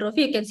and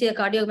hypertrophy. You can see a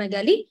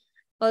cardiomegaly.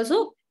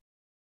 Also,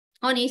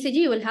 on ECG,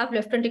 you will have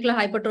left ventricular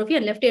hypertrophy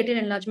and left atrial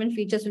enlargement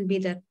features will be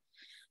there.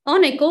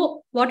 On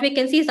echo, what we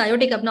can see is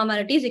aortic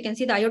abnormalities. You can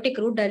see the aortic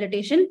root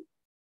dilatation.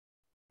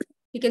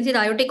 You can see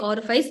the aortic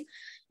orifice.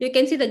 You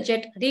can see the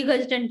jet,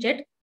 regurgitant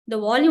jet. The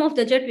volume of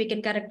the jet we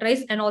can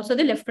characterize, and also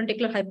the left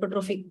ventricular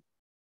hypertrophy.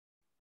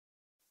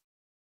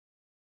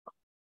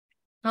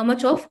 How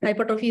much of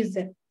hypertrophy is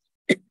there?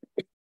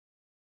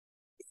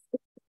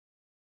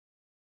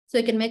 So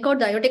you can make out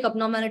the aortic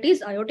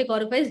abnormalities, aortic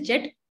orifice,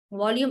 jet,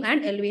 volume,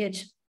 and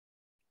LVH.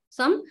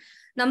 Some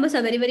numbers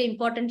are very, very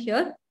important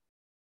here.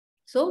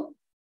 So,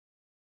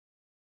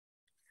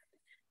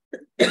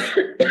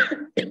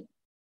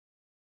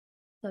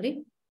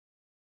 sorry.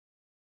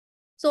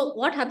 So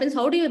what happens?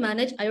 How do you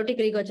manage aortic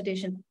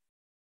regurgitation?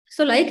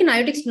 So like in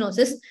aortic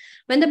stenosis,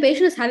 when the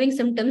patient is having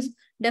symptoms,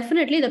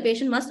 definitely the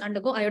patient must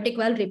undergo aortic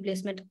valve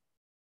replacement.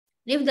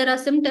 If there are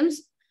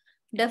symptoms,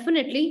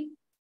 definitely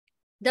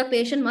the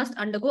patient must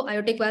undergo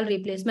aortic valve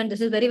replacement. This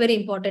is very, very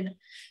important. If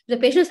the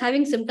patient is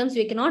having symptoms,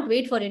 we cannot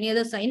wait for any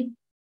other sign.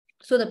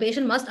 So the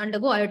patient must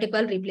undergo aortic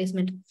valve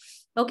replacement.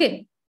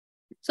 Okay.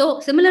 So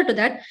similar to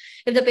that,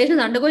 if the patient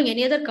is undergoing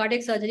any other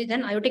cardiac surgery,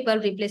 then aortic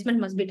valve replacement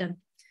must be done.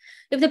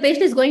 If the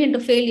patient is going into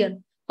failure,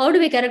 how do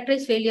we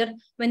characterize failure?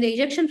 When the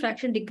ejection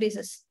fraction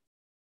decreases.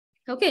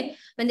 Okay.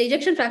 When the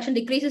ejection fraction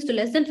decreases to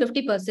less than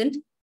 50%,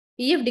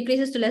 EF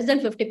decreases to less than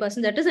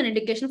 50%, that is an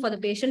indication for the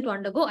patient to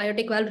undergo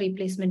aortic valve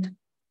replacement.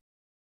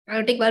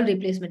 Aortic valve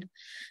replacement.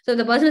 So if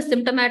the person is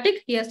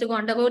symptomatic, he has to go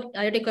undergo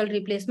aortic valve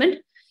replacement.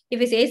 If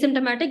he's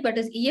asymptomatic, but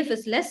his EF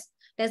is less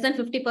than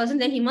 50%,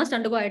 then he must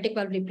undergo aortic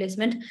valve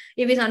replacement.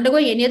 If he's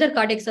undergoing any other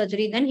cardiac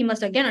surgery, then he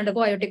must again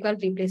undergo aortic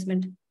valve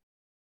replacement.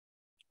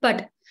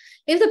 But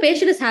if the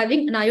patient is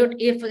having an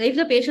if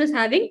the patient is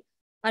having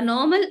a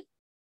normal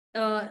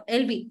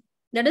LV,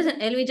 that is an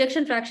LV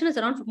ejection fraction is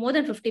around more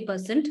than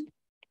 50%,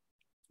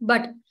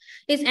 but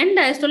his end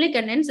diastolic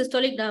and end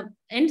systolic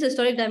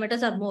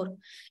diameters are more.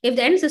 If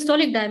the end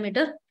systolic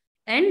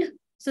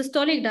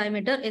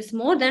diameter is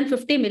more than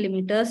 50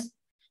 millimeters,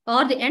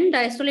 or the end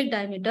diastolic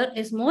diameter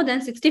is more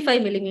than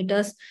 65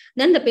 millimeters,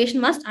 then the patient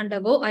must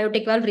undergo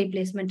aortic valve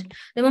replacement.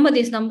 Remember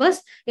these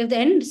numbers. If the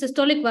end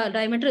systolic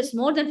diameter is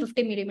more than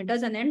 50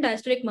 millimeters and end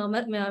diastolic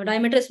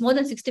diameter is more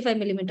than 65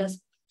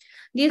 millimeters,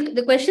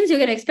 the questions you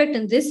can expect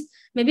in this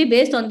may be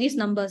based on these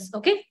numbers.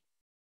 Okay.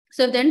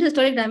 So if the end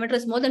systolic diameter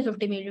is more than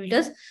 50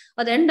 millimeters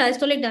or the end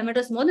diastolic diameter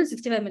is more than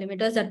 65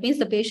 millimeters, that means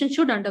the patient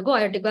should undergo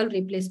aortic valve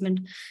replacement,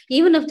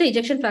 even if the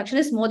ejection fraction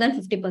is more than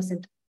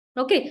 50%.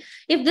 Okay.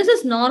 If this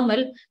is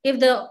normal, if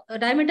the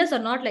diameters are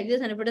not like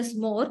this and if it is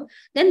more,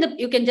 then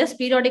you can just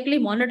periodically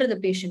monitor the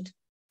patient.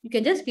 You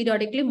can just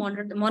periodically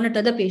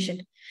monitor the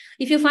patient.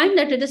 If you find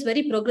that it is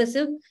very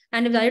progressive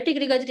and if the aortic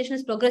regurgitation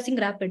is progressing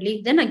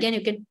rapidly, then again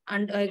you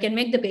can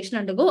make the patient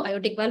undergo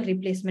aortic valve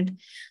replacement.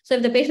 So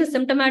if the patient is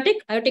symptomatic,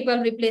 aortic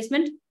valve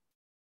replacement.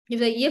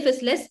 If the EF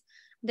is less,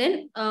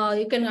 then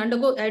you can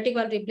undergo aortic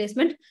valve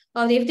replacement.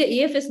 If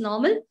the EF is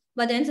normal,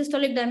 but the end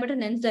systolic diameter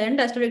and the end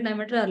diastolic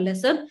diameter are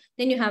lesser,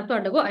 then you have to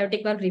undergo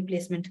aortic valve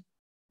replacement.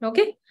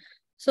 Okay.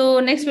 So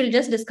next we'll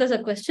just discuss a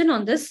question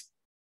on this.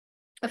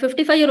 A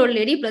 55-year-old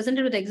lady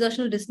presented with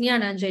exertional dyspnea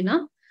and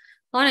angina.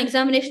 On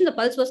examination, the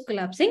pulse was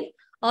collapsing.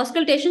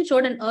 Auscultation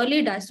showed an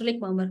early diastolic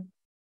murmur.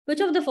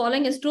 Which of the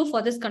following is true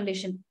for this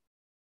condition?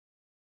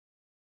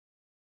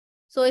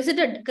 So is it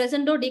a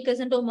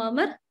crescendo-decrescendo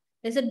murmur?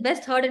 Is it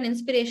best heard in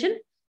inspiration?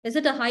 Is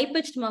it a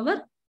high-pitched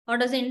murmur? Or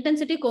does the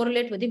intensity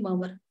correlate with the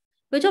murmur?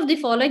 Which of the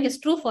following is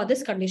true for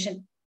this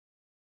condition?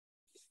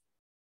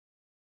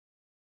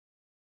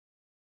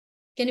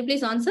 Can you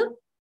please answer?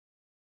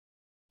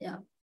 Yeah.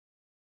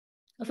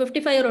 A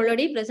 55-year-old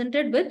lady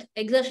presented with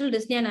exertional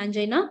dyspnea and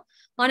angina.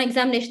 On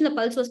examination, the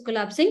pulse was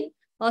collapsing.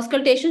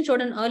 Auscultation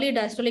showed an early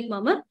diastolic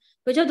murmur.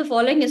 Which of the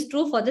following is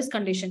true for this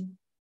condition?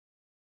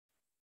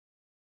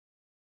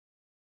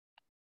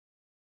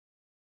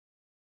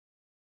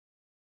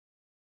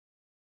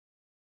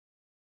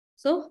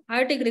 So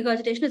aortic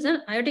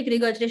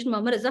regurgitation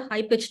murmur is a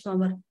high-pitched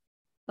murmur.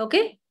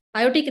 Okay.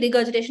 Aortic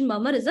regurgitation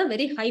murmur is a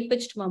very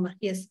high-pitched murmur.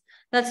 Yes,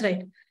 that's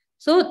right.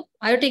 So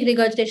aortic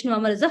regurgitation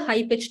murmur is a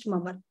high-pitched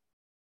murmur.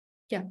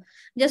 Yeah.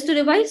 Just to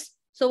revise.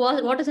 So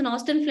what is an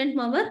Austin-Flint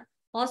murmur?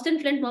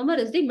 Austin-Flint murmur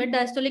is the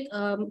mid-diastolic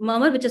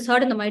murmur which is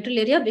heard in the mitral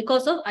area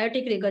because of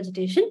aortic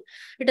regurgitation.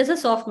 It is a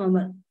soft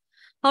murmur.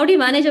 How do you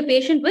manage a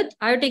patient with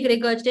aortic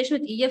regurgitation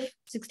with EF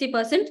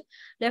 60%,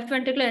 left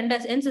ventricular end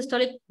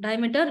systolic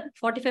diameter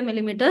 45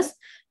 millimeters,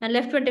 and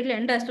left ventricular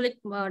end diastolic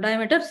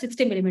diameter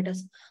 60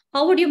 millimeters?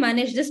 How would you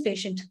manage this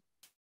patient?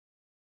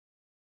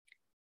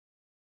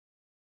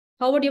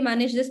 How would you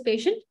manage this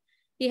patient?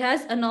 He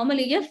has a normal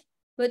EF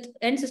with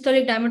end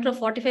systolic diameter of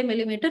 45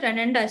 millimeter and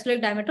end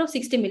diastolic diameter of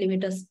 60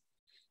 millimeters.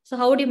 So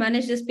how would you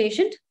manage this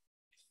patient?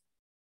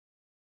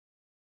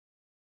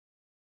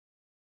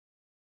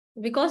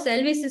 Because the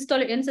LV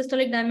systolic end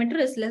systolic diameter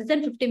is less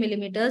than 50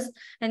 millimeters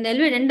and the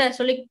LV end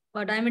diastolic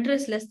diameter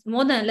is less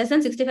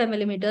than 65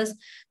 millimeters,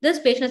 this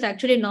patient is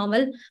actually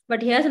normal,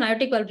 but he has an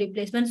aortic valve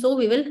replacement. So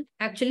we will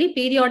actually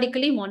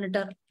periodically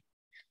monitor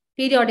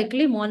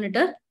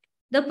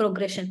the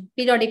progression,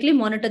 periodically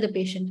monitor the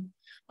patient.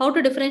 How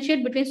to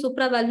differentiate between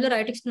supravalvular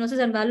aortic stenosis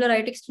and valvular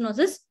aortic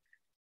stenosis?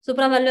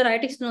 Supravalvular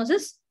aortic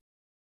stenosis,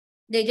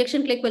 the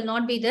ejection click will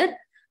not be there,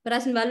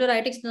 whereas in valvular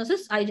aortic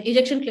stenosis,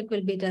 ejection click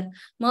will be there.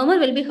 Murmur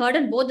will be heard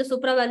in both the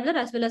supravalvular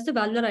as well as the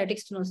valvular aortic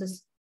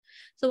stenosis.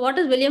 So what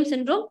is Williams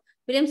syndrome?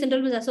 Williams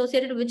syndrome is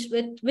associated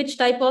with which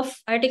type of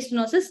aortic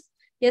stenosis?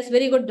 Yes,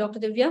 very good, Dr.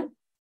 Divya.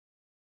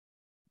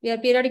 We are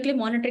periodically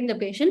monitoring the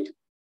patient.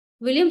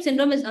 Williams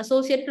syndrome is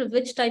associated with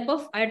which type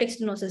of aortic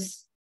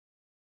stenosis?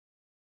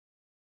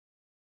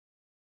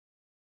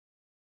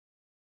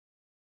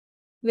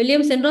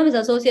 Williams syndrome is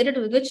associated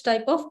with which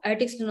type of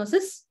aortic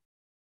stenosis?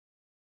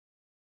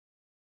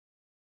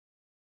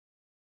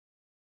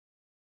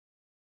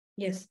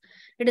 Yes,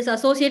 it is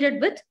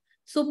associated with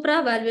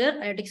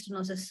supravalvular aortic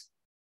stenosis.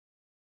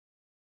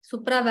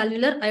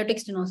 Supravalvular aortic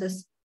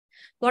stenosis.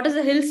 What is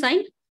the Hill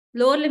sign?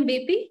 Lower limb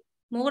BP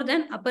more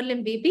than upper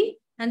limb BP,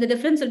 and the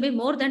difference will be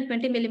more than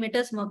 20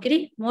 millimeters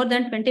mercury, more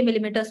than 20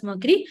 millimeters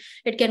mercury.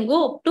 It can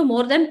go up to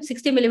more than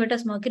 60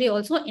 millimeters mercury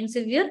also in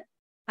severe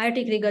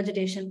aortic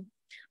regurgitation.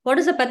 What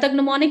is the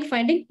pathognomonic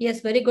finding? Yes,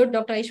 very good,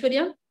 Dr.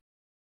 Aishwarya.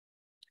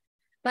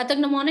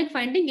 Pathognomonic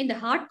finding in the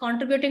heart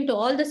contributing to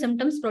all the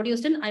symptoms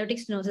produced in aortic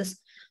stenosis.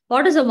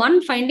 What is the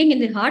one finding in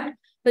the heart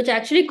which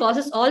actually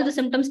causes all the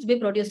symptoms to be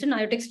produced in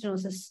aortic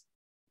stenosis?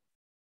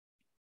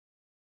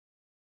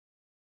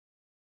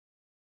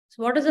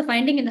 So what is the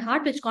finding in the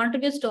heart which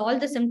contributes to all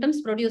the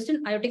symptoms produced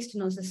in aortic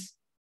stenosis?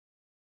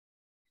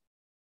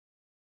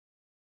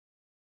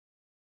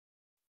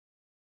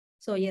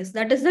 So yes,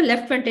 that is the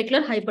left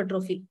ventricular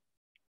hypertrophy.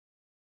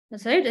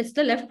 That's right, it's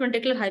the left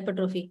ventricular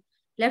hypertrophy.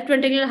 Left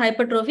ventricular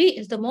hypertrophy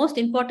is the most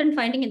important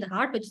finding in the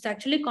heart, which is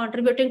actually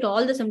contributing to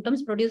all the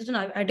symptoms produced in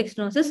aortic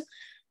stenosis,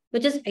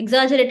 which is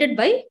exaggerated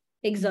by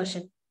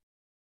exertion.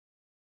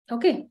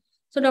 Okay,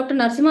 so Dr.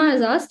 Narasimha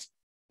has asked,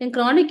 in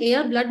chronic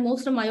AR, blood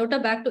moves from aorta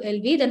back to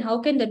LV, then how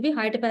can there be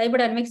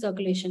hypodynamic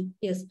circulation?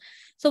 Yes.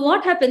 So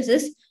what happens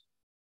is,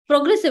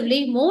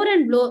 progressively, more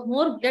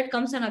blood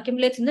comes and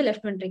accumulates in the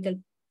left ventricle.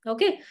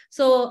 Okay,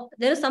 so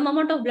there is some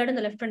amount of blood in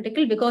the left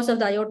ventricle because of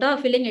the aorta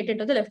filling it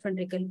into the left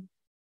ventricle.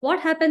 What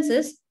happens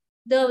is,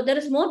 there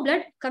is more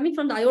blood coming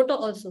from the aorta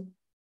also.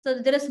 So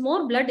there is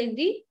more blood in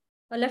the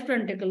left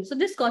ventricle. So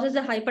this causes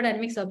the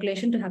hyperdynamic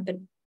circulation to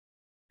happen.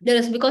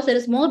 Because there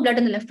is more blood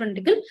in the left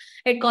ventricle,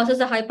 it causes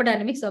the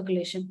hyperdynamic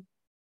circulation.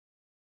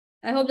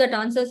 I hope that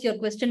answers your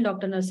question,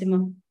 Dr.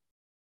 Narasimha.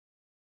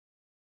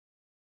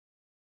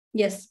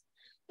 Yes,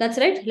 that's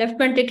right. Left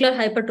ventricular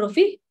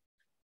hypertrophy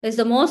is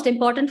the most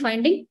important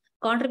finding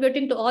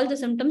contributing to all the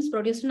symptoms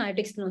produced in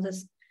aortic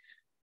stenosis.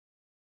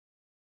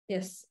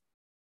 Yes.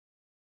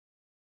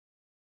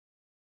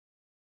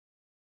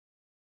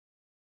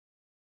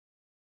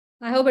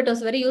 I hope it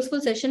was a very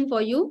useful session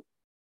for you.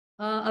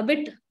 A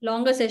bit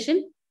longer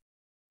session,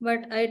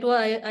 but I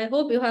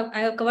hope I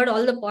have covered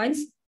all the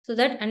points so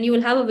that, and you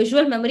will have a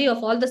visual memory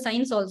of all the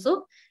signs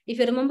also. If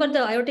you remember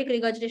the aortic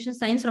regurgitation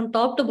signs from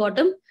top to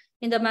bottom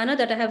in the manner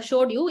that I have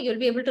showed you, you'll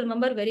be able to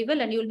remember very well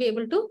and you'll be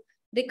able to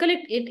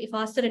recollect it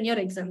faster in your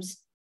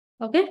exams.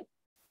 Okay?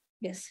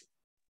 Yes.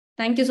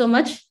 Thank you so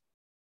much.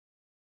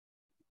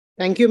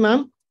 Thank you,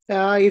 ma'am.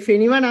 If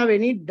anyone have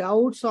any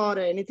doubts or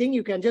anything,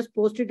 you can just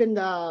post it in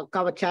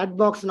the chat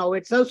box now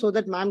itself so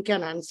that ma'am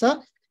can answer.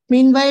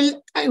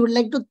 Meanwhile, I would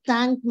like to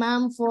thank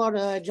ma'am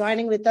for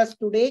joining with us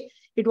today.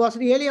 It was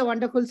really a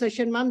wonderful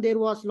session, ma'am. There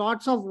was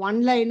lots of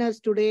one-liners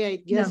today. I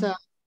guess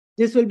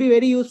this will be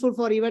very useful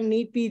for even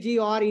NEET PG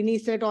or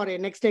INISET or a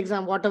next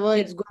exam, whatever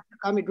it's going to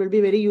come. It will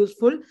be very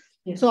useful.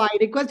 Yes. So I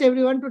request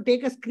everyone to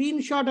take a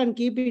screenshot and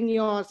keep in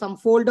your some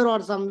folder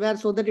or somewhere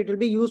so that it will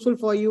be useful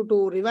for you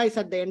to revise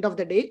at the end of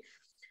the day.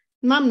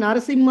 Ma'am,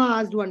 Narasimha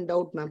asked one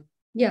doubt, ma'am.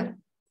 Yeah.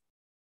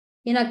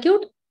 In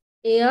acute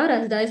AR,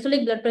 as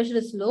diastolic blood pressure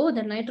is low,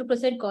 the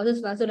nitroprusside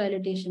causes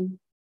vasodilatation.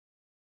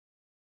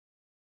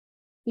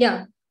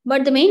 Yeah,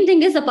 but the main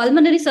thing is the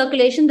pulmonary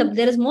circulation.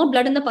 There is more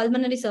blood in the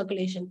pulmonary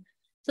circulation.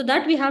 So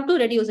that we have to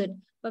reduce it.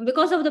 But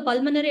because of the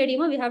pulmonary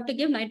edema, we have to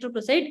give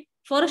nitroprusside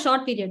for a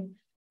short period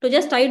to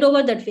just tide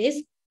over that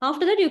phase.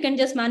 After that, you can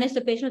just manage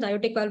the patient with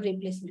aortic valve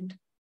replacement.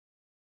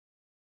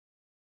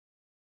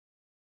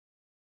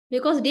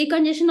 Because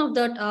decongestion of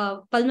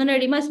the pulmonary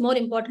edema is more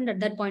important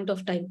at that point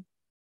of time.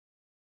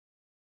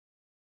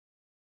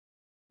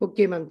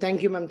 Okay, ma'am.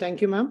 Thank you, ma'am.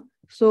 Thank you, ma'am.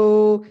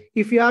 So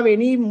if you have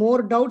any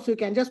more doubts, you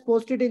can just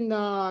post it in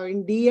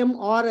DM,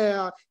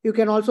 or you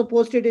can also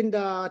post it in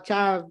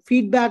the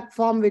feedback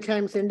form which I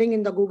am sending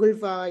in the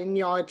Google in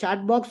your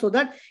chat box, so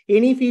that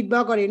any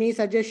feedback or any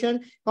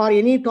suggestion or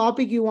any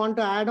topic you want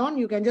to add on,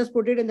 you can just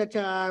put it in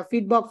the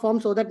feedback form,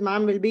 so that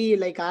ma'am will be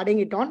like adding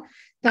it on.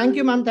 Thank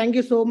you, ma'am. Thank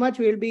you so much.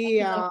 We'll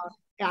be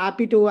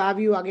happy to have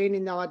you again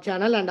in our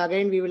channel, and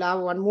again we will have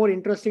one more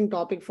interesting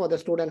topic for the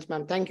students,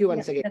 ma'am. Thank you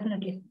once again.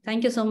 Definitely.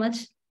 Thank you so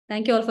much.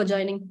 Thank you all for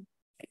joining.